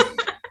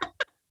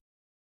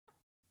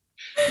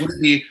 Would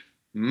it be,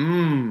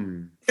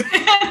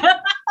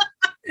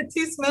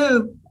 Too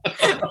smooth.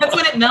 That's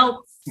when it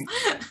melts.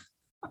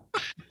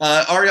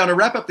 Ariana,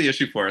 wrap up the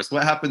issue for us.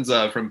 What happens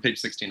from page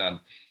 16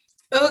 on?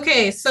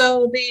 Okay,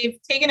 so they've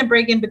taken a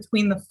break in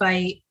between the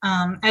fight.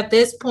 At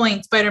this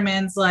point,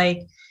 Spider-Man's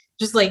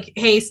just like,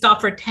 hey, stop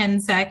for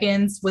 10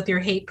 seconds with your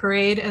hate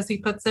parade, as he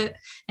puts it,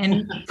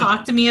 and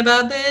talk to me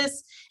about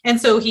this. And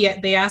so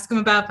they ask him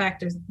about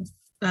Factor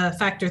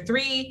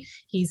 3.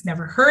 He's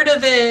never heard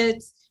of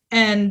it.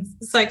 And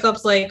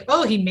Cyclops like,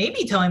 oh, he may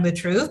be telling the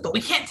truth, but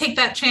we can't take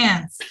that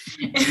chance.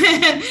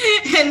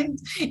 And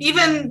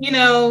even,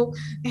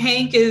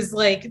 Hank is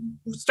like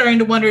starting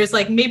to wonder, is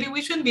like, maybe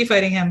we shouldn't be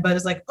fighting him, but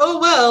it's like, oh,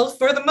 well,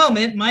 for the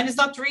moment, mine is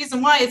not the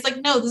reason why. It's like,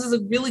 no, this is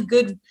a really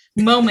good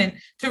moment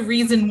to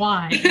reason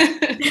why.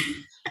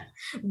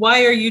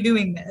 Why are you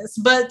doing this?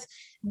 But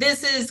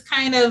this is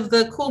kind of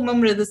the cool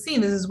moment of the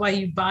scene. This is why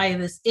you buy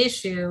this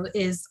issue,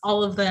 is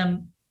all of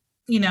them,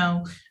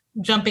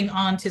 jumping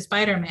onto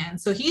Spider-Man.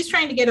 So he's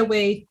trying to get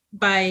away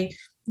by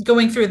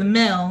going through the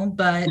mill,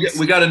 but... Yeah,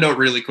 we got to note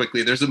really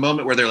quickly, there's a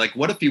moment where they're like,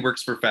 what if he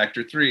works for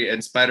Factor 3?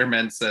 And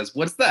Spider-Man says,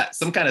 what's that?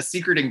 Some kind of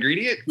secret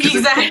ingredient?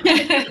 Exactly.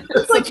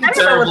 It's like a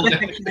terrible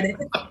name.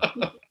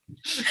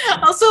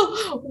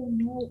 Also,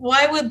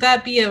 why would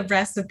that be a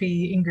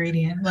recipe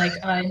ingredient? Like,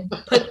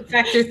 put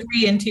Factor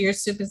 3 into your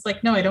soup. It's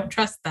like, no, I don't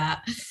trust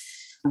that.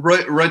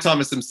 Roy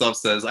Thomas himself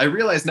says, I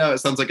realize now it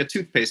sounds like a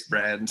toothpaste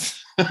brand.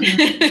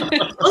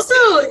 Also,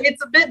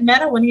 it's a bit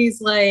meta when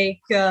he's like,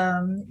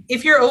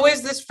 if you're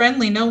always this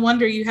friendly, no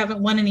wonder you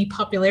haven't won any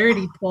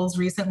popularity polls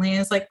recently.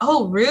 And it's like,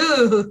 oh,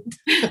 rude.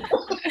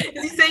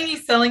 Is he saying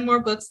he's selling more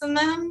books than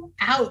them?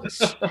 Ouch.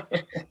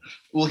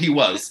 Well, he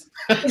was.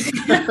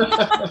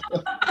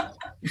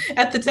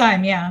 At the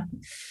time, yeah.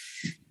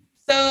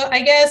 So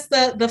I guess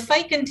the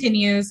fight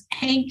continues.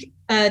 Hank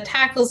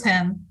tackles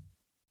him.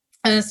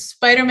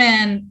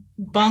 Spider-Man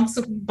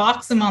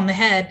box him on the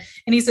head,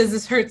 and he says,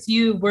 "This hurts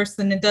you worse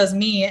than it does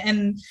me."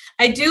 And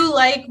I do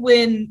like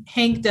when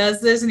Hank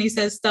does this, and he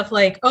says stuff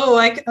like, "Oh,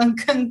 I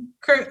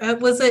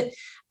concur."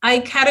 I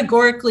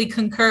categorically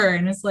concur,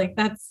 and it's like,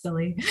 that's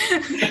silly.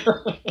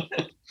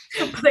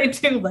 But I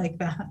do like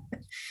that.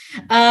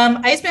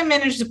 Iceman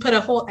managed to put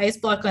a whole ice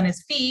block on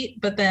his feet,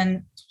 but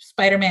then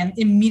Spider-Man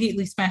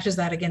immediately smashes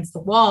that against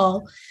the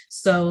wall,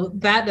 so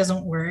that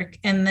doesn't work.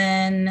 And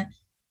then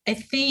I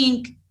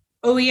think,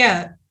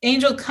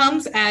 Angel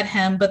comes at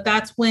him, but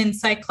that's when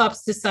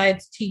Cyclops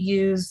decides to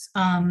use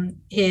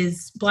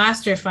his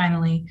blaster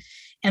finally.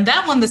 And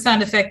that one, the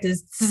sound effect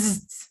is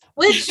zzz,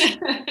 which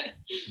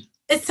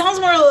it sounds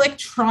more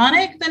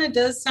electronic than it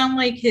does sound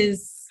like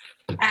his.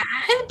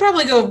 I'd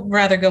probably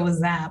rather go with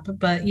Zap,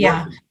 but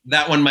yeah.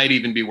 That one might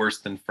even be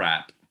worse than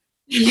Frap.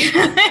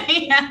 Yeah,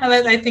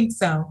 I think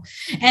so.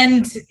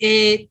 And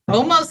it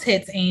almost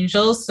hits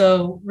Angel,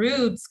 so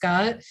rude,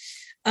 Scott.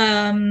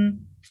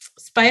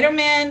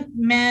 Spider-Man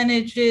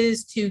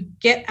manages to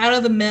get out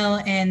of the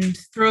mill and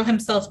throw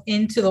himself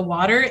into the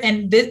water.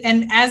 And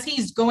as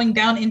he's going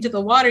down into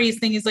the water, he's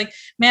thinking, like,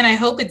 man, I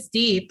hope it's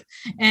deep.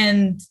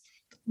 And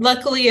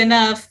luckily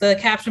enough, the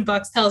caption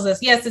box tells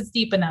us, yes, it's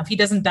deep enough. He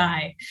doesn't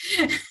die.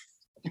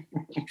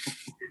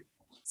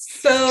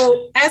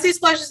 So as he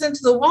splashes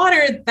into the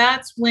water,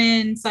 that's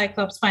when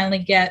Cyclops finally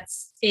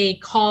gets a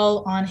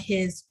call on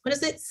his,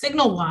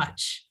 Signal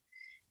Watch.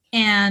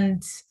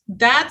 And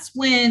that's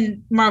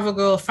when Marvel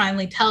Girl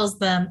finally tells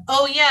them,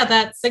 oh yeah,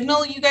 that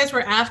signal you guys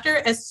were after,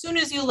 as soon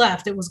as you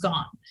left, it was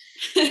gone.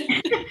 The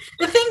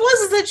thing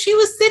was that she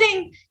was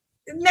sitting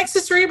next to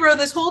Cerebro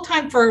this whole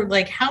time for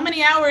like how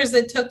many hours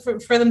it took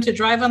for them to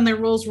drive on their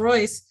Rolls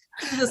Royce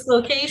to this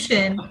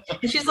location.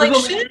 And she's like,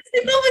 should I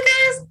signal the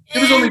guys? It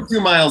was only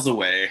 2 miles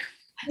away.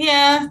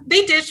 Yeah,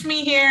 they ditched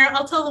me here.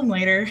 I'll tell them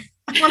later.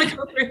 I want to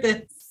go through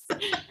this.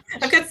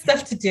 I've got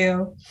stuff to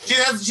do.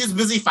 She's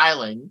busy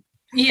filing.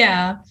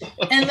 Yeah.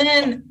 And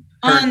then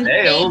on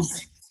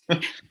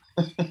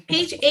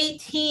page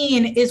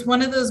 18 is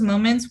one of those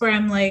moments where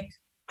I'm like,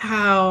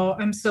 wow,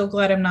 I'm so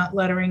glad I'm not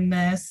lettering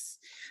this.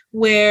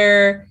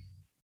 Where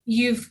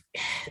here's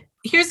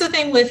the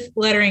thing with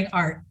lettering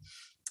art.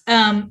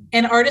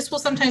 And artists will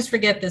sometimes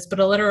forget this,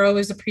 but a letterer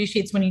always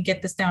appreciates when you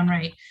get this down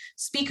right.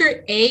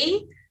 Speaker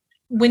A,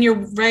 when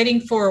you're writing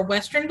for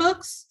Western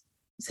books,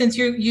 since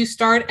you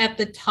start at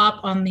the top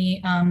on the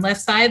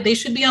left side, they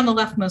should be on the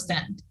leftmost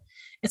end.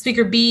 And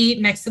speaker B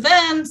next to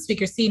them,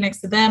 speaker C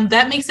next to them.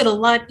 That makes it a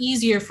lot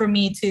easier for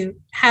me to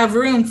have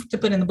room to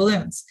put in the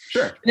balloons.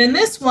 Sure. And in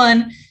this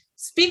one,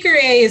 speaker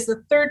A is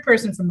the third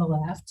person from the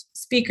left.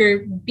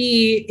 Speaker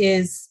B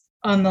is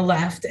on the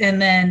left. And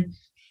then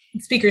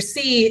speaker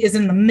C is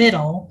in the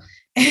middle.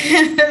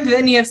 And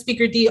then you have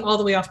speaker D all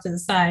the way off to the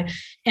side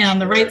and on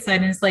the right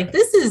side. And it's like,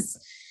 this is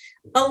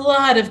a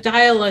lot of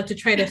dialogue to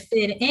try to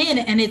fit in.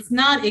 And it's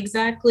not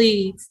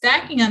exactly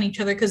stacking on each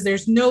other because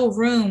there's no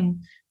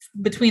room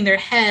between their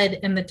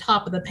head and the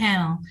top of the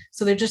panel.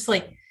 So they're just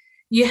like,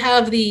 you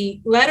have the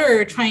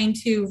letterer trying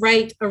to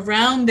write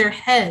around their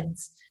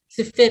heads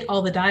to fit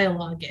all the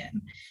dialogue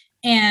in.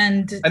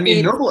 And I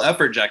mean, noble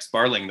effort, Jack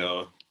Sparling,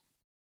 though.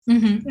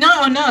 Mm-hmm.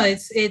 No,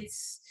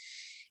 it's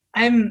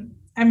I'm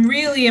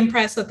really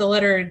impressed that the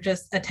letterer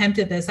just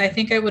attempted this. I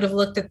think I would have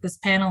looked at this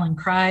panel and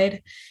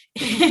cried.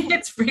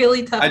 It's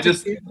really tough. I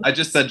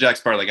just said Jack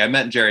Sparling. I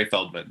meant Jerry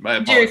Feldman.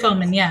 Jerry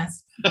Feldman,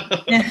 yes.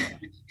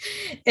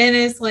 And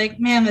it's like,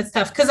 man, that's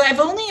tough. Because I've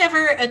only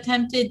ever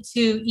attempted to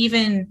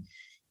even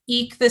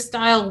eke the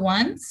style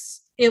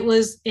once. It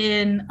was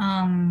in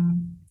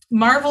the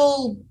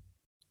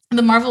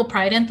Marvel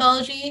Pride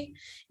anthology.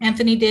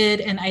 Anthony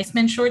did an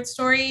Iceman short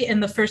story,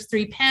 and the first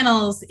 3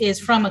 panels is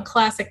from a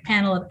classic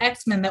panel of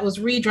X-Men that was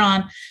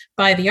redrawn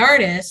by the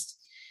artist.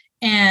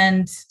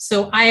 And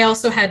so I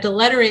also had to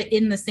letter it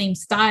in the same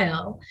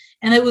style.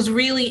 And it was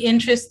really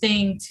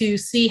interesting to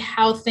see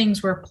how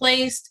things were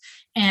placed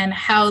and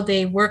how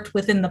they worked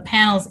within the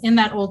panels in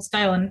that old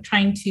style and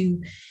trying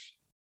to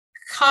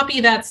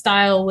copy that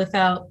style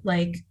without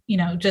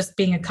just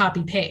being a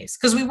copy paste.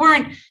 Because we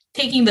weren't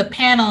taking the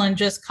panel and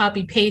just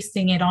copy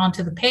pasting it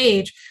onto the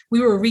page.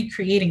 We were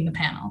recreating the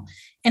panel.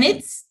 And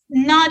it's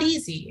not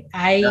easy.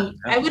 I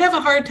would have a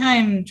hard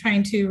time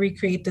trying to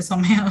recreate this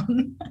on my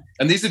own.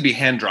 And these would be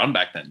hand drawn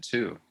back then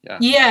too.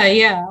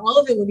 Yeah. All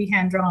of it would be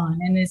hand drawn.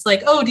 And it's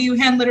like, oh, do you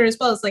hand letter as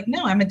well? It's like,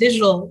 no, I'm a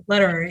digital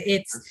letterer.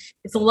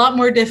 It's a lot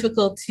more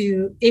difficult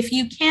to, if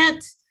you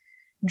can't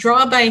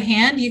draw by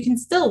hand, you can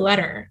still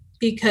letter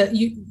because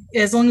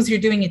as long as you're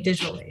doing it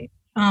digitally,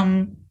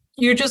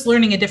 you're just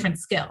learning a different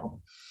skill.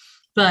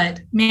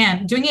 But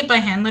man, doing it by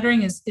hand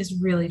lettering is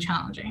really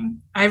challenging.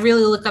 I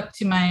really look up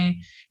to my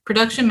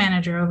production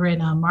manager over in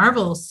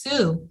Marvel,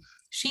 Sue.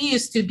 She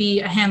used to be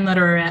a hand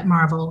letterer at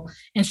Marvel,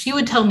 and she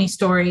would tell me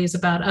stories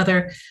about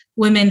other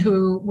women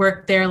who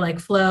worked there, like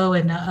Flo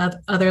and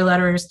other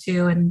letterers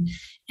too. And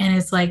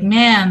it's like,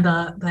 man,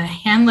 the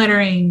hand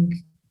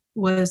lettering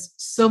was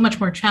so much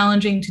more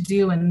challenging to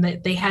do, and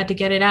that they had to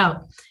get it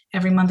out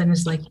every month. And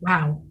it's like,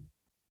 wow,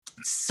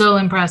 so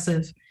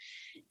impressive.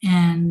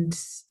 And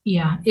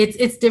yeah,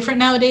 it's different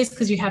nowadays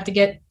because you have to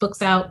get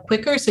books out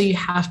quicker, so you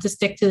have to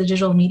stick to the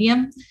digital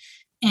medium.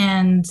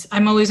 And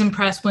I'm always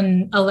impressed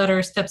when a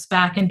letterer steps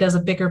back and does a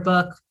bigger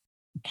book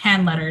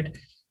hand lettered,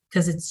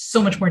 because it's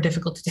so much more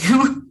difficult to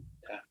do.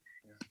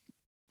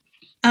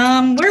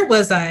 Where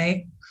was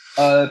I?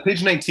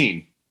 Page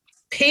 19.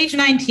 Page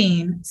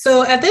 19.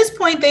 So at this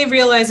point, they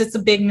realize it's a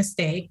big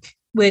mistake,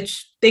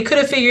 which they could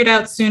have figured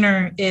out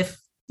sooner if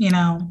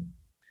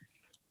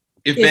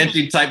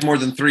Banshee typed more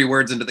than 3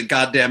 words into the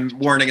goddamn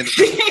warning in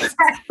the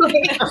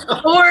exactly.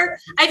 Or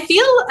I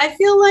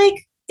feel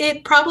like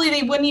it probably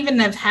they wouldn't even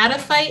have had a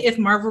fight if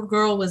Marvel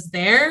Girl was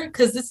there,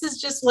 because this is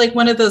just like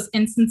one of those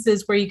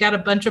instances where you got a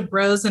bunch of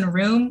bros in a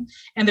room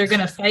and they're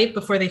gonna fight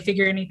before they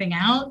figure anything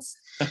out.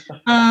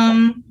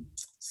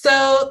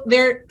 So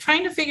they're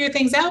trying to figure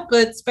things out,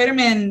 but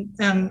Spider-Man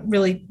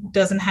really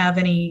doesn't have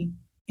any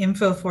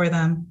info for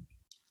them.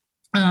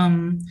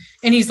 And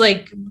he's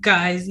like,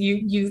 guys,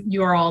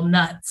 you are all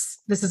nuts.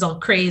 This is all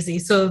crazy.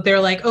 So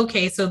they're like,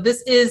 okay, so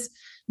this is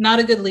not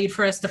a good lead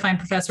for us to find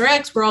Professor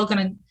X. We're all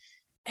gonna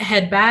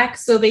head back.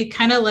 So they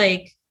kind of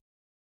like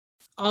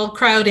all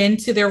crowd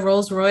into their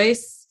Rolls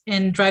Royce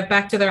and drive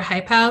back to their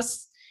hype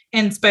house.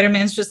 And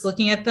Spider-Man's just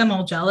looking at them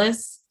all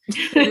jealous.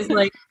 He's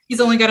like,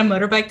 he's only got a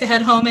motorbike to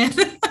head home in.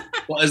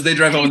 Well, as they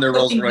drive home in their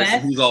Rolls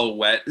Royce, he's all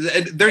wet.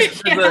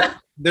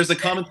 There's a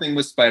common thing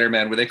with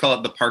Spider-Man where they call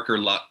it the Parker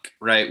luck,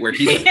 right? Where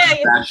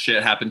bad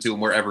shit happen to him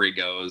wherever he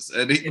goes.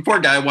 And the poor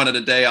guy wanted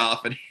a day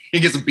off, and he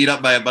gets beat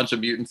up by a bunch of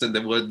mutants in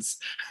the woods.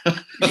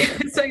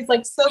 So he's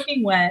like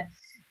soaking wet.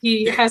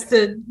 He has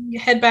to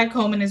head back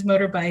home in his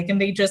motorbike, and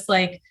they just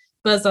like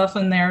buzz off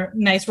in their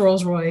nice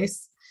Rolls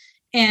Royce.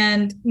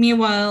 And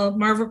meanwhile,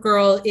 Marvel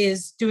Girl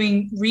is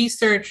doing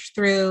research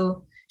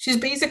through. She's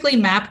basically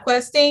map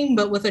questing,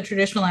 but with a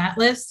traditional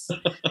atlas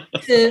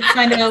to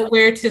find out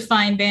where to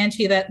find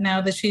Banshee now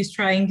that she's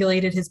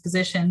triangulated his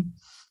position.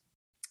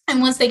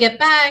 And once they get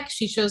back,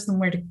 she shows them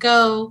where to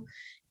go.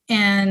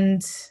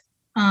 And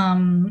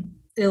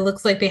it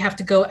looks like they have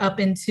to go up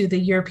into the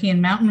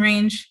European mountain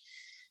range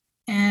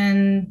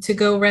and to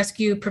go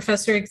rescue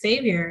Professor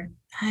Xavier.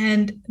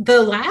 And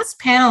the last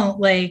panel,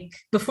 like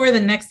before the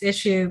next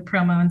issue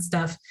promo and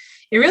stuff,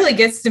 it really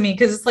gets to me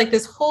because it's like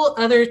this whole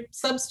other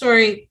side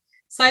story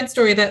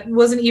that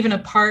wasn't even a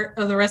part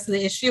of the rest of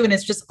the issue, and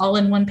it's just all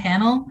in one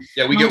panel.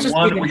 Yeah, we get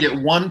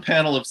one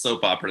panel of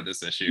soap opera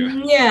this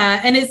issue.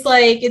 Yeah, and it's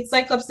like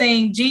Cyclops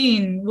saying,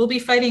 "Jean, we'll be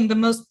fighting the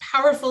most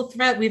powerful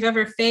threat we've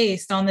ever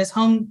faced on his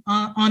home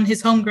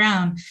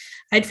ground.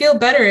 I'd feel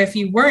better if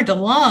you weren't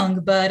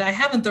along, but I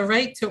haven't the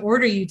right to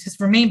order you to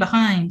remain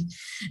behind.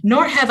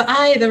 Nor have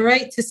I the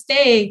right to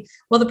stay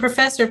while the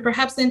professor,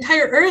 perhaps the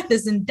entire Earth,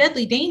 is in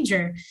deadly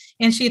danger."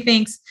 And she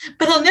thinks,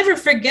 "But I'll never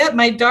forget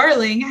my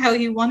darling, how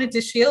he wanted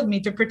to shield me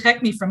to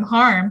protect me from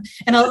harm.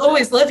 And I'll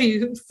always love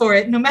you for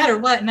it, no matter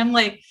what." And I'm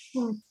like,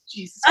 oh,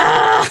 Jesus.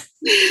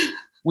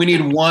 We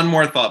need one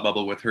more thought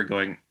bubble with her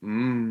going,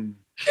 I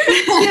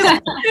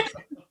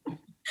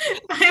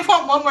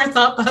want one more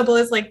thought bubble.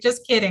 It's like,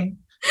 just kidding.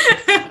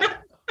 I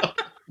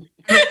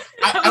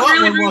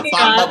want one more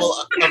thought bubble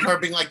of her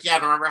being like, "Yeah,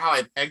 remember how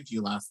I pegged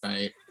you last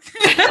night?"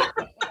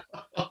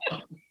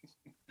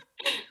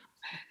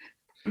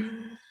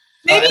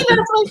 Maybe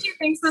that's why she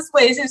thinks this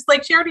way. It's just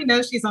like she already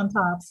knows she's on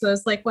top, so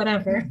it's like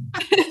whatever.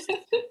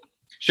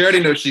 She already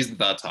knows she's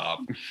the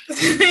top.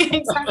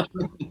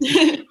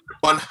 Exactly.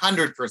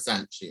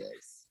 100% she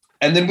is.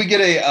 And then we get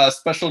a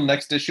special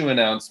next issue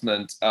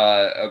announcement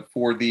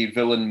for the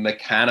villain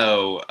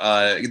Meccano.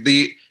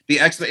 The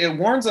X-Men, it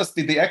warns us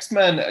the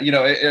X-Men,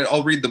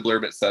 I'll read the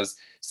blurb. It says,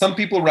 "Some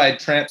people ride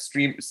tramp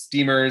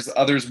steamers,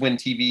 others win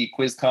TV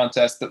quiz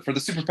contests, but for the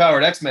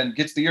superpowered X-Men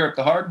gets to Europe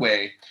the hard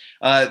way.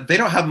 They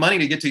don't have money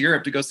to get to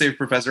Europe to go save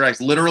Professor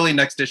X." Literally,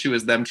 next issue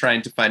is them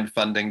trying to find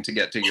funding to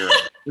get to Europe,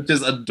 which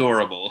is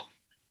adorable.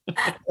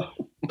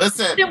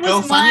 Listen,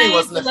 GoFundMe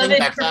wasn't a thing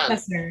back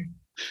then.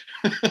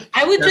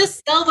 I would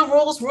just sell the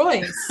Rolls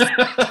Royce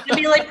and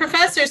be like,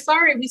 "Professor,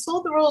 sorry, we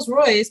sold the Rolls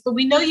Royce, but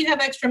we know you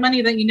have extra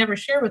money that you never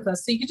share with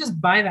us, so you could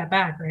just buy that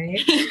back, right?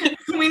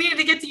 We needed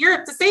to get to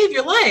Europe to save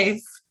your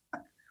life."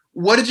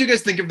 What did you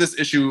guys think of this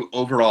issue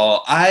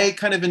overall? I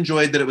kind of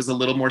enjoyed that it was a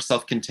little more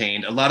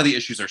self-contained. A lot of the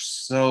issues are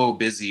so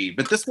busy,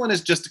 but this one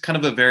is just kind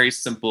of a very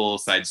simple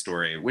side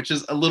story, which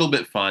is a little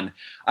bit fun.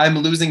 I'm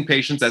losing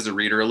patience as a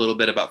reader a little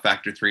bit about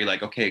Factor 3.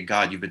 Like, okay,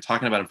 God, you've been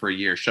talking about them for a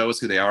year. Show us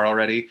who they are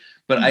already.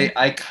 But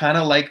I kind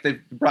of like they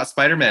brought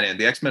Spider-Man in.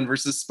 The X-Men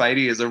versus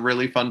Spidey is a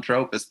really fun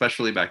trope,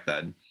 especially back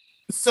then.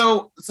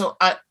 So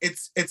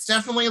it's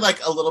definitely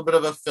like a little bit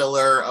of a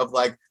filler of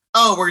like,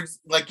 oh, we're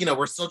like,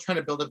 we're still trying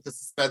to build up the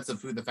suspense of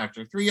who the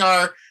Factor 3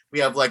 are. We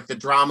have like the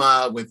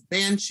drama with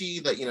Banshee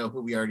that,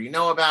 who we already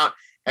know about.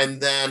 And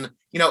then,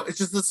 it's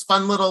just this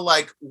fun little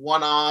like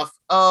one-off,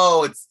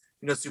 oh, it's,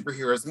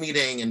 superheroes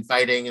meeting and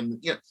fighting.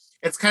 And,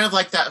 it's kind of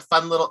like that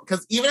fun little,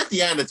 because even at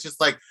the end, it's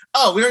just like,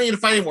 oh, we don't need to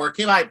fight anymore.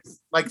 Okay, bye.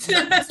 Like,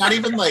 it's not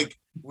even like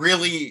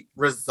really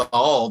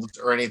resolved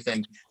or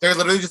anything. They're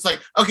literally just like,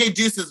 okay,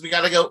 deuces, we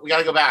gotta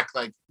go back.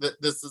 Like,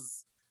 this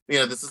is,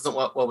 this isn't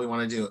what we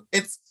want to do.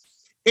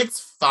 it's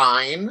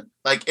fine.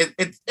 Like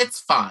it's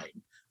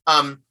fine.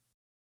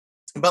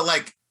 But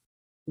like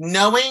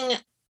knowing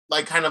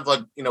like kind of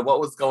like, you know,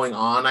 what was going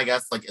on, I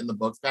guess, like in the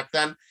books back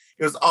then,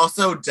 it was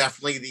also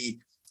definitely the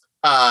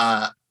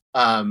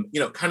you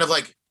know, kind of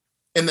like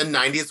in the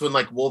 90s when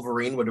like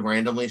Wolverine would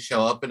randomly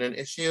show up in an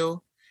issue.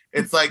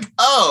 It's like,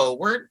 oh,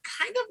 we're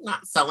kind of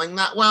not selling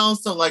that well.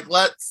 So like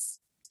let's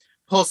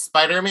pull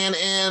Spider-Man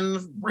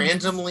in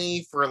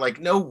randomly for like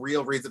no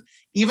real reason.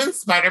 Even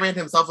Spider-Man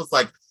himself was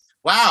like,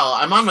 wow,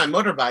 I'm on my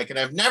motorbike and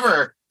I've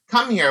never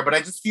come here, but I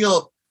just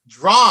feel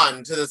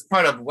drawn to this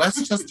part of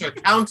Westchester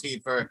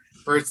County for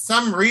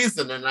some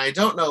reason, and I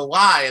don't know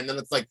why. And then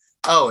it's like,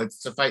 oh,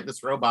 it's to fight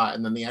this robot,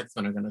 and then the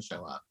X-Men are going to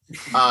show up.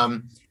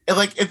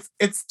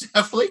 It's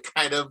definitely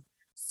kind of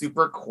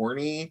super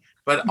corny,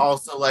 but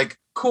also like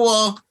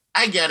cool.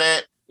 I get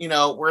it. You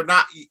know, we're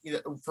not, you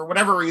know, for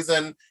whatever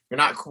reason, you're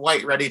not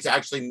quite ready to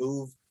actually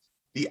move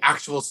the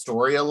actual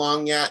story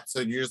along yet. So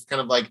you're just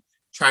kind of like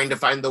trying to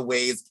find the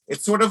ways.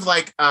 It's sort of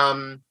like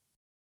Buffy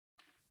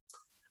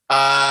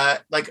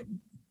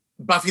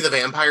the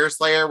Vampire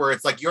Slayer, where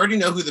it's like you already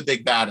know who the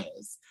big bad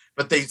is,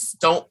 but they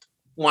don't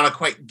want to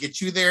quite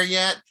get you there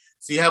yet.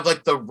 So you have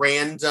like the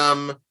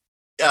random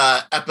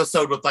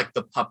episode with like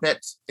the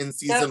puppet in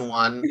season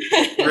 1,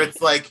 where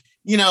it's like,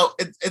 you know,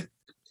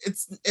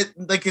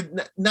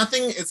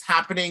 nothing is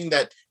happening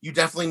that you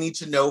definitely need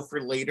to know for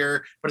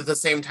later, but at the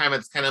same time,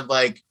 it's kind of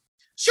like,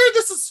 sure,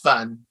 this is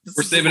fun.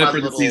 We're saving it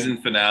for the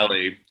season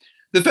finale.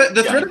 The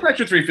threat of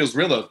Factor 3 feels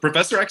real, though.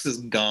 Professor X is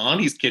gone.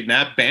 He's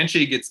kidnapped.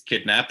 Banshee gets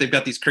kidnapped. They've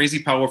got these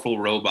crazy powerful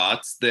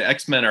robots. The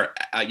X-Men are,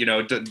 you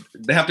know,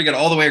 they have to get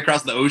all the way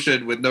across the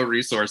ocean with no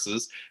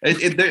resources.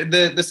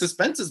 The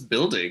suspense is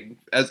building.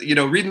 As you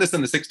know, reading this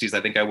in the 60s,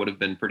 I think I would have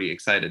been pretty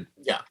excited.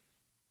 Yeah.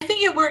 I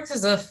think it works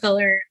as a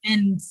filler.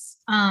 And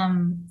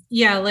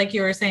yeah, like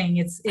you were saying,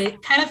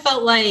 it kind of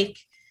felt like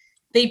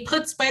they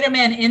put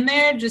Spider-Man in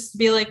there just to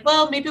be like,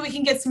 well, maybe we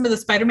can get some of the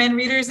Spider-Man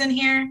readers in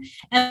here.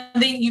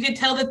 And you could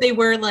tell that they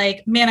were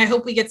like, man, I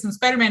hope we get some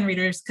Spider-Man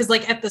readers. Because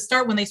like at the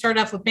start, when they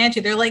started off with Banshee,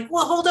 they're like,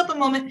 well, hold up a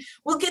moment.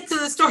 We'll get to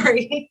the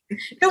story.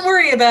 Don't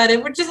worry about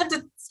it. We just have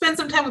to spend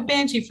some time with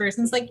Banshee first.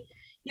 And it's like,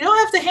 you don't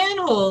have to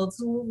handhold.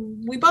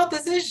 We bought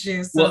this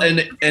issue. So. Well,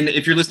 and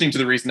if you're listening to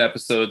the recent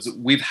episodes,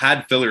 we've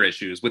had filler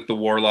issues with the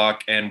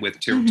Warlock and with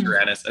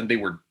Tyrannus, and they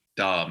were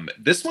dumb.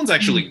 This one's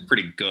actually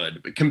pretty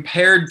good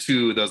compared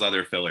to those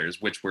other fillers,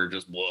 which were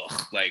just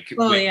like.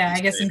 Well, yeah, I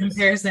guess in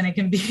comparison, it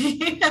can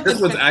be. This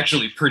one's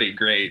actually pretty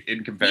great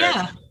in comparison.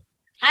 Yeah,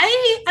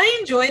 I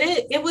enjoyed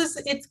it.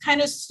 It's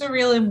kind of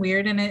surreal and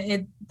weird, and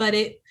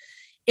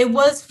it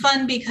was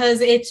fun because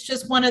it's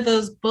just one of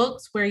those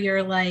books where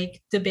you're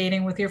like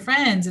debating with your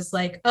friends. It's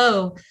like,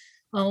 oh,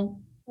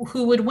 well,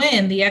 who would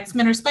win, the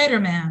X-Men or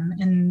Spider-Man?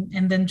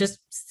 And then just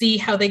see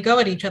how they go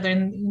at each other.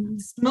 And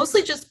it's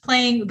mostly just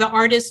the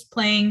artist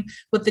playing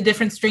with the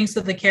different strengths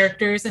of the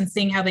characters and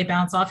seeing how they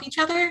bounce off each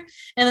other.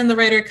 And then the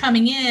writer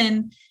coming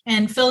in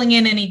and filling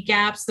in any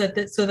gaps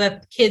so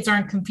that kids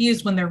aren't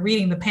confused when they're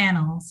reading the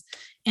panels.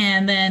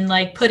 And then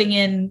like putting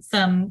in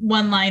some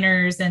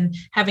one-liners and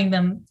having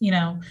them, you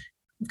know,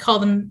 call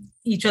them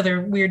each other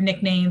weird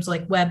nicknames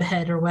like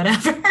Webhead or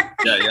whatever.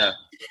 Yeah.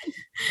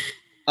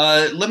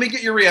 Let me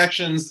get your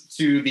reactions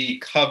to the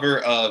cover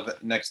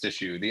of next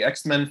issue. The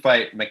X-Men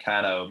fight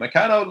Meccano.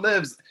 Meccano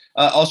lives.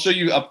 I'll show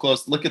you up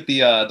close. Look at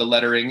the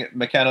lettering.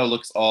 Meccano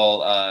looks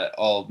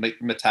all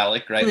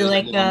metallic, right? There's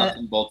like little nuts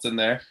and bolts in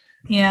there.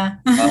 Yeah.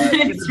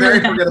 He's a very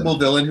forgettable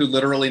villain who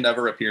literally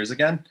never appears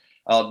again.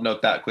 I'll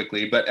note that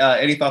quickly. But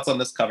any thoughts on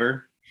this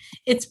cover?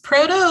 It's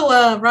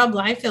proto Rob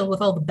Liefeld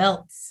with all the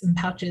belts and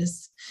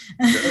pouches.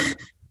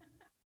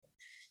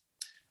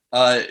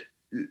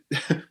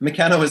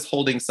 Meccano is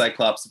holding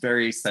Cyclops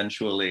very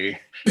sensually.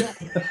 Yeah.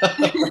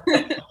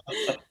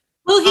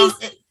 Well,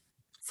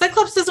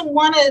 Cyclops doesn't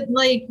want to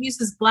like use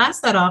his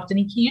blast that often.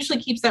 He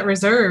usually keeps that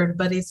reserved,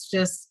 but he's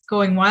just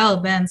going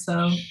wild then.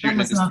 So that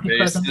must not be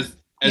pleasant.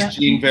 As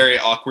Jean very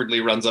awkwardly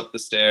runs up the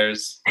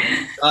stairs.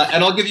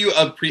 And I'll give you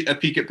a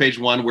peek at page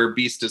 1 where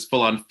Beast is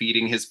full on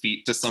feeding his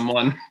feet to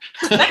someone.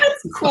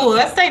 That's cool.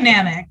 That's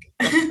dynamic.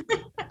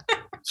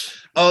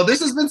 Oh,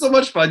 this has been so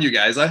much fun, you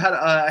guys. I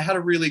had a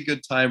really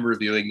good time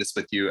reviewing this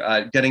with you,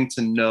 getting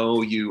to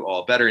know you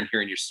all better and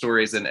hearing your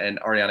stories, and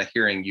Ariana,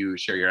 hearing you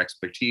share your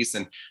expertise,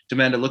 and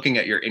Demanda, looking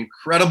at your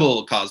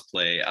incredible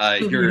cosplay.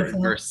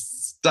 You're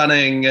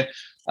stunning.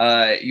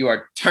 You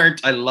are turned.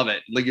 I love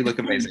it. You look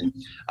amazing.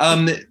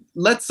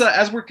 Let's,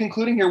 as we're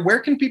concluding here, where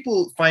can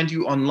people find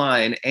you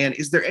online? And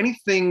is there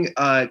anything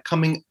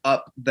coming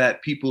up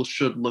that people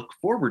should look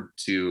forward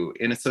to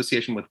in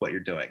association with what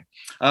you're doing?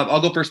 I'll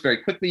go first very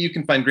quickly. You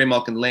can find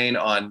Graymalkin Lane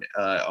on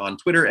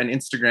Twitter and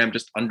Instagram,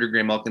 just under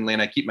Graymalkin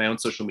Lane. I keep my own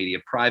social media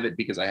private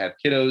because I have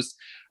kiddos.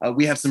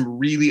 We have some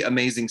really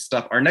amazing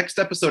stuff. Our next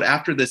episode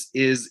after this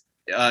is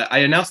I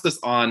announced this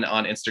on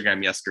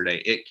Instagram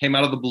yesterday. It came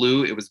out of the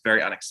blue. It was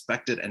very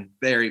unexpected and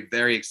very,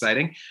 very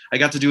exciting. I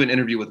got to do an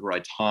interview with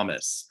Roy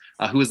Thomas.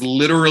 who is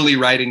literally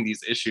writing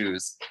these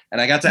issues. And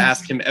I got to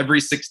ask him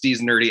every 60s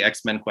nerdy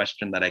X-Men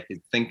question that I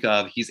could think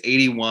of. He's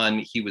 81.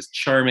 He was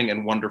charming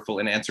and wonderful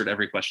and answered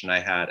every question I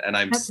had. And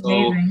I'm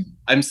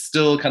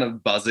still kind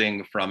of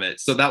buzzing from it.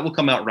 So that will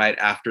come out right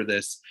after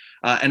this.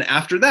 And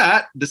after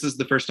that, this is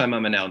the first time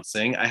I'm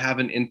announcing, I have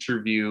an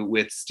interview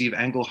with Steve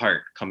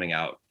Englehart coming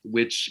out,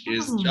 which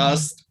is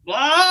just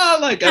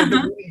like I've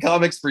been reading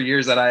comics for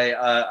years, and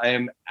I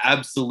am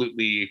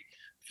absolutely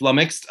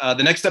flummoxed.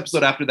 The next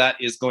episode after that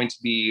is going to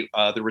be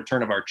the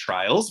return of our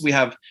trials. We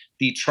have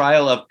the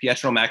trial of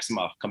Pietro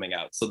Maximoff coming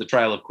out. So the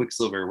trial of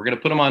Quicksilver. We're going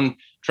to put him on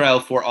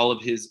trial for all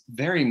of his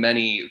very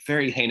many,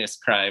 very heinous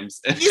crimes.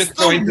 He's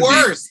the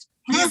worst.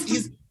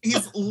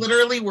 He's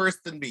literally worse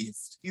than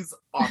Beast. He's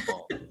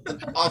awful.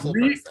 An awful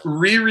person.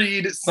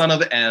 Reread Son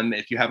of M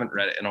if you haven't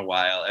read it in a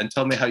while, and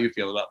tell me how you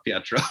feel about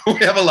Pietro. We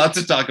have a lot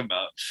to talk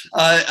about.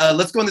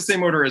 Let's go in the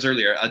same order as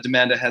earlier.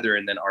 Demanda, Heather,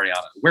 and then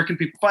Ariana. Where can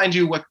people find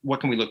you?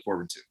 What can we look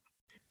forward to?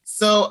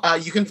 So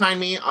you can find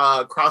me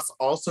across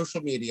all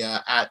social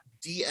media at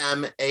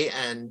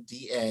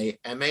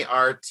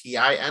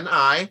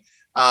DMANDAMARTINI.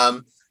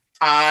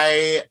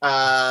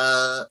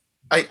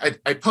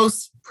 I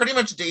post pretty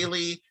much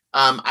daily.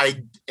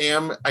 I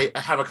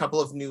have a couple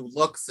of new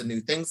looks and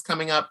new things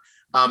coming up.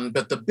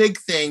 But the big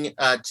thing,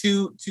 a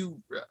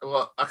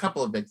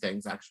couple of big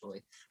things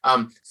actually.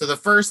 So the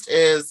first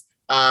is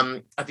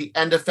at the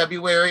end of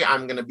February,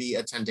 I'm going to be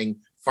attending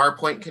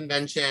Farpoint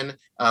Convention,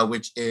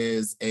 which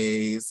is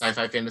a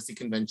sci-fi fantasy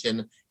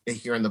convention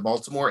here in the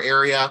Baltimore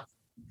area.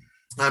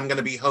 I'm going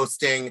to be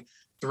hosting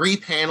 3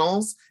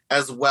 panels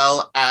as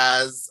well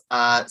as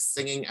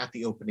singing at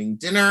the opening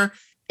dinner.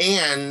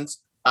 And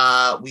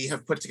we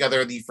have put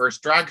together the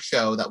first drag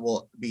show that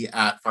will be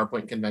at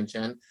Farpoint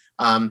Convention.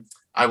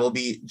 I will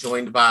be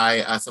joined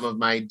by some of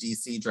my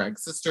DC drag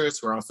sisters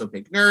who are also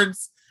big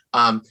nerds.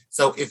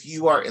 So if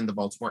you are in the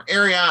Baltimore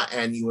area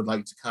and you would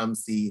like to come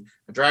see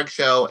a drag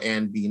show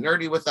and be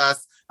nerdy with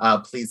us,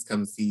 please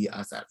come see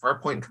us at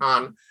Farpoint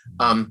Con.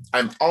 I'm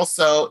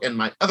also in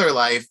my other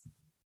life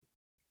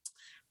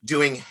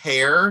doing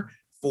hair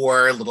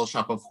for Little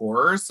Shop of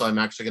Horrors. So I'm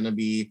actually going to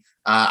be,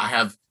 I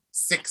have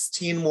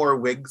 16 more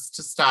wigs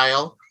to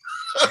style.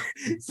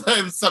 So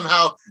I'm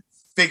somehow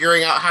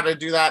figuring out how to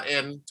do that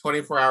in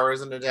 24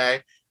 hours in a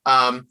day.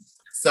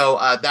 So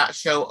that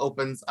show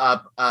opens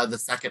up the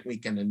second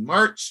weekend in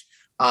March.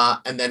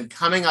 And then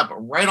coming up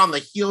right on the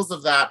heels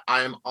of that,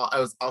 I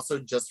was also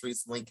just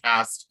recently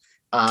cast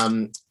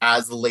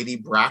as Lady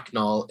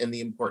Bracknell in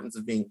The Importance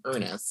of Being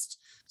Earnest.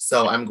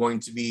 So I'm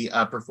going to be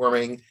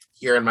performing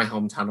here in my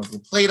hometown of La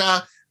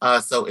Plata.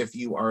 So if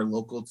you are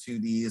local to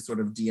the sort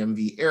of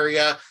DMV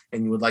area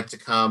and you would like to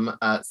come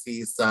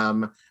see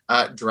some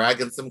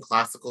drag and some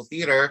classical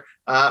theater,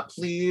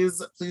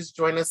 please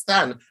join us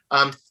then.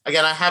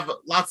 Again, I have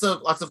lots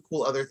of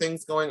cool other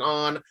things going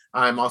on.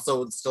 I'm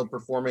also still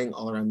performing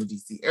all around the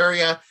DC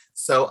area.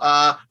 So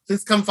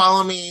please come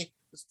follow me,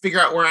 figure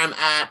out where I'm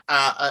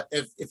at.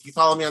 If you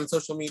follow me on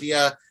social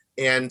media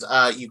and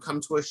you come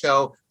to a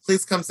show,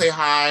 please come say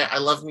hi. I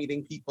love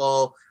meeting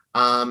people.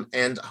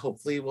 And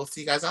hopefully we'll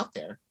see you guys out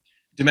there.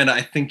 Demanda,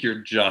 I think you're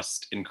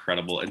just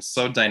incredible and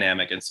so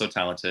dynamic and so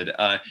talented.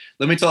 Let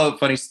me tell a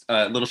funny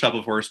Little Shop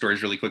of Horror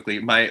stories really quickly.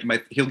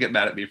 He'll get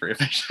mad at me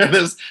if I share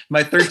this.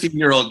 My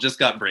 13-year-old just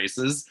got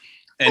braces,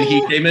 and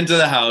he came into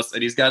the house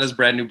and he's got his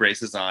brand new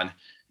braces on,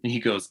 and he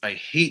goes, "I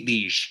hate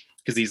these,"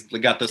 because he's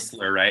got the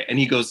slur, right? And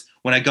he goes,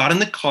 "When I got in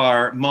the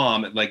car,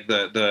 Mom," like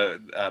my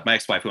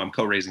ex-wife who I'm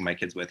co-raising my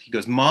kids with, he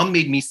goes, "Mom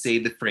made me say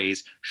the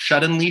phrase,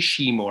 suddenly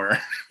she-more."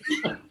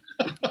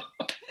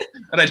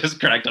 And I just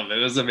cracked up. It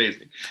was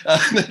amazing.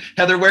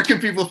 Heather, where can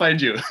people find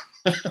you?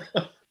 Excuse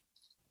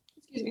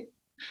me.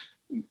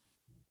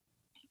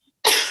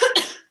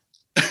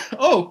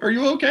 Oh, are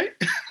you okay?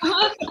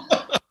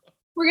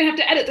 We're going to have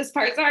to edit this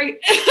part. Sorry.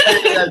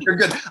 Yeah, you're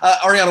good.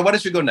 Ariana, why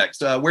don't you go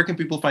next? Where can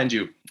people find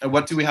you?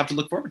 What do we have to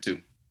look forward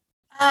to?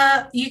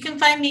 You can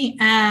find me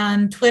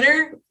on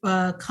Twitter,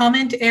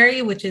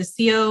 Commentary, which is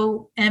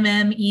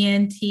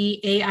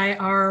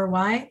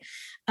COMMENTAIRY.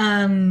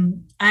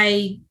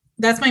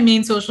 That's my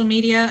main social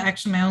media,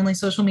 actually my only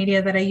social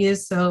media that I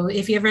use. So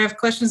if you ever have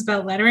questions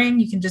about lettering,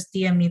 you can just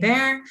DM me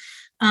there.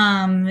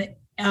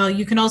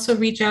 You can also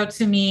reach out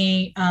to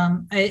me.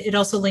 It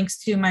also links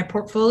to my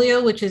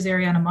portfolio, which is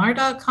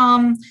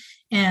arianamar.com,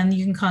 and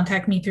you can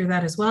contact me through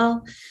that as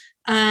well.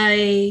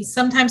 I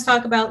sometimes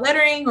talk about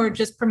lettering or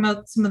just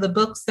promote some of the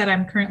books that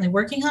I'm currently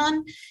working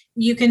on.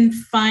 You can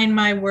find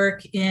my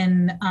work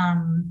in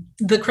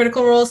the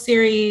Critical Role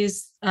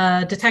series,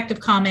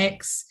 Detective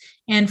Comics,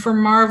 and for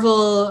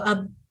Marvel,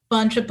 a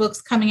bunch of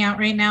books coming out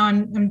right now.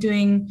 I'm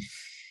doing,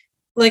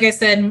 like I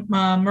said,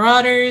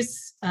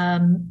 Marauders,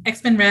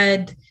 X-Men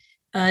Red,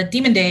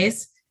 Demon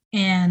Days,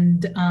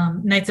 and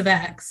Knights of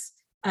X.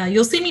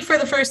 You'll see me for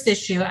the first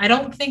issue. I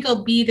don't think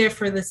I'll be there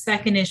for the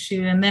second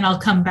issue, and then I'll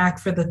come back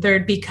for the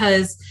third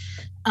because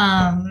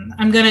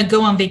I'm going to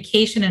go on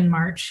vacation in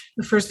March,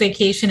 the first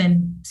vacation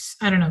in,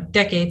 I don't know,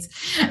 decades.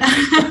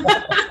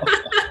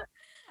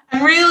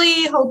 I'm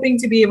really hoping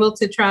to be able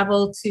to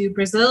travel to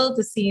Brazil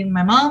to see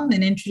my mom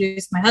and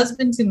introduce my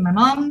husband to my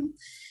mom.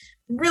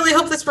 Really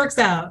hope this works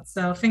out.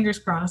 So fingers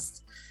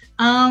crossed.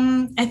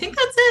 I think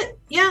that's it.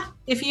 Yeah.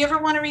 If you ever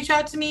want to reach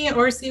out to me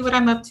or see what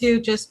I'm up to,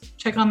 just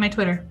check on my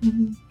Twitter.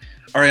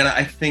 Ariana,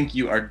 I think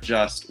you are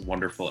just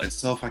wonderful and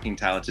so fucking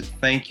talented.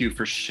 Thank you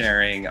for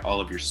sharing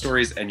all of your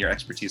stories and your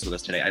expertise with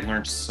us today. I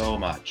learned so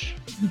much.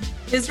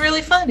 It's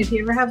really fun. If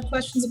you ever have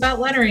questions about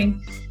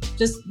lettering,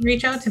 just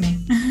reach out to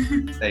me.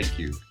 Thank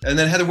you. And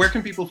then Heather, where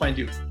can people find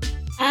you?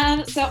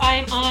 So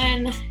I'm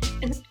on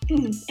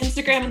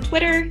Instagram and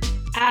Twitter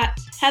at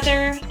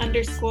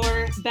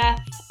Heather_Beth_.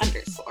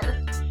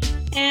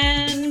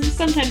 And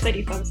sometimes I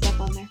do fun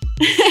stuff on there.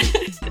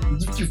 You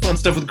do fun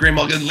stuff with Gray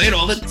Malkin Lane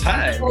all the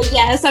time. Well,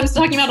 yes, I'm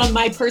talking about on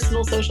my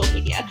personal social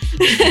media.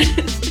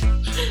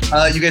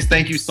 You guys,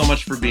 thank you so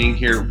much for being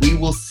here. We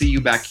will see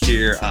you back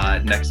here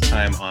next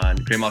time on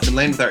Gray Malkin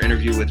Lane with our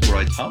interview with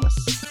Roy Thomas.